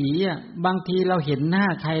างสีอ่ะบางทีเราเห็นหน้า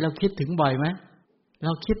ใครเราคิดถึงบ่อยไหมเร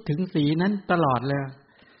าคิดถึงสีนั้นตลอดเลย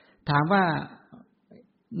ถามว่า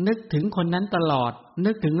นึกถึงคนนั้นตลอด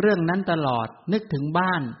นึกถึงเรื่องนั้นตลอดนึกถึงบ้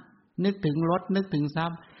านนึกถึงรถนึกถึงทรั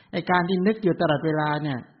พย์ไอ้การที่นึกอยู่ตลอดเวลาเ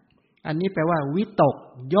นี่ยอันนี้แปลว่าวิตก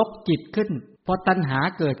ยกจิตขึ้นพอตัณหา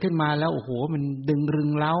เกิดขึ้นมาแล้วโอ้โหมันดึงรึง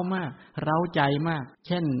เร้ามากเร้าใจมากเ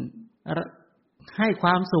ช่นให้คว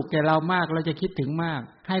ามสุขแก่เรามากเราจะคิดถึงมาก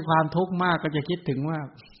ให้ความทุกข์มากก็จะคิดถึงมาก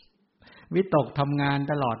วิตกทำงาน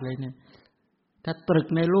ตลอดเลยเนี่ยถ้าตรึก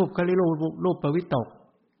ในรูปก็เรียกรูปปวิตก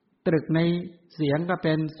ตรึกในเสียงก็เ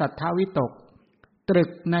ป็นสัทธวิตกตรึก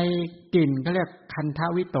ในกลิ่นก็เรียกคันธ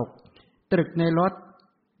วิตกตรึกในรส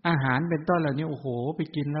อาหารเป็นต้นเหล่านี้โอ้โหไป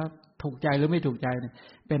กินแล้วถูกใจหรือไม่ถูกใจเนี่ย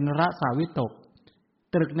เป็นรสาวิตก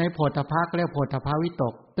ตรึกในโผฏฐัพพะเรียกโผฏฐัพพวิต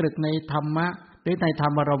กตรึกในธรรมะหรือในธร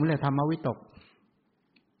รมารมณ์เรียกธรรมวิตก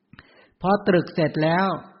พอตรึกเสร็จแล้ว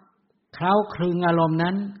เคล้าคลึงอารมณ์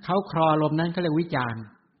นั้นเคล้าคลออารมณ์นั้นก็เรียกวิจารณ์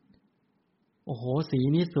โอ้โหสี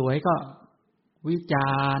นี้สวยก็วิจ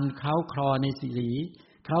ารณ์เคล้าคลอในสี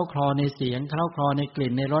เคล้าคลอในเสียงเคล้าคลอในก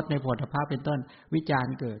ลิ่นในรสในโผฏฐัพพะเป็นต้นวิจาร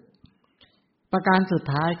ณ์เกิดประการสุด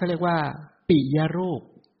ท้ายเขาเรียกว่าปิยรูป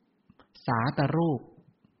สาตรูป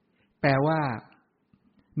แปลว่า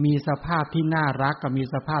มีสภาพที่น่ารักกับมี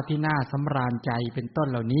สภาพที่น่าสำราญใจเป็นต้น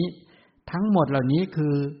เหล่านี้ทั้งหมดเหล่านี้คื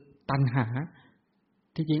อตัณหา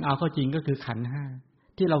ที่จริงเอาเข้าจริงก็คือขันธ์ห้า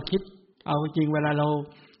ที่เราคิดเอาจริงเวลา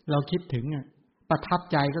เราคิดถึงประทับ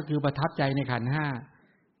ใจก็คือประทับใจในขันธ์ห้า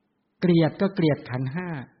เกลียดก็เกลียดขันธ์ห้า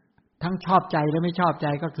ทั้งชอบใจและไม่ชอบใจ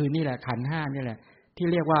ก็คือนี่แหละขันธ์ห้านี่แหละที่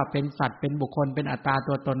เรียกว่าเป็นสัตว์เป็นบุคคลเป็นอัตตา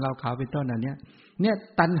ตัวตนเราเขาเป็นต้นอันเนี้ยเนี่ย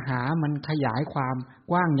ตัณหามันขยายความ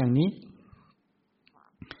กว้างอย่างนี้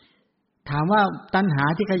ถามว่าตัณหา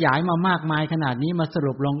ที่ขยายมามากมายขนาดนี้มาส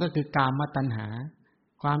รุปลงก็คือกามตัณหา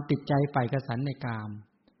ความติดใจใฝ่กสันในกาม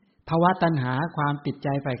ภวตัณหาความติดใจ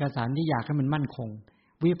ใฝ่กสันที่อยากให้มันมั่นคง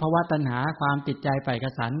วิภวตัณหาความติดใจใฝ่ก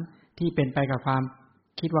สันที่เป็นไปกับความ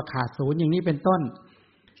คิดว่าขาดศูนย์อย่างนี้เป็นต้น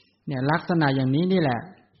เนี่ยลักษณะอย่างนี้นี่แหละ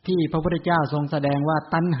ที่พระพุทธเจ้าทรงแสดงว่า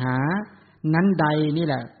ตัณหานั้นใดนี่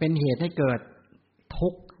แหละเป็นเหตุให้เกิดทุ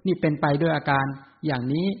กข์นี่เป็นไปด้วยอาการอย่าง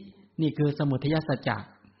นี้นี่คือสมุทัยสัจจะ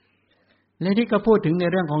และที่ก็พูดถึงใน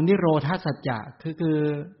เรื่องของนิโรธาสัจจะคือ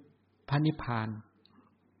พระนิพพาน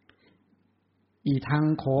อีทัง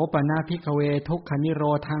โขปนาภิกขเวทุกขนิโร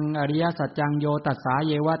ธังอริยสัจจังโยตัสสาเ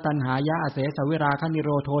ยวะตัณหายะอเสสวิราคนิโร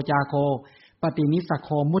โทจาโคปฏินิสโค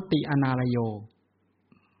มุตติอนาลโย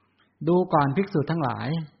ดูก่อนภิกษุทั้งหลาย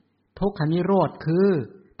ทุกขนิโรธคือ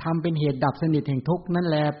ทำเป็นเหตุดับสนิทแห่งทุกข์นั่น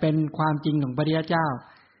แลเป็นความจริงของพระริยเจ้า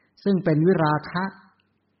ซึ่งเป็นวิราคะ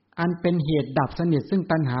อันเป็นเหตุดับสนิทซึ่ง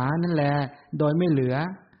ตัณหานั่นแลโดยไม่เหลือ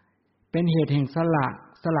เป็นเหตุแห่งส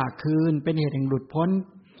ละคืนเป็นเหตุแห่งหลุดพ้น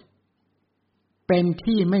เป็น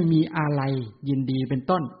ที่ไม่มีอะไรยินดีเป็น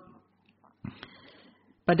ต้น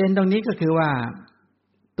ประเด็นตรงนี้ก็คือว่า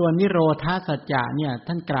ตัวนิโรธาสัจจะเนี่ย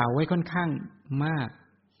ท่านกล่าวไว้ค่อนข้างมาก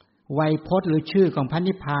ไวยพจน์หรือชื่อของพระ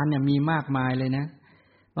นิพพานเนี่ยมีมากมายเลยนะ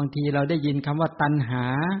บางทีเราได้ยินคำว่าตัณหา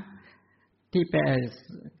ที่แปล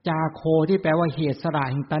จาโคที่แปลว่าเหตุสละ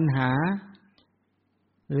แห่งตัณหา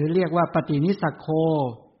หรือเรียกว่าปฏินิสสโค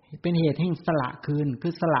เป็นเหตุแห่งสละคืนคื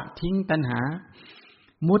อสละทิ้งตัณหา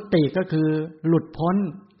มุตติก็คือหลุดพ้น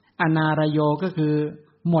อนารโยก็คือ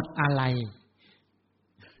หมดอะไร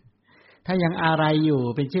ถ้ายังอะไรอยู่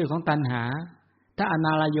เป็นชื่อของตัณหาถ้าอน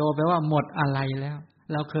ารโยแปลว่าหมดอะไรแล้ว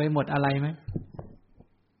เราเคยหมดอะไรไหม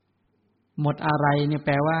หมดอะไรเนี่ยแป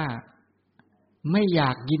ลว่าไม่อย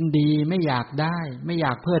ากยินดีไม่อยากได้ไม่อย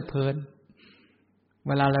ากเพลิดเพลินเ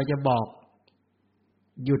วลาเราจะบอก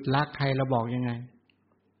หยุดรักใครเราบอกยังไง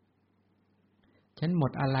ฉันหม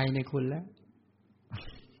ดอะไรในคุณแล้ว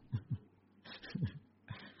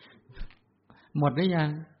หมดหรือยัง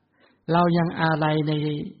เรายังอะไร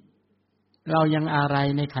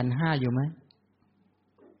ในขันธ์ห้าอยู่ไหม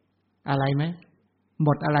อะไรไหมหม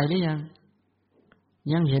ดอะไรหรือยั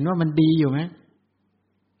งเห็นว่ามันดีอยู่ไหม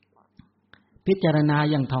พิจารณา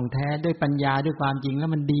อย่างถ่องแท้ด้วยปัญญาด้วยความจริงแล้ว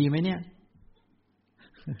มันดีไหมเนี่ย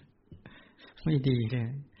ไม่ดีเลย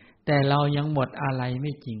แต่เรายังหมดอะไรไ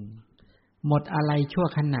ม่จริงหมดอะไรชั่ว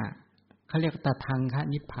ขณะเขาเรียกตทังค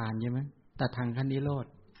นิพพานใช่ไหมตทังคนิโรธ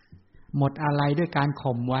หมดอะไรด้วยการ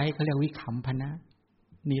ข่มไว้เขาเรียกวิคัมภนะ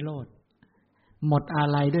นิโรธหมดอะ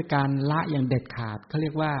ไรด้วยการละอย่างเด็ดขาดเขาเรี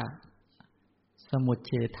ยกว่าสมุจเ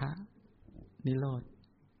ฉทะนิโรธ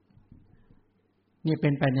นี่เป็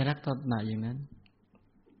นไปในลักษณะอย่างนั้น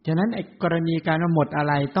ฉะนั้นไอ้กรณีการหมดอะ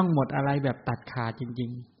ไรต้องหมดอะไรแบบตัดขาดจริ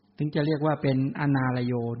งๆถึงจะเรียกว่าเป็นอนาร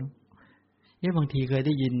โยนะบางทีเคยไ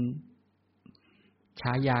ด้ยินฉ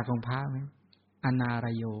ายาของพระไหมอนาร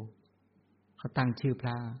โยเขาตั้งชื่อพร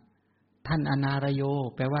ะ ท่านอนารโย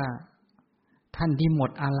แปลว่าท่านที่หม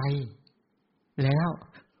ดอะไรแล้ว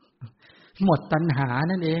หมดตัณหา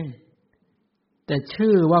นั่นเองแต่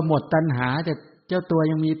ชื่อว่าหมดตัณหาแต่เจ้าตัว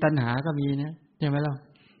ยังมีตัณหาก็มีนะใช่ไหมล่ะ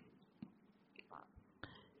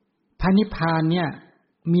พระนิพพานเนี่ย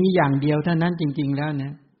มีอย่างเดียวเท่านั้นจริงๆแล้วน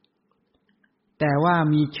ะแต่ว่า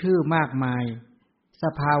มีชื่อมากมายส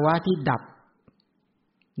ภาวะที่ดับ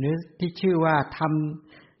หรือที่ชื่อว่าท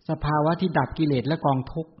ำสภาวะที่ดับกิเลสและกอง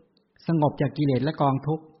ทุกข์สงบจากกิเลสและกอง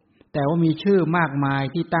ทุกข์แต่ว่ามีชื่อมากมาย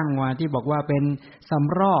ที่ตั้งมาที่บอกว่าเป็นส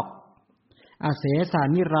ำรอกอาเสสา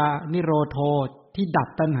นิโรโธที่ดับ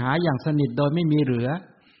ตัณหาอย่างสนิทโดยไม่มีเหลือ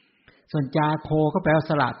ส่วนจาโคก็แปลว่า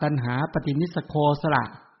สละตัณหาปฏินิสโคสละ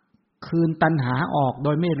คืนตัณหาออกโด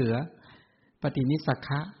ยไม่เหลือปฏินิสข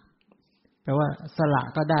ะแปลว่าสละ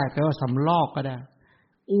ก็ได้แปลว่าสำลอกก็ได้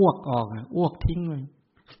อ้วกออกอ้วกทิ้งเลย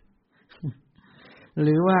ห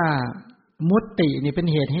รือว่ามุตตินี่เป็น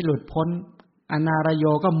เหตุให้หลุดพ้นอนารโย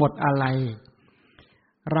ก็หมดอะไร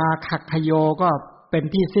ราคะคโยก็เป็น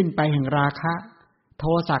ที่สิ้นไปแห่งราคะโท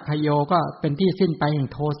สะคโยก็เป็นที่สิ้นไปแห่ง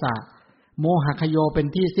โทสะโมหคโยเป็น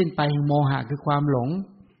ที่สิ้นไปแห่งโมหะคือความหลง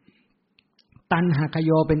ตัณหคโ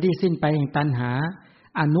ยเป็นที่สิ้นไปแห่งตัณหา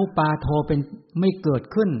อนุปาโทเป็นไม่เกิด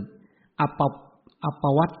ขึ้นอัปป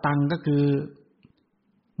วัตตังก็คือ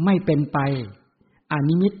ไม่เป็นไปอ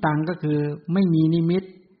นิมิตตังก็คือไม่มีนิมิต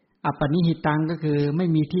อัปปนิหิตังก็คือไม่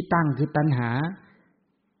มีที่ตั้งคือตัณหา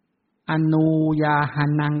อนุญาหา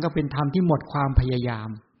นังก็เป็นธรรมที่หมดความพยายาม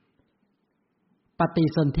ปฏิ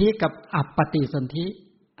สนธิกับอัปปฏิสนธิ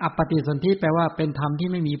อัปปฏิสนธิแปลว่าเป็นธรรมที่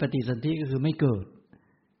ไม่มีปฏิสนธิก็คือไม่เกิด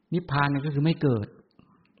นิพพานก็คือไม่เกิด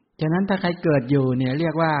ฉะนั้นถ้าใครเกิดอยู่เนี่ยเรี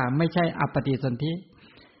ยกว่าไม่ใช่อัปปฏิสนธิ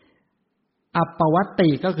อัปปวัตติ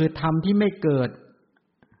ก็คือธรรมที่ไม่เกิด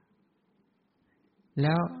แ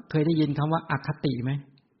ล้วเคยได้ยินคำว่าอคติไหม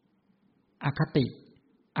อค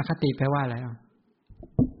ติแปลว่าอะไร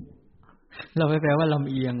เราไปแปลว่าลำ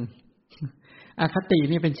เอียงอคติ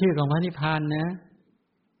นี่เป็นชื่อของพระนิพพานนะ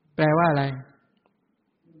แปลว่าอะไร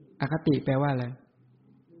อคติแปลว่าอะไร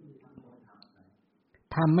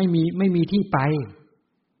ทำไม่มีที่ไป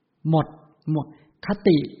หมดค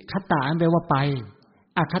ติคตาแปลว่าไป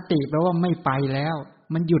อคติแปลว่าไม่ไปแล้ว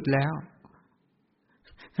มันหยุดแล้ว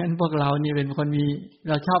ฉะนั้นพวกเรานี่เป็นคนมี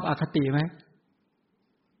เราชอบอคติไหม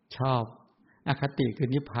ชอบอคติคือ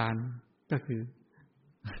นิพพานก็คือ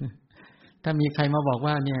ถ้ามีใครมาบอก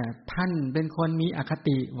ว่าเนี่ยท่านเป็นคนมีอค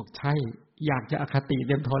ติบอกใช่อยากจะอคติเ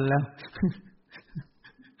ต็มทนแล้ว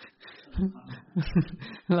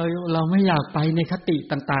เราไม่อยากไปในคติ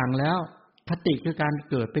ต่างๆแล้วคติคือการ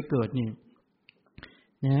เกิดไปเกิดนี่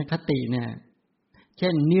นะคติเนี่ยเช่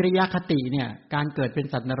นนิรยคติเนี่ยการเกิดเป็น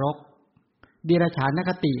สัตว์นรกเดรัจฉาน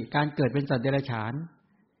คติการเกิดเป็นสัตว์เดรัจฉาน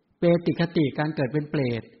เปติคติการเกิดเป็นเปร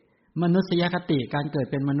ตมนุษยคติการเกิด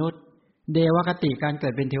เป็นมนุษย์เดวคติการเกิ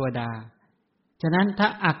ดเป็นเทวดาฉะนั้นถ้า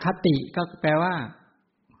อคติก็แปลว่า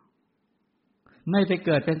ไม่ไปเ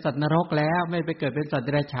กิดเป็นสัตว์นรกแล้วไม่ไปเกิดเป็นสัตว์เด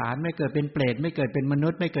รัจฉานไม่เกิดเป็นเปรตไม่เกิดเป็นมนุ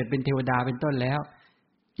ษย์ไม่เกิดเป็นเทวดาเป็นต้นแล้ว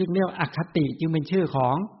จึงเรียกอคติจึงเป็นชื่อขอ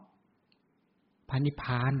งพระนิพพ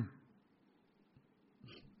าน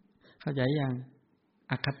เข้าใจยัง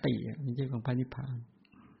อคติเป็นชื่อของพระนิพพาน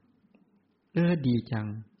ดีจัง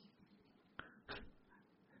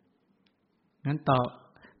งั้นต่อ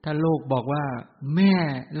ถ้าลูกบอกว่าแม่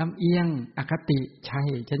ลำเอียงอคติใช่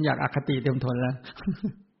ฉันอยากอคติเต็มทนแล้ว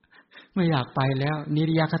ไม่อยากไปแล้วนิ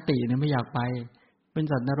ริยคติเนี่ยไม่อยากไปเป็น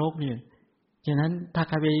สัตว์นรกเนี่ยฉะนั้นถ้าใ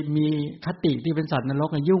ครไปมีคติที่เป็นสัตว์นรก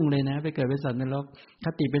ยุ่งเลยนะไปเกิดเป็นสัตว์นรกค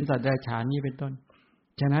ติเป็นสัตว์เดรัจฉานนี่เป็นต้น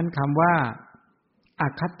ฉะนั้นคำว่าอ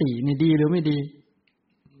คตินี่ดีหรือไม่ดี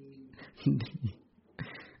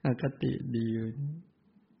อคติดี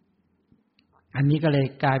อันนี้ก็เลย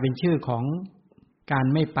กลายเป็นชื่อของการ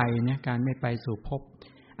ไม่ไปนะการไม่ไปสู่ภพ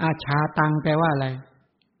อาชาตังแปลว่าอะไร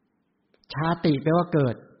ชาติแปลว่าเกิ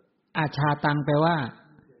ดอาชาตังแปลว่า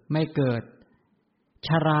ไม่เกิดช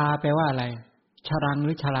ราแปลว่าอะไรชรังห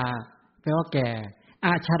รือชราแปลว่าแก่อ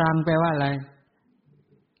าชรังแปลว่าอะไร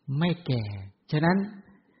ไม่แก่ฉะนั้น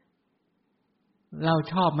เรา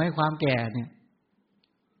ชอบไหมความแก่เนี่ย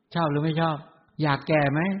ชอบหรือไม่ชอบอยากแก่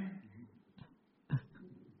ไหม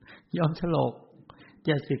ยอมฉลก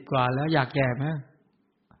70 กว่าแล้วอยากแก่ไหม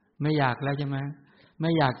ไม่อยากแล้วใช่ไหมไม่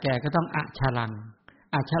อยากแก่ก็ต้องอชรัง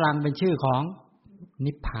อชรังเป็นชื่อของ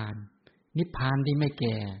นิพพานนิพพานที่ไม่แ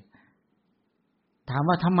ก่ถาม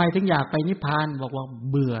ว่าทำไมถึงอยากไปนิพพานบอกว่า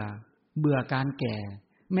เบื่อการแก่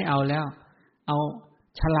ไม่เอาแล้วเอา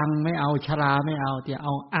ชรังไม่เอาชราไม่เอาแต่เอ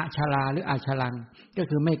าอชราหรืออชรังก็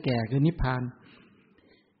คือไม่แก่คือนิพพาน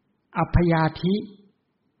อัพยาธิ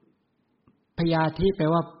พยาธิแปล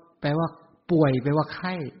ว่าป่วยแปลว่าไ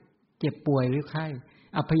ข้เจ็บป่วยหรือไข้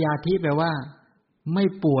อัพยาธิแปลว่าไม่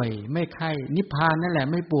ป่วยไม่ไข้นิพพานนั่นแหละ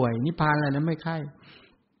ไม่ป่วยนิพพานอะไรนั้นไม่ไข้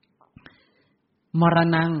มร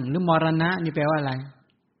ณังหรือมรณะนี่แปลว่าอะไร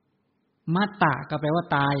มัตตะก็แปลว่า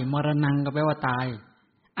ตายมรณังก็แปลว่าตาย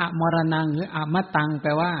อมรณังหรืออมตังแปล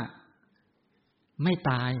ว่าไม่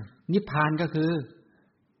ตายนิพพานก็คือ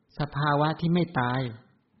สภาวะที่ไม่ตาย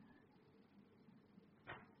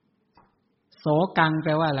โศกังแป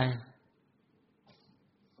ลว่าอะไร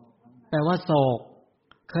แปลว่าโศก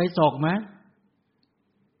เคยโศกไหม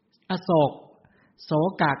อโศกโศ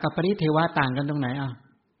กะกับปริเทวะต่างกันตรงไหนอ่ะ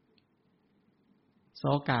โศ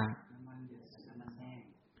กะ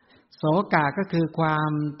โศกะก็คือควา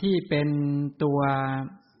มที่เป็นตัว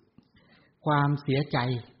ความเสียใจ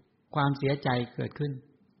ความเสียใจเกิดขึ้น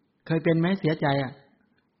เคยเป็นไหมเสียใจอ่ะ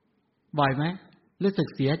บ่อยไหมรู้สึก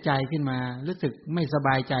เสียใจขึ้นมารู้สึกไม่สบ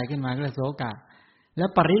ายใจขึ้นมาก็เลยโศกะแล้ว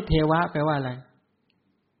ปริเทวะแปลว่าอะไร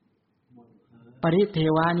ปริเท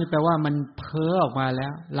วะนี่แปลว่ามันเพ้อออกมาแล้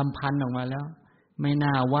วลำพันออกมาแล้วไม่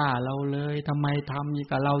น่าว่าเราเลยทำไมทำ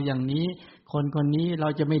กับเราอย่างนี้คนคนนี้เรา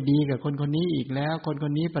จะไม่ดีกับคนคนนี้อีกแล้วคนค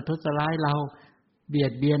นนี้ประทุษร้ายเราเบีย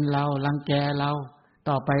ดเบียนเรารังแกเรา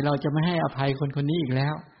ต่อไปเราจะไม่ให้อภัยคนคนนี้อีกแล้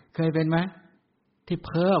วเคยเป็นไหมที่เ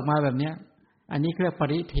พ้อออกมาแบบเนี้ยอันนี้เรียกป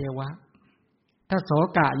ริเทวะถ้าโศ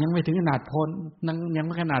กะยังไม่ถึงขนาดพ้นยังไ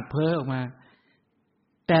ม่ขนาดเพ้อออกมา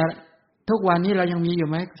แต่ทุกวันนี้เรายังมีอยู่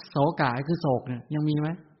ไหมโศกะคือโศกเนี่ยยังมีไหม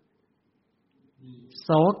โศ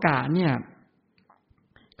กะเนี่ย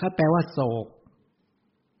เขาแปลว่าโศก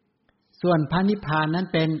ส่วนพระนิพพานนั้น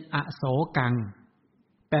เป็นอโศกัง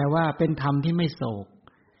แปลว่าเป็นธรรมที่ไม่โศก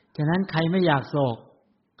ฉะนั้นใครไม่อยากโศก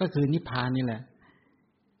ก็คือนิพพานนี่แหละ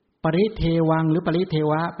ปริเทวังหรือปริเท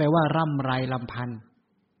วะแปลว่าร่ำไรลำพัน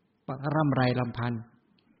ร่ำไรลำพัน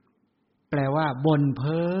แปลว่าบ่นเ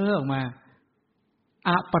พ้อออกมาอ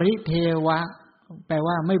ปริเทวะแปล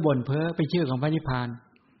ว่าไม่บ่นเพ้อเป็นชื่อของพระนิพพาน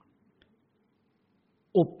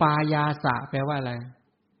อุปายาสะแปลว่าอะไร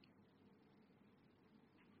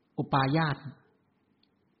อุปายาส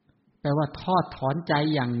แปลว่าทอดถอนใจ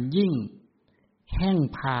อย่างยิ่งแห้ง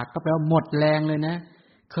ผากก็แปลว่าหมดแรงเลยนะ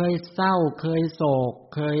เคยเศร้าเคยโศก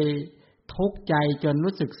เคยทุกข์ใจจน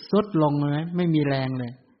รู้สึกทรุดลงเลยไม่มีแรงเล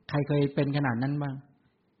ยใครเคยเป็นขนาดนั้นบ้าง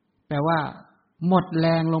แปลว่าหมดแร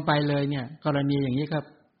งลงไปเลยเนี่ยกรณีอย่างนี้ครับ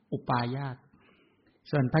อุปายาส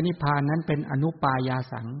ส่วนพระนิพพานนั้นเป็นอนุปายา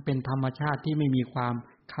สังเป็นธรรมชาติที่ไม่มีความ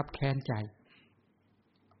คับแค้นใจ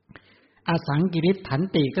อสังกิริถัน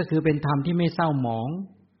ติก็คือเป็นธรรมที่ไม่เศร้าหมอง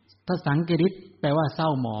ถ้าสังกิริแปลว่าเศร้า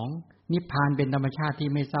หมองนิพพานเป็นธรรมชาติที่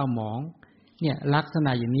ไม่เศร้าหมองเนี่ยลักษณ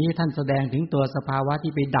ะอย่างนี้ท่านแสดงถึงตัวสภาวะ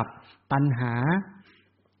ที่ไปดับตัณหา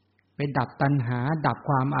ไปดับตัณหาดับค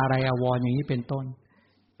วามอาลัยอาวรณ์อย่างนี้เป็นต้น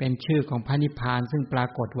เป็นชื่อของพระนิพพานซึ่งปรา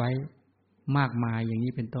กฏไว้มากมายอย่าง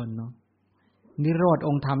นี้เป็นต้นเนาะนิโรธอ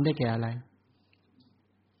งค์ธรรมได้แก่อะไร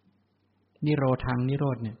นิโรธังนิโร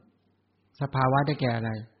ธเนี่ยสภาวะได้แก่อะไ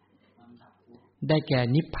รได้แก่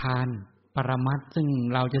นิพพานปรมัตถ์ซึ่ง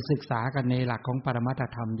เราจะศึกษากันในหลักของปรมัตถ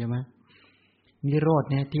ธรรมใช่ไหมนิโรธ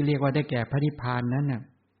เนี่ยที่เรียกว่าได้แก่พระนิพพานนั้นน่ะ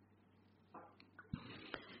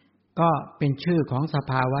ก็เป็นชื่อของส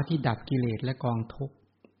ภาวะที่ดับกิเลสและกองทุกข์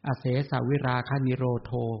อเสสวิราคะนิโรโ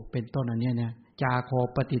ธเป็นต้นเหล่านี้เนี่ยจาโค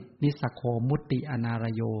ปฏินิสสโคมุตติอนาร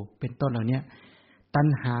โยเป็นต้นเหล่านี้ตัณ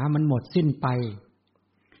หามันหมดสิ้นไป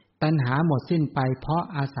ตัณหาหมดสิ้นไปเพราะ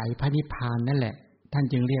อาศัยพระนิพพานนั่นแหละท่าน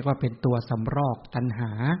จึงเรียกว่าเป็นตัวสำรอกตัณห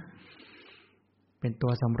าเป็นตั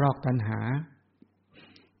วสำรอกตัณหา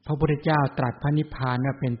พระพุทธเจ้าตรัสพระนิพพาน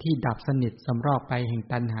ว่าเป็นที่ดับสนิทสำรอกไปแห่ง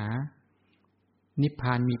ตัณหานิพพ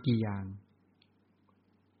านมีกี่อย่าง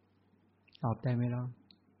ตอบได้ไหมล่ะ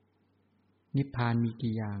นิพพานมี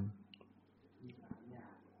กี่อย่าง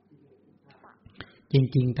จ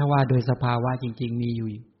ริงๆถ้าว่าโดยสภาวะจริงๆมีอยู่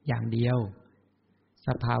อย่างเดียวส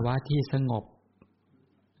ภาวะที่สงบ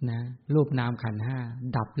นะรูปนามขันธ์ห้า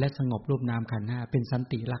ดับและสงบรูปนามขันธ์ห้าเป็นสัน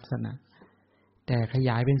ติลักษณะแต่ขย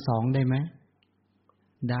ายเป็นสองได้ไหม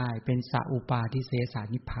ได้เป็นสัอุปาทิเสส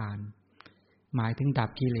นิพพานหมายถึงดับ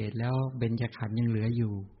กิเลสแล้วเบญจขันธ์ยังเหลืออ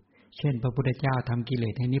ยู่เช่นพระพุทธเจ้าทำกิเล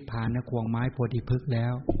สให้นิพพานนะควงไม้โพธิพฤกษ์แล้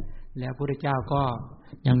วพระพุทธเจ้าก็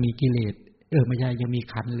ยังมีกิเลสไม่ใช่ยังมี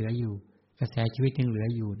ขันธ์เหลืออยู่กระแสชีวิตยังเหลือ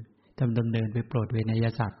อยู่ดำเนินไปโปรดเวนย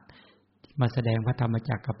สัตว์มาแสดงพระธรรม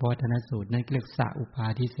จักรกับพระวัฒนสูตรนั่นเรียกสัอุปา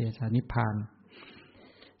ทิเสสนิพพาน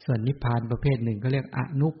ส่วนนิพพานประเภทหนึ่งก็เรียกอ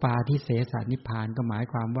นุปาทิเสสนิพพานก็หมาย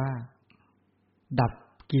ความว่าดับ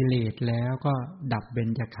กิเลสแล้วก็ดับเบญ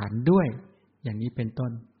จขันธ์ด้วยอย่างนี้เป็นต้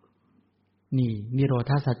นนี่นิโร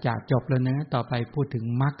ธาสัจจะจบแล้วนะต่อไปพูดถึง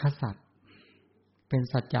มรรคสัจเป็น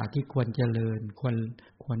สัจจะที่ควรเจริญคว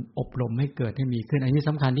รอบรมให้เกิดให้มีขึ้นอันนี้ส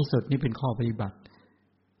ำคัญที่สุดนี่เป็นข้อปฏิบัติ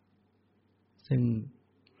ซึ่ง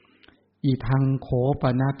อีทังโขป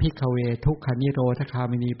นะภิกขเวทุกขนิโรธคา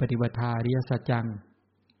มินีปฏิปทาอริยสัจจัง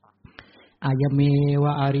อายเมว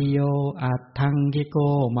ะอริโยอัตถังกิโก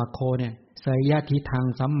มาโคเนี่ยเสยยะทิทัง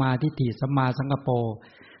สัมมาทิฏฐิสัมมาสังกัปโป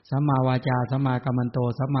สัมมาวาจาสัมมากัมมันโต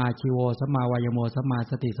สัมมาชีโวสัมมาวายโมสัมมา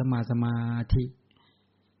สติสัมมาสมาธิ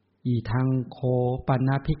อีทังโคปน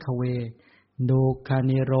ะภิกขเวทุกข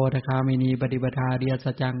นิโรธคามินีปฏิปทาอริย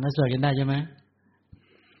สัจจังน่าสวดกันได้ใช่ไหม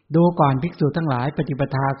ดูก่อนภิกษุทั้งหลายปฏิป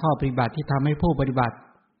ทาข้อปฏิบัติที่ทำให้ผู้ปฏิบัติ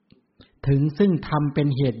ถึงซึ่งทำเป็น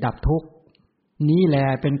เหตุดับทุกข์นี้แล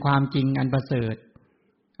เป็นความจริงอันประเสริฐ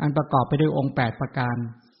อันประกอบไปด้วยองค์8ประการ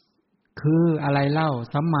คืออะไรเล่า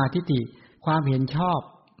สัมมาทิฏฐิความเห็นชอบ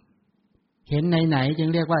เห็นไหนๆจึง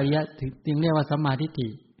เรียกว่าอริยจึงเรียกว่าสัมมาทิฏฐิ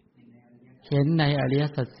เห็นในอริย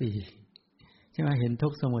สัจสี่ใช่ไหมเห็นทุ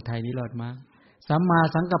กข์สมุทัยนิโรธมรรคสัมมา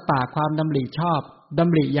สังกัปปะความดำริชอบด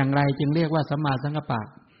ำริอย่างไรจึงเรียกว่าสัมมาสังกัปปะ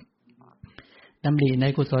ดำริใน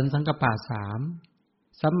กุศลสังกัปปะ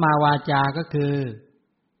3สัมมาวาจาก็คือ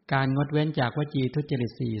การงดเว้นจากวจีทุจริ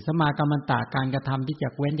ต4สัมมากัมมันตะการกระทำที่จะ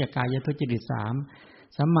เว้นจากกายทุจริต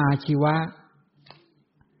3สัมมาชีวะ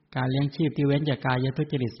การเลี้ยงชีพที่เว้นจากกายทุ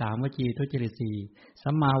จริต3วจีทุจริต4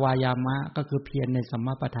สัมมาวายามะก็คือเพียรในสัมม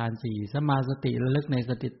าประธาน4สัมมาสติระลึกใน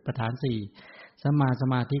สติปัฏฐาน4สัมมาส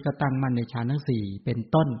มาธิก็ตั้งมั่นในฌานทั้ง4เป็น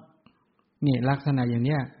ต้นนี่ลักษณะอย่างเ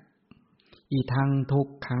นี้ยอีทังทุก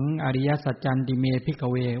ขังอริยสัจจันติเมภิกข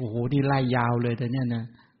เวโอ้โหนี่ไล่ยาวเลยแต่เนี้ยนะ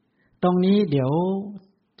ตรงนี้เดี๋ยว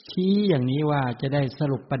ชี้อย่างนี้ว่าจะได้ส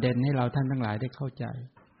รุปประเด็นให้เราท่านทั้งหลายได้เข้าใจ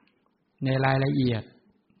ในรายละเอียด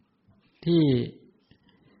ที่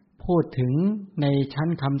พูดถึงในชั้น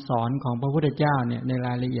คำสอนของพระพุทธเจ้าเนี่ยในร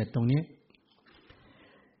ายละเอียดตรงนี้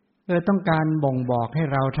ต้องการบ่งบอกให้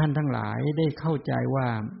เราท่านทั้งหลายได้เข้าใจว่า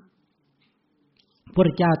พระพุทธ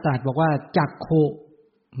เจ้าตรัสบอกว่าจักขุ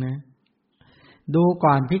นะดู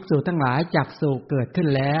ก่อนภิกษุทั้งหลายจักษุเกิดขึ้น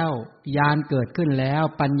แล้วญาณเกิดขึ้นแล้ว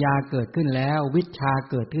ปัญญาเกิดขึ้นแล้ววิชชา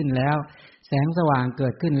เกิดขึ้นแล้วแสงสว่างเกิ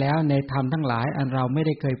ดขึ้นแล้วในธรรมทั้งหลายอันเราไม่ไ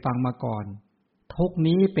ด้เคยฟังมาก่อนทุก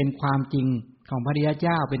นี้เป็นความจริงของพระริยเ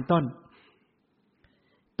จ้าเป็นต้น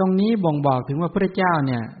ตรงนี้บ่งบอกถึงว่าพระพุทธเจ้าเ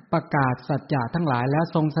นี่ยประกาศสัจจะทั้งหลายแล้ว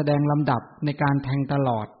ทรงแสดงลำดับในการแทงตล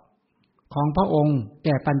อดของพระองค์แ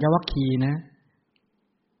ก่ปัญจวัคคีย์นะ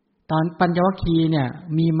ตอนปัญจวัคคีย์เนี่ย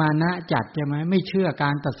มีมานะจัดใช่ไหมไม่เชื่อกา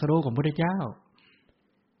รตรัสรู้ของพระพุทธเจ้าพ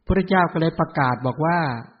ระพุทธเจ้าก็เลยประกาศบอกว่า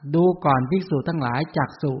ดูก่อนภิกษุทั้งหลายจัก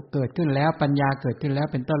ษุเกิดขึ้นแล้วปัญญาเกิดขึ้นแล้ว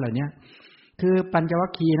เป็นต้นเหล่านี้คือปัญจวั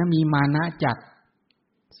คคีย์นะมีมานะจัด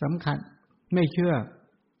สำคัญไม่เชื่อ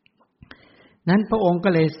นั้นพระองค์ก็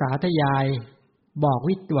เลยสาธยายบอก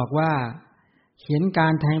ว่าเห็นกา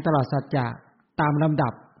รแทงตลอดสัจจะตามลำดั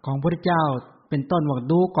บของพระพุทธเจ้าเป็นต้นบอก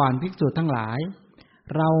ดูก่อนภิกษุทั้งหลาย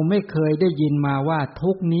เราไม่เคยได้ยินมาว่า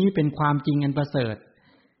ทุกนี้เป็นความจริงอันประเสริฐ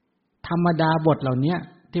ธรรมดาบทเหล่านี้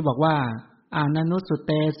ที่บอกว่าอานันุสุเ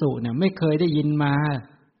ตสุเนี่ยไม่เคยได้ยินมา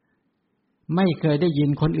ไม่เคยได้ยิน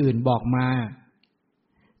คนอื่นบอกมา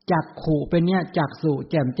จักขุเป็นเนี่ยจักษุ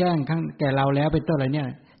แจ่มแจ้งข้างแก่เราแล้วเป็นต้นอะไรเนี่ย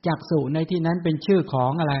จักษุในที่นั้นเป็นชื่อขอ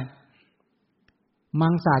งอะไรมั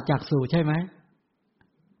งสาจักษุใช่ไหม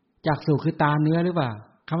จักษุคือตาเนื้อหรือเปล่า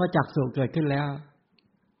คำว่าจักษุเกิดขึ้นแล้ว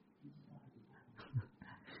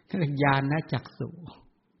ญาณนะจักษุ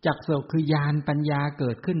จักษุคือญาณปัญญาเ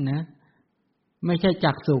กิดขึ้นนะไม่ใช่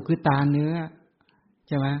จักษุคือตาเนื้อใ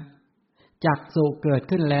ช่ไหมจักษุเกิด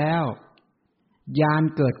ขึ้นแล้วญาณ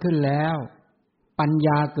เกิดขึ้นแล้วปัญญ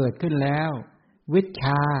าเกิดขึ้นแล้ววิชช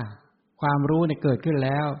าความรู้เนี่ยเกิดขึ้นแ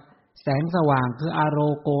ล้วแสงสว่างคืออโร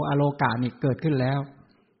โกอโลกะนี่เกิดขึ้นแล้ว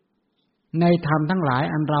ในธรรมทั้งหลาย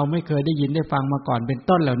อันเราไม่เคยได้ยินได้ฟังมาก่อนเป็น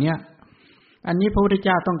ต้นเหล่านี้อันนี้พระพุทธเ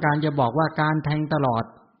จ้าต้องการจะบอกว่าการแทงตลอด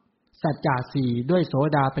สัจจะ4ด้วยโส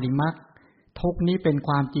ดาปัฏฐิมรรคทุกนี้เป็นค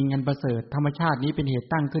วามจริงอันประเสริฐธรรมชาตินี้เป็นเหตุ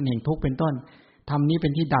ตั้งขึ้นแห่งทุกข์เป็นต้นธรรมนี้เป็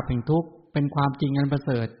นที่ดับแห่งทุกข์เป็นความจริงอันประเ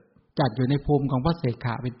สริฐจัดอยู่ในภูมิของพระเสข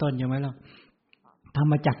ะเป็นต้นใช่ไหมล่ะธร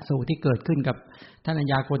รมจักษุที่เกิดขึ้นกับท่านอัญ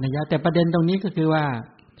ญาโกณทัญญะแต่ประเด็นตรงนี้ก็คือว่า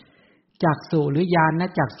จักษุหรือญาณนะ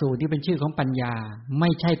จักษุที่เป็นชื่อของปัญญาไม่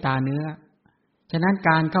ใช่ตาเนื้อฉะนั้นก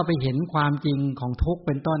ารเข้าไปเห็นความจริงของทุกข์เ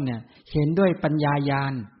ป็นต้นเนี่ยเห็นด้วยปัญญาญา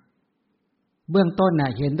ณเบื้องต้นน่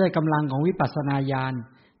ะเห็นด้วยกำลังของวิปัสสนาญาณ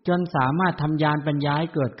จนสามารถทำญาณปัญญาให้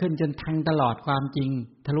เกิดขึ้นจนแทงตลอดความจริง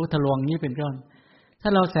ทะลุทะลวงนี้เป็นต้นถ้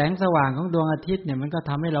าเราแสงสว่างของดวงอาทิตย์เนี่ยมันก็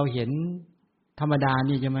ทำให้เราเห็นธรรมดา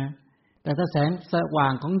นี่ใช่ไหมแต่ถ้าแสงสว่า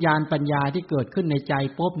งของญาณปัญญาที่เกิดขึ้นในใจ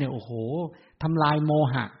ปุ๊บเนี่ยโอ้โหทำลายโม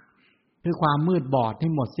หะคือความมืดบอดให้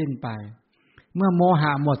หมดสิ้นไปเมื่อโมห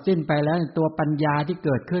ะหมดสิ้นไปแล้วตัวปัญญาที่เ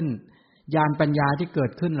กิดขึ้นญาณปัญญาที่เกิ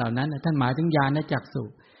ดขึ้นเหล่านั้นท่านหมายถึงญาณจักษุ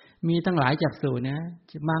มีตั้งหลายจักษุนะ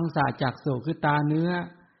มังสาจักษุคือตาเนื้อ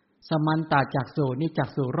สมันตจักษุนี่จัก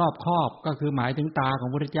ษุรอบครอบก็คือหมายถึงตาของ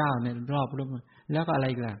พระพุทธเจ้าเนี่ยรอบแล้วก็อะไร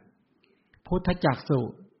อีกล่ะพุทธจักษุ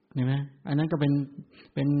เห็นไหมอันนั้นก็เ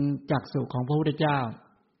ป็นจักษุของพระพุทธเจ้า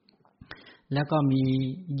แล้วก็มี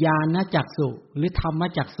ญาณจักษุหรือธรรม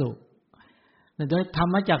จักษุโดยธร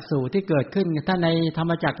รมจักษุที่เกิดขึ้นถ้าในธรร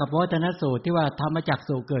มจักรกับวัฒนสูตรที่ว่าธรรมจัก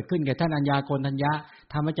ษุเกิดขึ้นแก่ท่านอัญญาโกณทัญญะ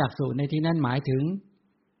ธรรมจักษุในที่นั้นหมายถึง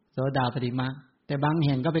โสดาปัตติมรรคแต่บางแ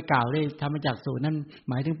ห่งก็ไปกล่าวเลยธรรมจักษุนั้น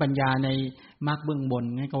หมายถึงปัญญาในมรรคเบื้องบน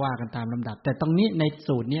งั้นก็ว่ากันตามลำดับแต่ตรงนี้ใน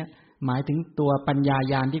สูตรนี้หมายถึงตัวปัญญา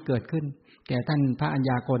ญาณที่เกิดขึ้นแก่ท่านพระอัญญ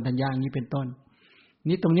าโกณทัญญะอย่างนี้เป็นต้น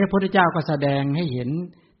นี้ตรงนี้พระพุทธเจ้าก็แสดงให้เห็น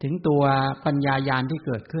ถึงตัวปัญญาญาณที่เ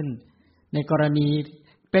กิดขึ้นในกรณี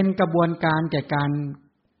เป็นกระบวนการแก่การ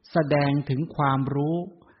แสดงถึงความรู้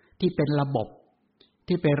ที่เป็นระบบ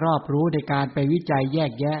ที่ไปรอบรู้ในการไปวิจัยแย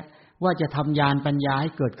กแยะว่าจะทำญาณปัญญาให้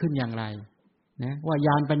เกิดขึ้นอย่างไรนะว่าญ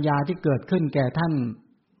าณปัญญาที่เกิดขึ้นแก่ท่าน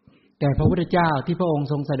แก่พระพุทธเจ้าที่พระองค์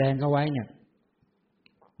ทรงแสดงเขาไว้เนี่ย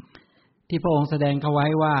ที่พระองค์แสดงเขาไว้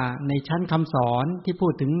ว่าในชั้นคำสอนที่พู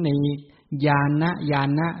ดถึงในญา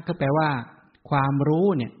ณะก็แปลว่าความรู้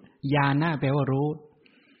เนี่ยญาณะแปลว่ารู้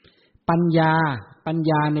ปัญ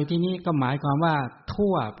ญาในที่นี้ก็หมายความว่า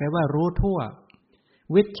ทั่วแปลว่ารู้ทั่ว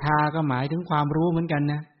วิชชาก็หมายถึงความรู้เหมือนกัน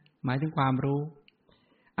นะหมายถึงความรู้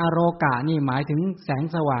อโรกะนี่หมายถึงแสง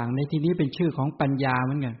สว่างในที่นี้เป็นชื่อของปัญญาเห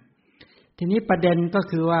มือนกันทีนี้ประเด็นก็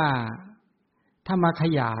คือว่าถ้ามาข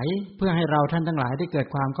ยายเพื่อให้เราท่านทั้งหลายได้เกิด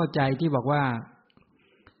ความเข้าใจที่บอกว่า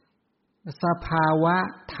สภาวะ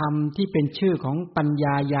ธรรมที่เป็นชื่อของปัญญ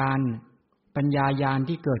าญาณ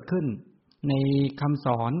ที่เกิดขึ้นในคำส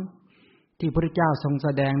อนที่พระพุทธเจ้าทรงแส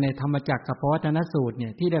ดงในธรรมจักรกับปวัตตนสูตรเนี่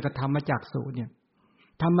ยที่เรียกว่าธรรมจักสูตรเนี่ย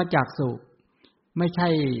ธรรมจักสูตรไ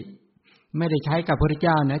ม่ได้ใช้กับพระพุทธเ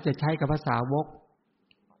จ้านะจะใช้กับภาษาวก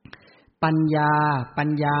ปัญญ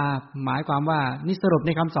าหมายความว่านี่สรุปใ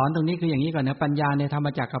นคำสอนตรงนี้คืออย่างนี้ก่อนนะปัญญาในธรรม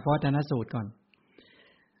จักรกับปวัตตนสูตรก่อน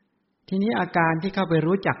ทีนี้อาการที่เข้าไป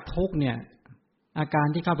รู้จักทุกข์เนี่ยอาการ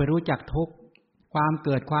ที่เข้าไปรู้จักทุกข์ความเ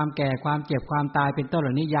กิดความแก่ความเจ็บความตายเป็นต้นเห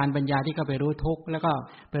ล่านี้ญาณปัญญาที่เข้าไปรู้ทุกข์แล้วก็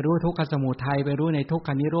ไปรู้ทุกขสมุทัยไปรู้ในทุกข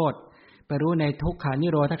นิโรธไปรู้ในทุกขานิ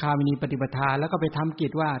โรธคามินีปฏิปทาแล้วก็ไปทำกิ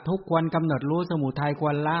จว่าทุกข์ควรกำหนดรู้สมุทัยค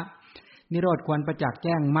วรละนิโรธควรประจักษ์แ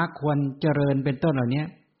จ้งมรรคควรเจริญเป็นต้นเหล่านี้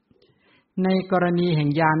ในกรณีแห่ง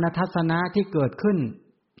ญาณทัศนะที่เกิดขึ้น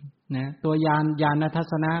นะตัวญาณทั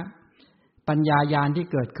ศนะปัญญาญาณที่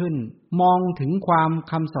เกิดขึ้นมองถึงความ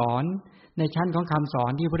คำสอนในชั้นของคำสอ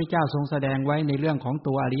นที่พระพุทธเจ้าทรงแสดงไว้ในเรื่องของ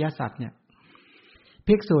ตัวอริยสัจเนี่ย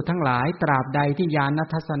ภิกษุทั้งหลายตราบใดที่ญาณ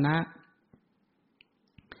ทัศนะ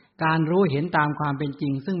การรู้เห็นตามความเป็นจริ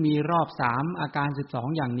งซึ่งมีรอบ3อาการ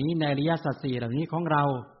12อย่างนี้ในอริยสัจ4เหล่านี้ของเรา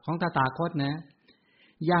ของตถาคตนะ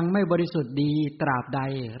ยังไม่บริสุทธิ์ดีตราบใด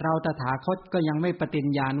เราตถาคตก็ยังไม่ปฏิญ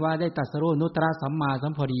ญาณว่าได้ตรัสรู้นุตตรสัมมาสั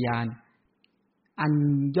มโพธิญาณอัน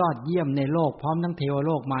ยอดเยี่ยมในโลกพร้อมทั้งเทวโ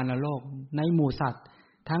ลกมารโลกในหมู่สัตว์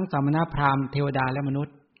ทั้งสมณพราหมณ์เทวดาและมนุษ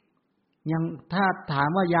ย์ยังถ้าถาม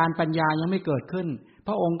ว่าญาณปัญญายังไม่เกิดขึ้นพ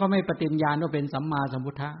ระองค์ก็ไม่ปฏิญญาณว่าเป็นสัมมาสัม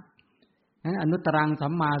พุทธะนั้นอนุตตรังสั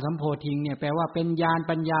มมาสัมโพธิงเนี่ยแปลว่าเป็นญาณ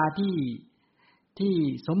ปัญญาที่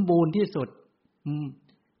สมบูรณ์ที่สุด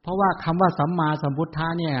เพราะว่าคำว่าสัมมาสัมพุทธะ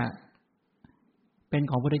เนี่ยเป็น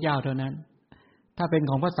ของพระพุทธเจ้าเท่านั้นถ้าเป็น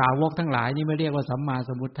ของพระสาวกทั้งหลายนี่ไม่เรียกว่าสัมมา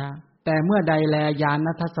สัมพุทธะแต่เมื่อใดแลญาณ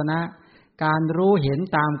ทัศนะการรู้เห็น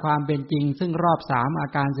ตามความเป็นจริงซึ่งรอบ3อา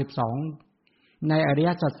การ12ในอริย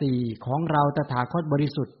สัจ4ของเราตถาคตบริ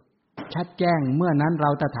สุทธิ์ชัดแจ้งเมื่อนั้นเร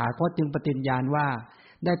าตถาคตจึงปฏิญญาณว่า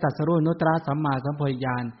ได้ตรัสรู้นุตตรสัมมาสัมโพธิญ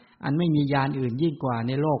าณอันไม่มีญาณอื่นยิ่งกว่าใ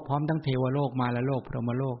นโลกพร้อมทั้งเทวโลกมารโลกพรห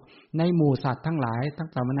มโลกในหมู่สัตว์ทั้งหลายทั้ง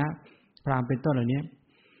สมณะพราหมณ์เป็นต้นเหล่านี้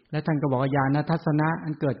และท่านก็บอกว่าญาณทัศนะอั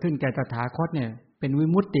นเกิดขึ้นแก่ตถาคตเนี่ยเป็นวิ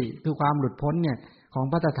มุตติคือความหลุดพ้นเนี่ยของ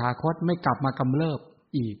พระตถาคตไม่กลับมากำเริบ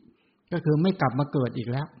อีกก็คือไม่กลับมาเกิดอีก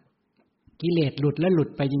แล้วกิเลสหลุดและหลุด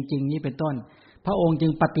ไปจริงๆนี้เป็นต้นพระองค์จึ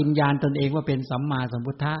งปฏิญญาณตนเองว่าเป็นสัมมาสัม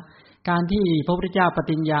พุทธะการที่พระพุทธเจ้าป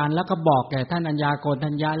ฏิญญาณแล้วก็บอกแก่ท่านอัญญาโกณทั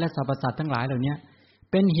ญญะและสรรพสัตว์ทั้งหลายเหล่านี้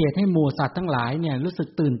เป็นเหตุให้หมู่สัตว์ทั้งหลายเนี่ยรู้สึก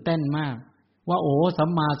ตื่นเต้นมากว่าโอ้สัม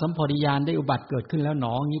มาสัมโพธิญาณได้อุบัติเกิดขึ้นแล้วหน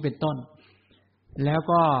อนี้เป็นต้นแล้ว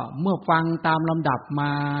ก็เมื่อฟังตามลำดับมา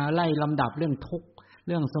ไล่ลำดับเรื่องทุกข์เ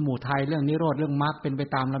รื่องสมุทัยเรื่องนิโรธเรื่องมรรคเป็นไป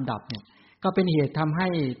ตามลำดับเนี่ยก็เป็นเหตุทำให้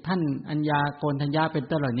ท่านอัญญาโกณทัญญะเป็น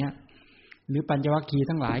ต้นเหล่านี้หรือปัญจวัคคีย์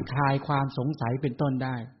ทั้งหลายคลายความสงสัยเป็นต้นไ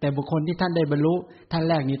ด้แต่บุคคลที่ท่านได้บรรลุท่าน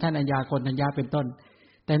แรกนี้ท่านอัญญาโกณทัญญะเป็นต้น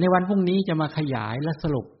แต่ในวันพรุ่งนี้จะมาขยายและส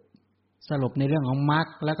รุปในเรื่องของมรรค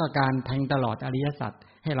แล้วก็การแทงตลอดอริยสัจ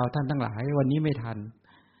ให้เราท่านทั้งหลายวันนี้ไม่ทัน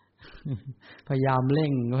พยายามเร่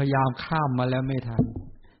งพยายามข้ามมาแล้วไม่ทัน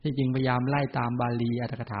ที่จริงพยายามไล่ตามบาลีอร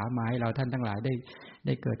รถกถามาให้เราท่านทั้งหลายไ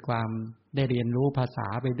ด้เกิดความ ได้เรียนรู้ภาษา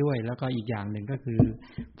ไปด้วยแล้วก็อีกอย่างหนึ่งก็คือ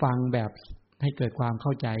ฟังแบบให้เกิดความเข้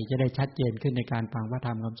าใจจะได้ชัดเจนขึ้นในการฟังพระธ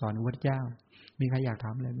รรมคำสอนของพระเจ้ามีใครอยากถ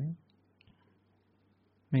ามอะไรไหม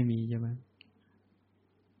ไม่มีใช่ไหม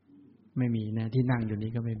ไม่มีนะที่นั่งอยู่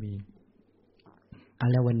นี้ก็ไม่มี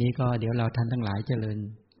แล้ววันนี้ก็เดี๋ยวเราท่านทั้งหลายเจริญ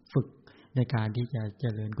ฝึกในการที่จะเจ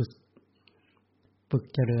ริญกุศลฝึก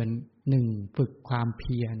เจริญ1ฝึกความเ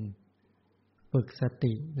พียรฝึกส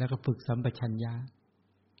ติแล้วก็ฝึกสัมปชัญญะ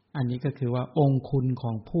อันนี้ก็คือว่าองค์คุณข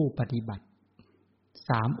องผู้ปฏิบัติ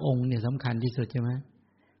3องค์เนี่ยสำคัญที่สุดใช่ไหม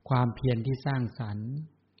ความเพียรที่สร้างสรรค์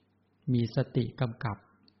มีสติกำกับ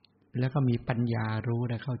แล้วก็มีปัญญารู้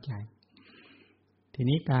และเข้าใจที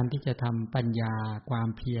นี้การที่จะทำปัญญาความ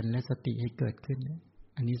เพียรและสติให้เกิดขึ้น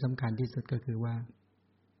อันนี้สำคัญที่สุดก็คือว่า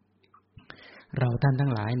เราท่านทั้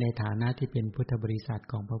งหลายในฐานะที่เป็นพุทธบริษัท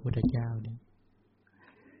ของพระพุทธเจ้าเนี่ย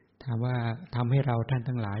ถามว่าทำให้เราท่าน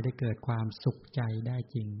ทั้งหลายได้เกิดความสุขใจได้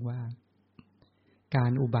จริงว่ากา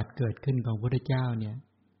รอุบัติเกิดขึ้นของพระพุทธเจ้าเนี่ย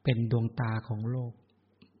เป็นดวงตาของโลก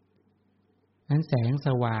นั้นแสงส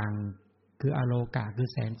ว่างคืออโลกะคือ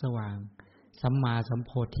แสงสว่างสัมมาสัมโ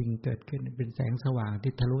พธิงเกิดขึ้นเป็นแสงสว่าง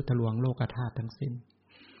ที่ทะลุทะลวงโลกธาตุทั้งสิ้น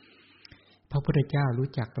พระพุทธเจ้ารู้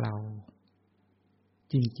จักเรา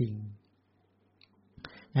จริง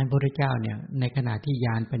ๆนั้นพระพุทธเจ้าเนี่ยในขณะที่ญ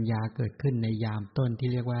าณปัญญาเกิดขึ้นในยามต้นที่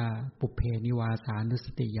เรียกว่าปุพเพนิวาสานุส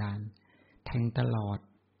ติญาณแทงตลอด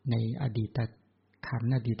ในอดีตขัน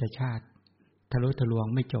ธ์อดีตชาติทะลุทะลวง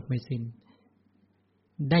ไม่จบไม่สิ้น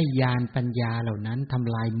ได้ญาณปัญญาเหล่านั้นท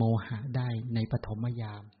ำลายโมหะได้ในปฐมย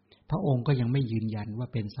ามพระองค์ก็ยังไม่ยืนยันว่า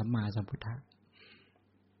เป็นสัมมาสัมพุทธะ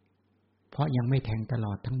เพราะยังไม่แทงตล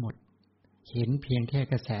อดทั้งหมดเห็นเพียงแค่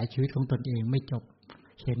กระแสชีวิตของตนเองไม่จบ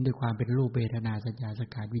เห็นด้วยความเป็นรูปเวทนาสัญญาสัง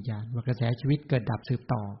ขารวิญญาณว่ากระแสชีวิตเกิดดับสืบ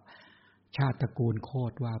ต่อชาติตระกูลโค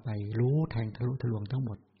ตรว่าไปรู้แทงทะลุทะลวงทั้งห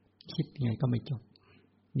มดคิดยังไงก็ไม่จบ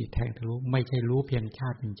นี่แทงทะลุไม่ใช่รู้เพียงชา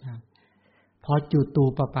ติหนึ่งชาติพอจุตู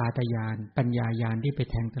ปปาตญาณปัญญาญาณที่ไป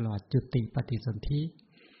แทงตลอดจุติปฏิสนธิ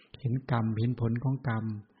เห็นกรรมเห็นผลของกรรม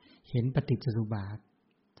เห็นปฏิจจสมุปบาท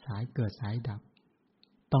สายเกิดสายดับ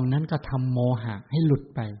ตรงนั้นก็ทำโมหะให้หลุด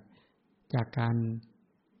ไปจากการ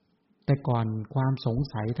แต่ก่อนความสง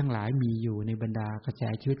สัยทั้งหลายมีอยู่ในบรรดากระแส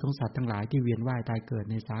ชีวิตของสัตว์ทั้งหลายที่เวียนว่ายตายเกิด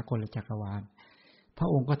ในสากลจักรวาลพระ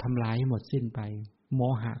องค์ก็ทำลายให้หมดสิ้นไปโม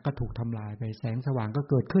หะก็ถูกทำลายไปแสงสว่างก็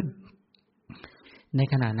เกิดขึ้นใน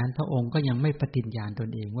ขณะนั้นพระองค์ก็ยังไม่ปฏิญญาณตน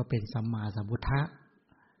เองว่าเป็นสัมมาสัมพุทธะ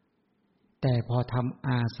แต่พอทำอ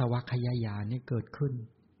าสวัคยญาณนี่เกิดขึ้น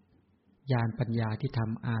ญาณปัญญาที่ท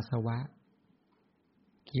ำอาสวะ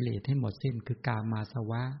กิเลสให้หมดสิ้นคือกามาส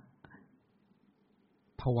วะ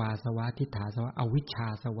ภวาสวะทิฏฐาสวะอวิชชา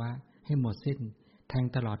สวะให้หมดสิ้นแทง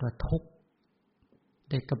ตลอดว่าทุกข์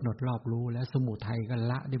ได้กำหนดรอบรู้แล้วสมุทัยก็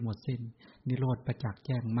ละได้หมดสิ้นนิโรธประจักษ์แ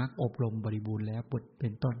จ้งมรรคอบรมบริบูรณ์แล้วปุตเป็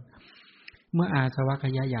นต้นเมื่ออาสวัค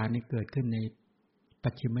ยญาณนี้เกิดขึ้นในปั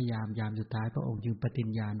จฉิมยามยามสุดท้ายพระองค์จึงปฏิญ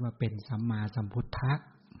ญาณว่าเป็นสัมมาสัมพุทธะ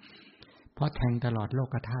เพราะแทงตลอดโล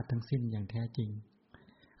กธาตุทั้งสิ้นอย่างแท้จริง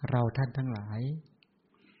เราท่านทั้งหลาย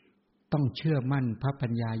ต้องเชื่อมั่นพระปั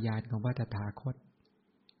ญญาญาณของพระตถาคต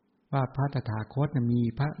ว่าพระตถาคตมี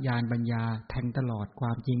พระญาณปัญญาแทงตลอดคว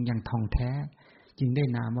ามจริงอย่างท่องแท้จึงได้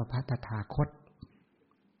นามว่าพระตถาคต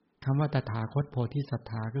คำว่าตถาคตโพธิสัต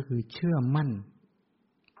ถาก็คือเชื่อมั่น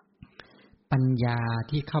ปัญญา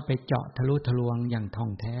ที่เข้าไปเจาะทะลุทะลวงอย่างท่อ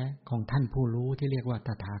งแท้ของท่านผู้รู้ที่เรียกว่าต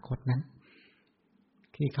ถาคตนั้น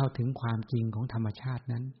ที่เข้าถึงความจริงของธรรมชาติ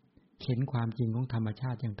นั้นเห็นความจริงของธรรมชา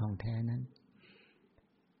ติอย่างท่องแท้นั้น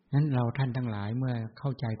นั้นเราท่านทั้งหลายเมื่อเข้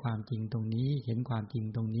าใจความจริงตรงนี้เห็นความจริง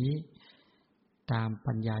ตรงนี้ตาม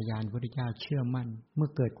ปัญญาญาณพระพุทธเจ้าเชื่อมั่นเมื่อ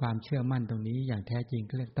เกิดความเชื่อมั่นตรงนี้อย่างแท้จริง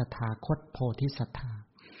ก็เรียกตถาคตโพธิสัตถา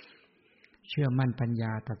เชื่อมั่นปัญญ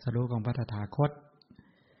าตรัสรู้ของพระตถาคต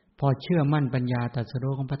พอเชื่อมั่นปัญญาตรัส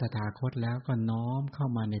รู้ของพระตถาคตแล้วก็น้อมเข้า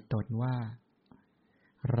มาในตนว่า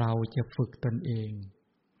เราจะฝึกตนเอง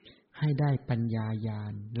ให้ได้ปัญญาญา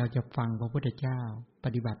ณเราจะฟังพระพุทธเจ้าป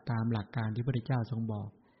ฏิบัติตามหลักการที่พระพุทธเจ้าทรงบอก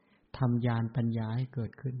ทำญาณปัญญาให้เกิ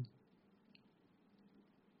ดขึ้น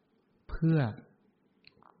เพื่อ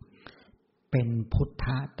เป็นพุทธ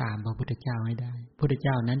ะตามพระพุทธเจ้าให้ได้พุทธเ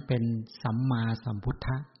จ้านั้นเป็นสัมมาสัมพุทธ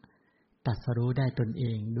ะตรัสรู้ได้ตนเอ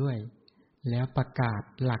งด้วยแล้วประกาศ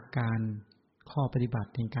หลักการข้อปฏิบัติ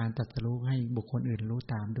ในการตรัสรู้ให้บุคคลอื่นรู้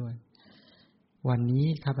ตามด้วยวันนี้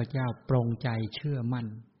ข้าพเจ้าปรงใจเชื่อมั่น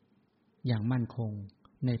อย่างมั่นคง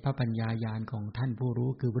ในพระปัญญาญาณของท่านผู้รู้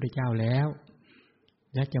คือพระพุทธเจ้าแล้ว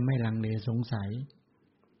และจะไม่ลังเลสงสัย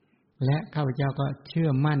และข้าพเจ้าก็เชื่อ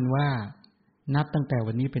มั่นว่านับตั้งแต่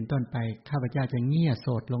วันนี้เป็นต้นไปข้าพเจ้าจะเงี่ยโส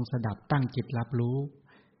ดลงสดับตั้งจิตรับรู้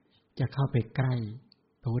จะเข้าไปใกล้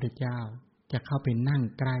พระพุทธเจ้าจะเข้าไปนั่ง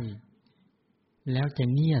ใกล้ แล้วจะ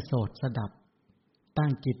เงี่ยโสดสดับตั้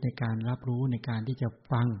งจิตในการรับรู้ในการที่จะ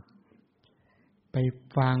ฟังไป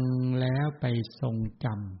ฟังแล้วไปทรงจ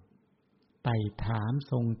ำไต่ถาม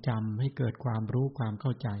ทรงจำให้เกิดความรู้ความเข้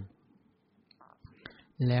าใจ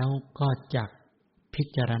แล้วก็จักพิ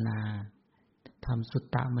จารณาทำสุต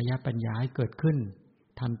ตมยปัญญาให้เกิดขึ้น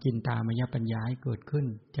ทำจินตามยปัญญาให้เกิดขึ้น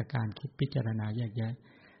จากการคิดพิจารณาแยกแยะ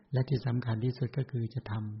และที่สำคัญที่สุดก็คือจะ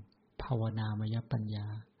ทำภาวนามยปัญญา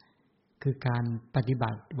คือการปฏิบั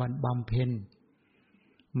ติวันบำเพ็ญ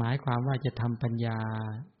หมายความว่าจะทำปัญญา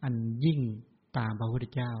อันยิ่งตามพระพุทธ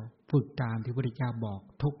เจ้าฝึกตามที่พระพุทธเจ้าบอก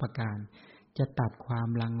ทุกประการจะตัดความ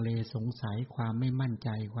ลังเลสงสัยความไม่มั่นใจ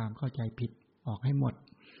ความเข้าใจผิดออกให้หมด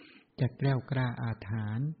จะแกล้วกล้าอาถร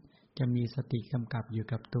รพ์จะมีสติกำกับอยู่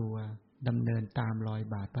กับตัวดำเนินตามรอย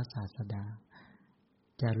บาทพระศาสดา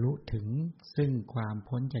จะรู้ถึงซึ่งความ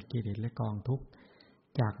พ้นจากกิเลสและกองทุกข์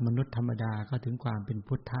จากมนุษย์ธรรมดาก็ถึงความเป็น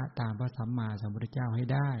พุทธะตามพระสัมมาสัมพุทธเจ้าให้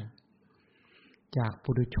ได้จาก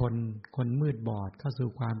ปุถุชนคนมืดบอดเข้าสู่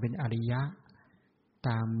ความเป็นอริยะต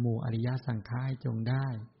ามหมู่อริยสังขารจงได้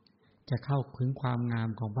จะเข้าถึงความงาม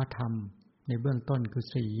ของพระธรรมในเบื้องต้นคือ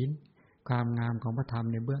ศีลความงามของพระธรรม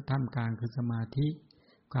ในเบื้องท่ามกลางคือสมาธิ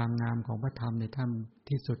ความงามของพระธรรมในท่าม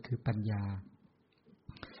ที่สุดคือปัญญา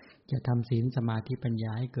จะทำศีลสมาธิปัญญ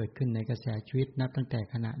าให้เกิดขึ้นในกระแสชีวิตนับตั้งแต่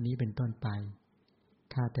ขณะนี้เป็นต้นไป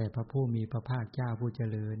ข้าแต่พระผู้มีพระภาคเจ้าผู้เจ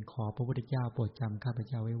ริญขอพระพุทธเจ้าโปรดจำข้าพ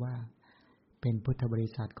เจ้าไว้ว่าเป็นพุทธบริ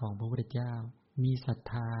ษัทของพระพุทธเจ้ามีศรัท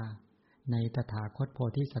ธาในตถาคตโพ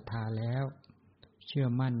ธิศรัทธาแล้วเชื่อ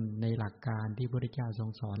มั่นในหลักการที่พระพุทธเจ้าทรง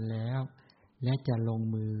สอนแล้วและจะลง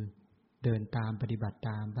มือเดินตามปฏิบัติ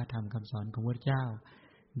ตามพระธรรมคำสอนของพระพุทธเจ้า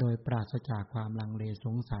โดยปราศจากความลังเลส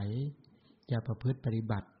งสัยจะประพฤติปฏิ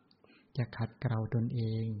บัติจะขัดเกลาตนเอ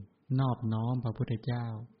งนอบน้อมพระพุทธเจ้า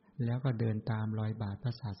แล้วก็เดินตามรอยบาทพร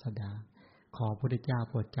ะศาสดาขอพระพุทธเจ้า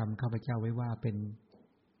โปรดจำข้าพเจ้าไว้ว่าเป็น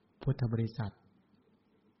พุทธบริษัท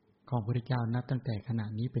ของพระพุทธเจ้านับตั้งแต่ขณะ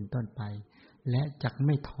นี้เป็นต้นไปและจักไ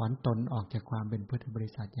ม่ถอนตนออกจากความเป็นพุทธบริ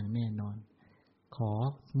ษัทอย่างแน่นอนขอ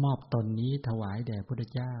มอบตนนี้ถวายแด่พระพุทธ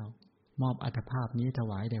เจ้ามอบอัตภาพนี้ถ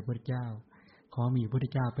วายแด่พระพุทธเจ้าขอมีพระพุทธ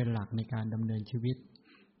เจ้าเป็นหลักในการดำเนินชีวิต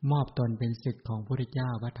มอบตนเป็นศิษย์ของพระพุทธเจ้า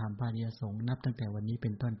พระธรรมพระอริยสงฆ์นับตั้งแต่วันนี้เป็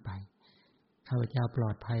นต้นไปข้าพเจ้าปล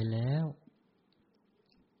อดภัยแล้ว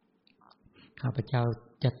ข้าพเจ้า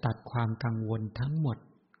จะตัดความกังวลทั้งหมด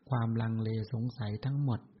ความลังเลสงสัยทั้งห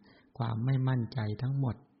มดความไม่มั่นใจทั้งหม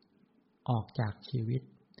ดออกจากชีวิต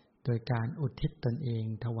โดยการอุทิศตนเอง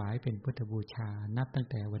ถวายเป็นพุทธบูชานับตั้ง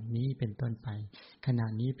แต่วันนี้เป็นต้นไปขณะ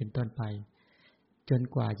นี้เป็นต้นไปจน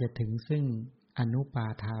กว่าจะถึงซึ่งอนุปา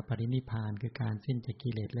ทาปรินิพพานคือการสิ้นจากกิ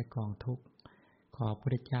เลสและกองทุกข์ขอพระพุท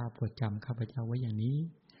ธเจ้าโปรดจำข้าพเจ้าไว้อย่างนี้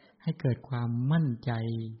ให้เกิดความมั่นใจ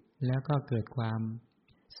แล้วก็เกิดความ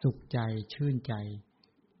สุขใจชื่นใจ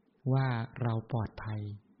ว่าเราปลอดภัย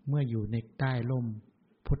เมื่ออยู่ในใต้ร่ม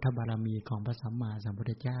พุทธบารมีของพระสัมมาสัมพุท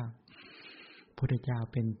ธเจ้าพุทธเจ้า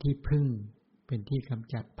เป็นที่พึ่งเป็นที่ก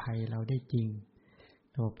ำจัดภัยเราได้จริง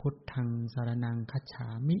ตัวพุทธังสรณังคัจฉา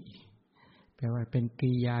มิแปลว่าเป็นก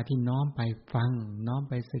ริยาที่น้อมไปฟังน้อม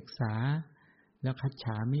ไปศึกษาแล้วคัจฉ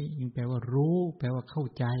ามิแปลว่ารู้แปลว่าเข้า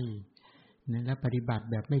ใจและปฏิบัติ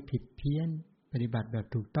แบบไม่ผิดเพี้ยนปฏิบัติแบบ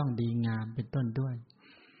ถูกต้องดีงามเป็นต้นด้วย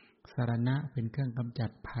สรณะเป็นเครื่องกำจั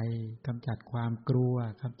ดภัยกำจัดความกลัว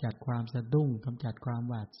กำจัดความสะดุ้งกำจัดความ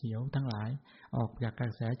หวาดเสียวทั้งหลายออกจากกระ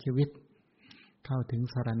แสชีวิตเข้าถึง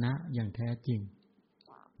สรณะอย่างแท้จริง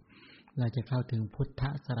เราจะเข้าถึงพุทธ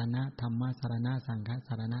สรณะธรรมสรณะสังฆส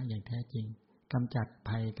รณะอย่างแท้จริงกำจัด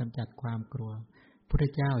ภัยกำจัดความกลัวพุทธ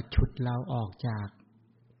เจ้าฉุดเราออกจาก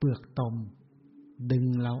เปลือกตมดึง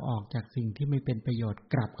เราออกจากสิ่งที่ไม่เป็นประโยชน์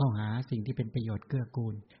กลับเข้าหาสิ่งที่เป็นประโยชน์เกื้อกู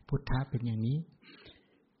ลพุทธะเป็นอย่างนี้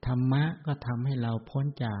ธรรมะก็ทำให้เราพ้น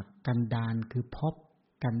จากกันดารคือภพ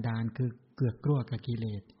กันดารคือเกือกกลัวกับกิเล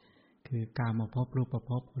สคือกามภพรูปภ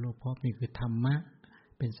พอรูปภพนี่คือธรรมะ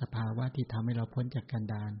เป็นสภาวะที่ทำให้เราพ้นจากกัน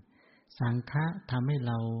ดารสังฆะทำให้เ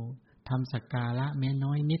ราทำสักการะแม้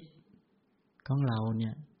น้อยนิดของเราเนี่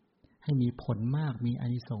ยให้มีผลมากมีอา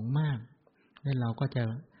นิสงส์มากและเราก็จะ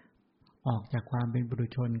ออกจากความเป็นปุถุ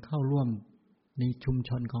ชนเข้าร่วมในชุมช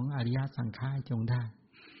นของอริยสังฆะจงได้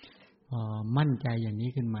พอมั่นใจอย่างนี้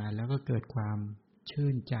ขึ้นมาแล้วก็เกิดความชื่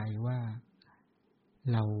นใจว่า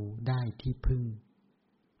เราได้ที่พึ่ง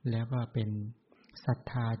แล้วก็เป็นศรัท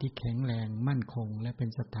ธาที่แข็งแรงมั่นคงและเป็น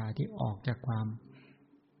ศรัทธาที่ออกจากความ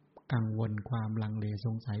กังวลความลังเลส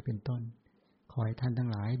งสัยเป็นต้นขอให้ท่านทั้ง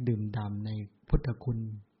หลายดื่มด่ำในพุทธคุณ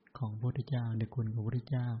ของพระพุทธเจ้าในคุณของพระพุทธ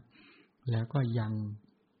เจ้าแล้วก็ยัง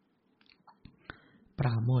ปร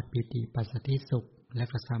าโมทย์ปิติปัสสัทธิสุขและ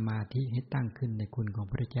ก็สมาธิให้ตั้งขึ้นในคุณของพร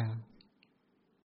ะพุทธเจ้า